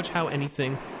pretty much how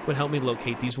anything would help me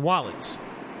locate these wallets.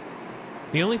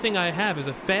 The only thing I have is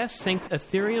a fast-synced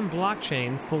Ethereum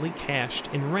blockchain fully cached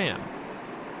in RAM.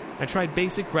 I tried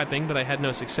basic grepping, but I had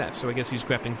no success, so I guess he's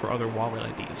grepping for other wallet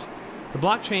IDs. The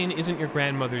blockchain isn't your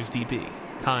grandmother's DB.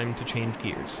 Time to change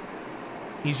gears.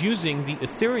 He's using the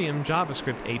Ethereum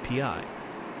JavaScript API.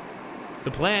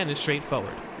 The plan is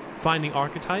straightforward. Find the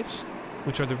archetypes,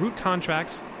 which are the root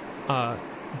contracts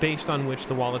based on which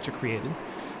the wallets are created.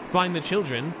 Find the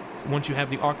children. Once you have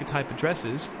the archetype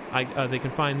addresses, they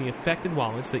can find the affected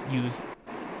wallets that use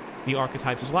the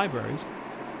archetypes as libraries.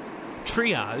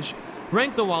 Triage.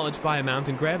 Rank the wallets by amount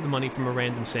and grab the money from a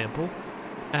random sample.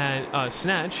 And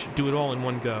snatch. Do it all in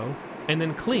one go. And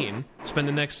then clean. Spend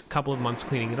the next couple of months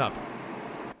cleaning it up.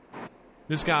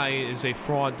 This guy is a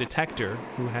fraud detector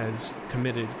who has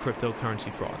committed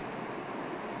cryptocurrency fraud.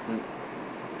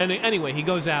 And anyway, he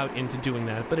goes out into doing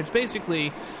that, but it's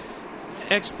basically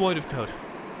exploitive code.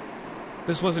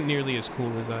 This wasn't nearly as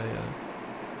cool as I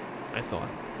thought.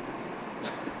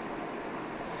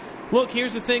 Look,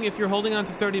 here's the thing: if you're holding on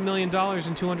to $30 million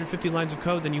and 250 lines of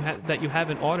code, then that you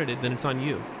haven't audited, then it's on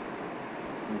you.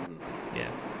 Mm-hmm. Yeah.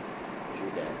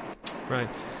 True that. Right.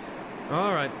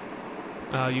 All right.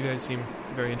 You guys seem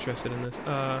very interested in this.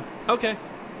 Okay.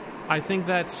 I think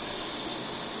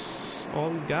that's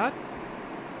all we've got.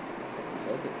 Sounds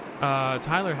like it.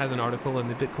 Tyler has an article in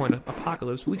the Bitcoin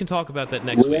Apocalypse. We can talk about that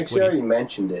next week. We actually already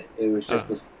mentioned it. It was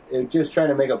just it was just trying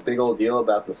to make a big old deal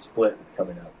about the split that's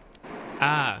coming up.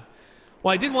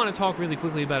 Well, I did want to talk really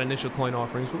quickly about initial coin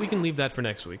offerings, but we can leave that for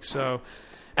next week. So,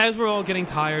 as we're all getting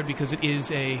tired because it is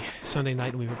a Sunday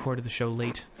night and we recorded the show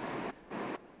late,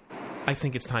 I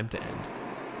think it's time to end.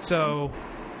 So,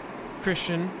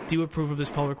 Christian, do you approve of this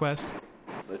pull request?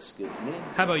 Looks good to me.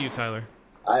 How about you, Tyler?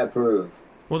 I approve.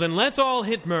 Well, then let's all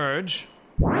hit merge.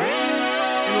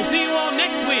 And we'll see you all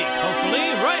next week,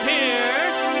 hopefully, right here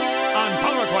on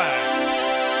Pull Request.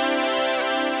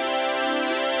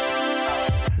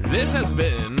 This has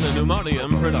been a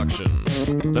Pneumonium production.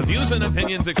 The views and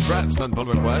opinions expressed on Pull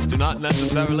Request do not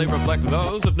necessarily reflect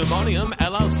those of Pneumonium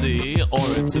LLC or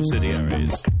its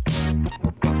subsidiaries.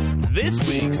 This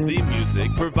week's theme music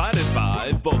provided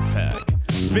by Wolfpack.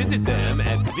 Visit them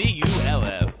at vulfpeck.com.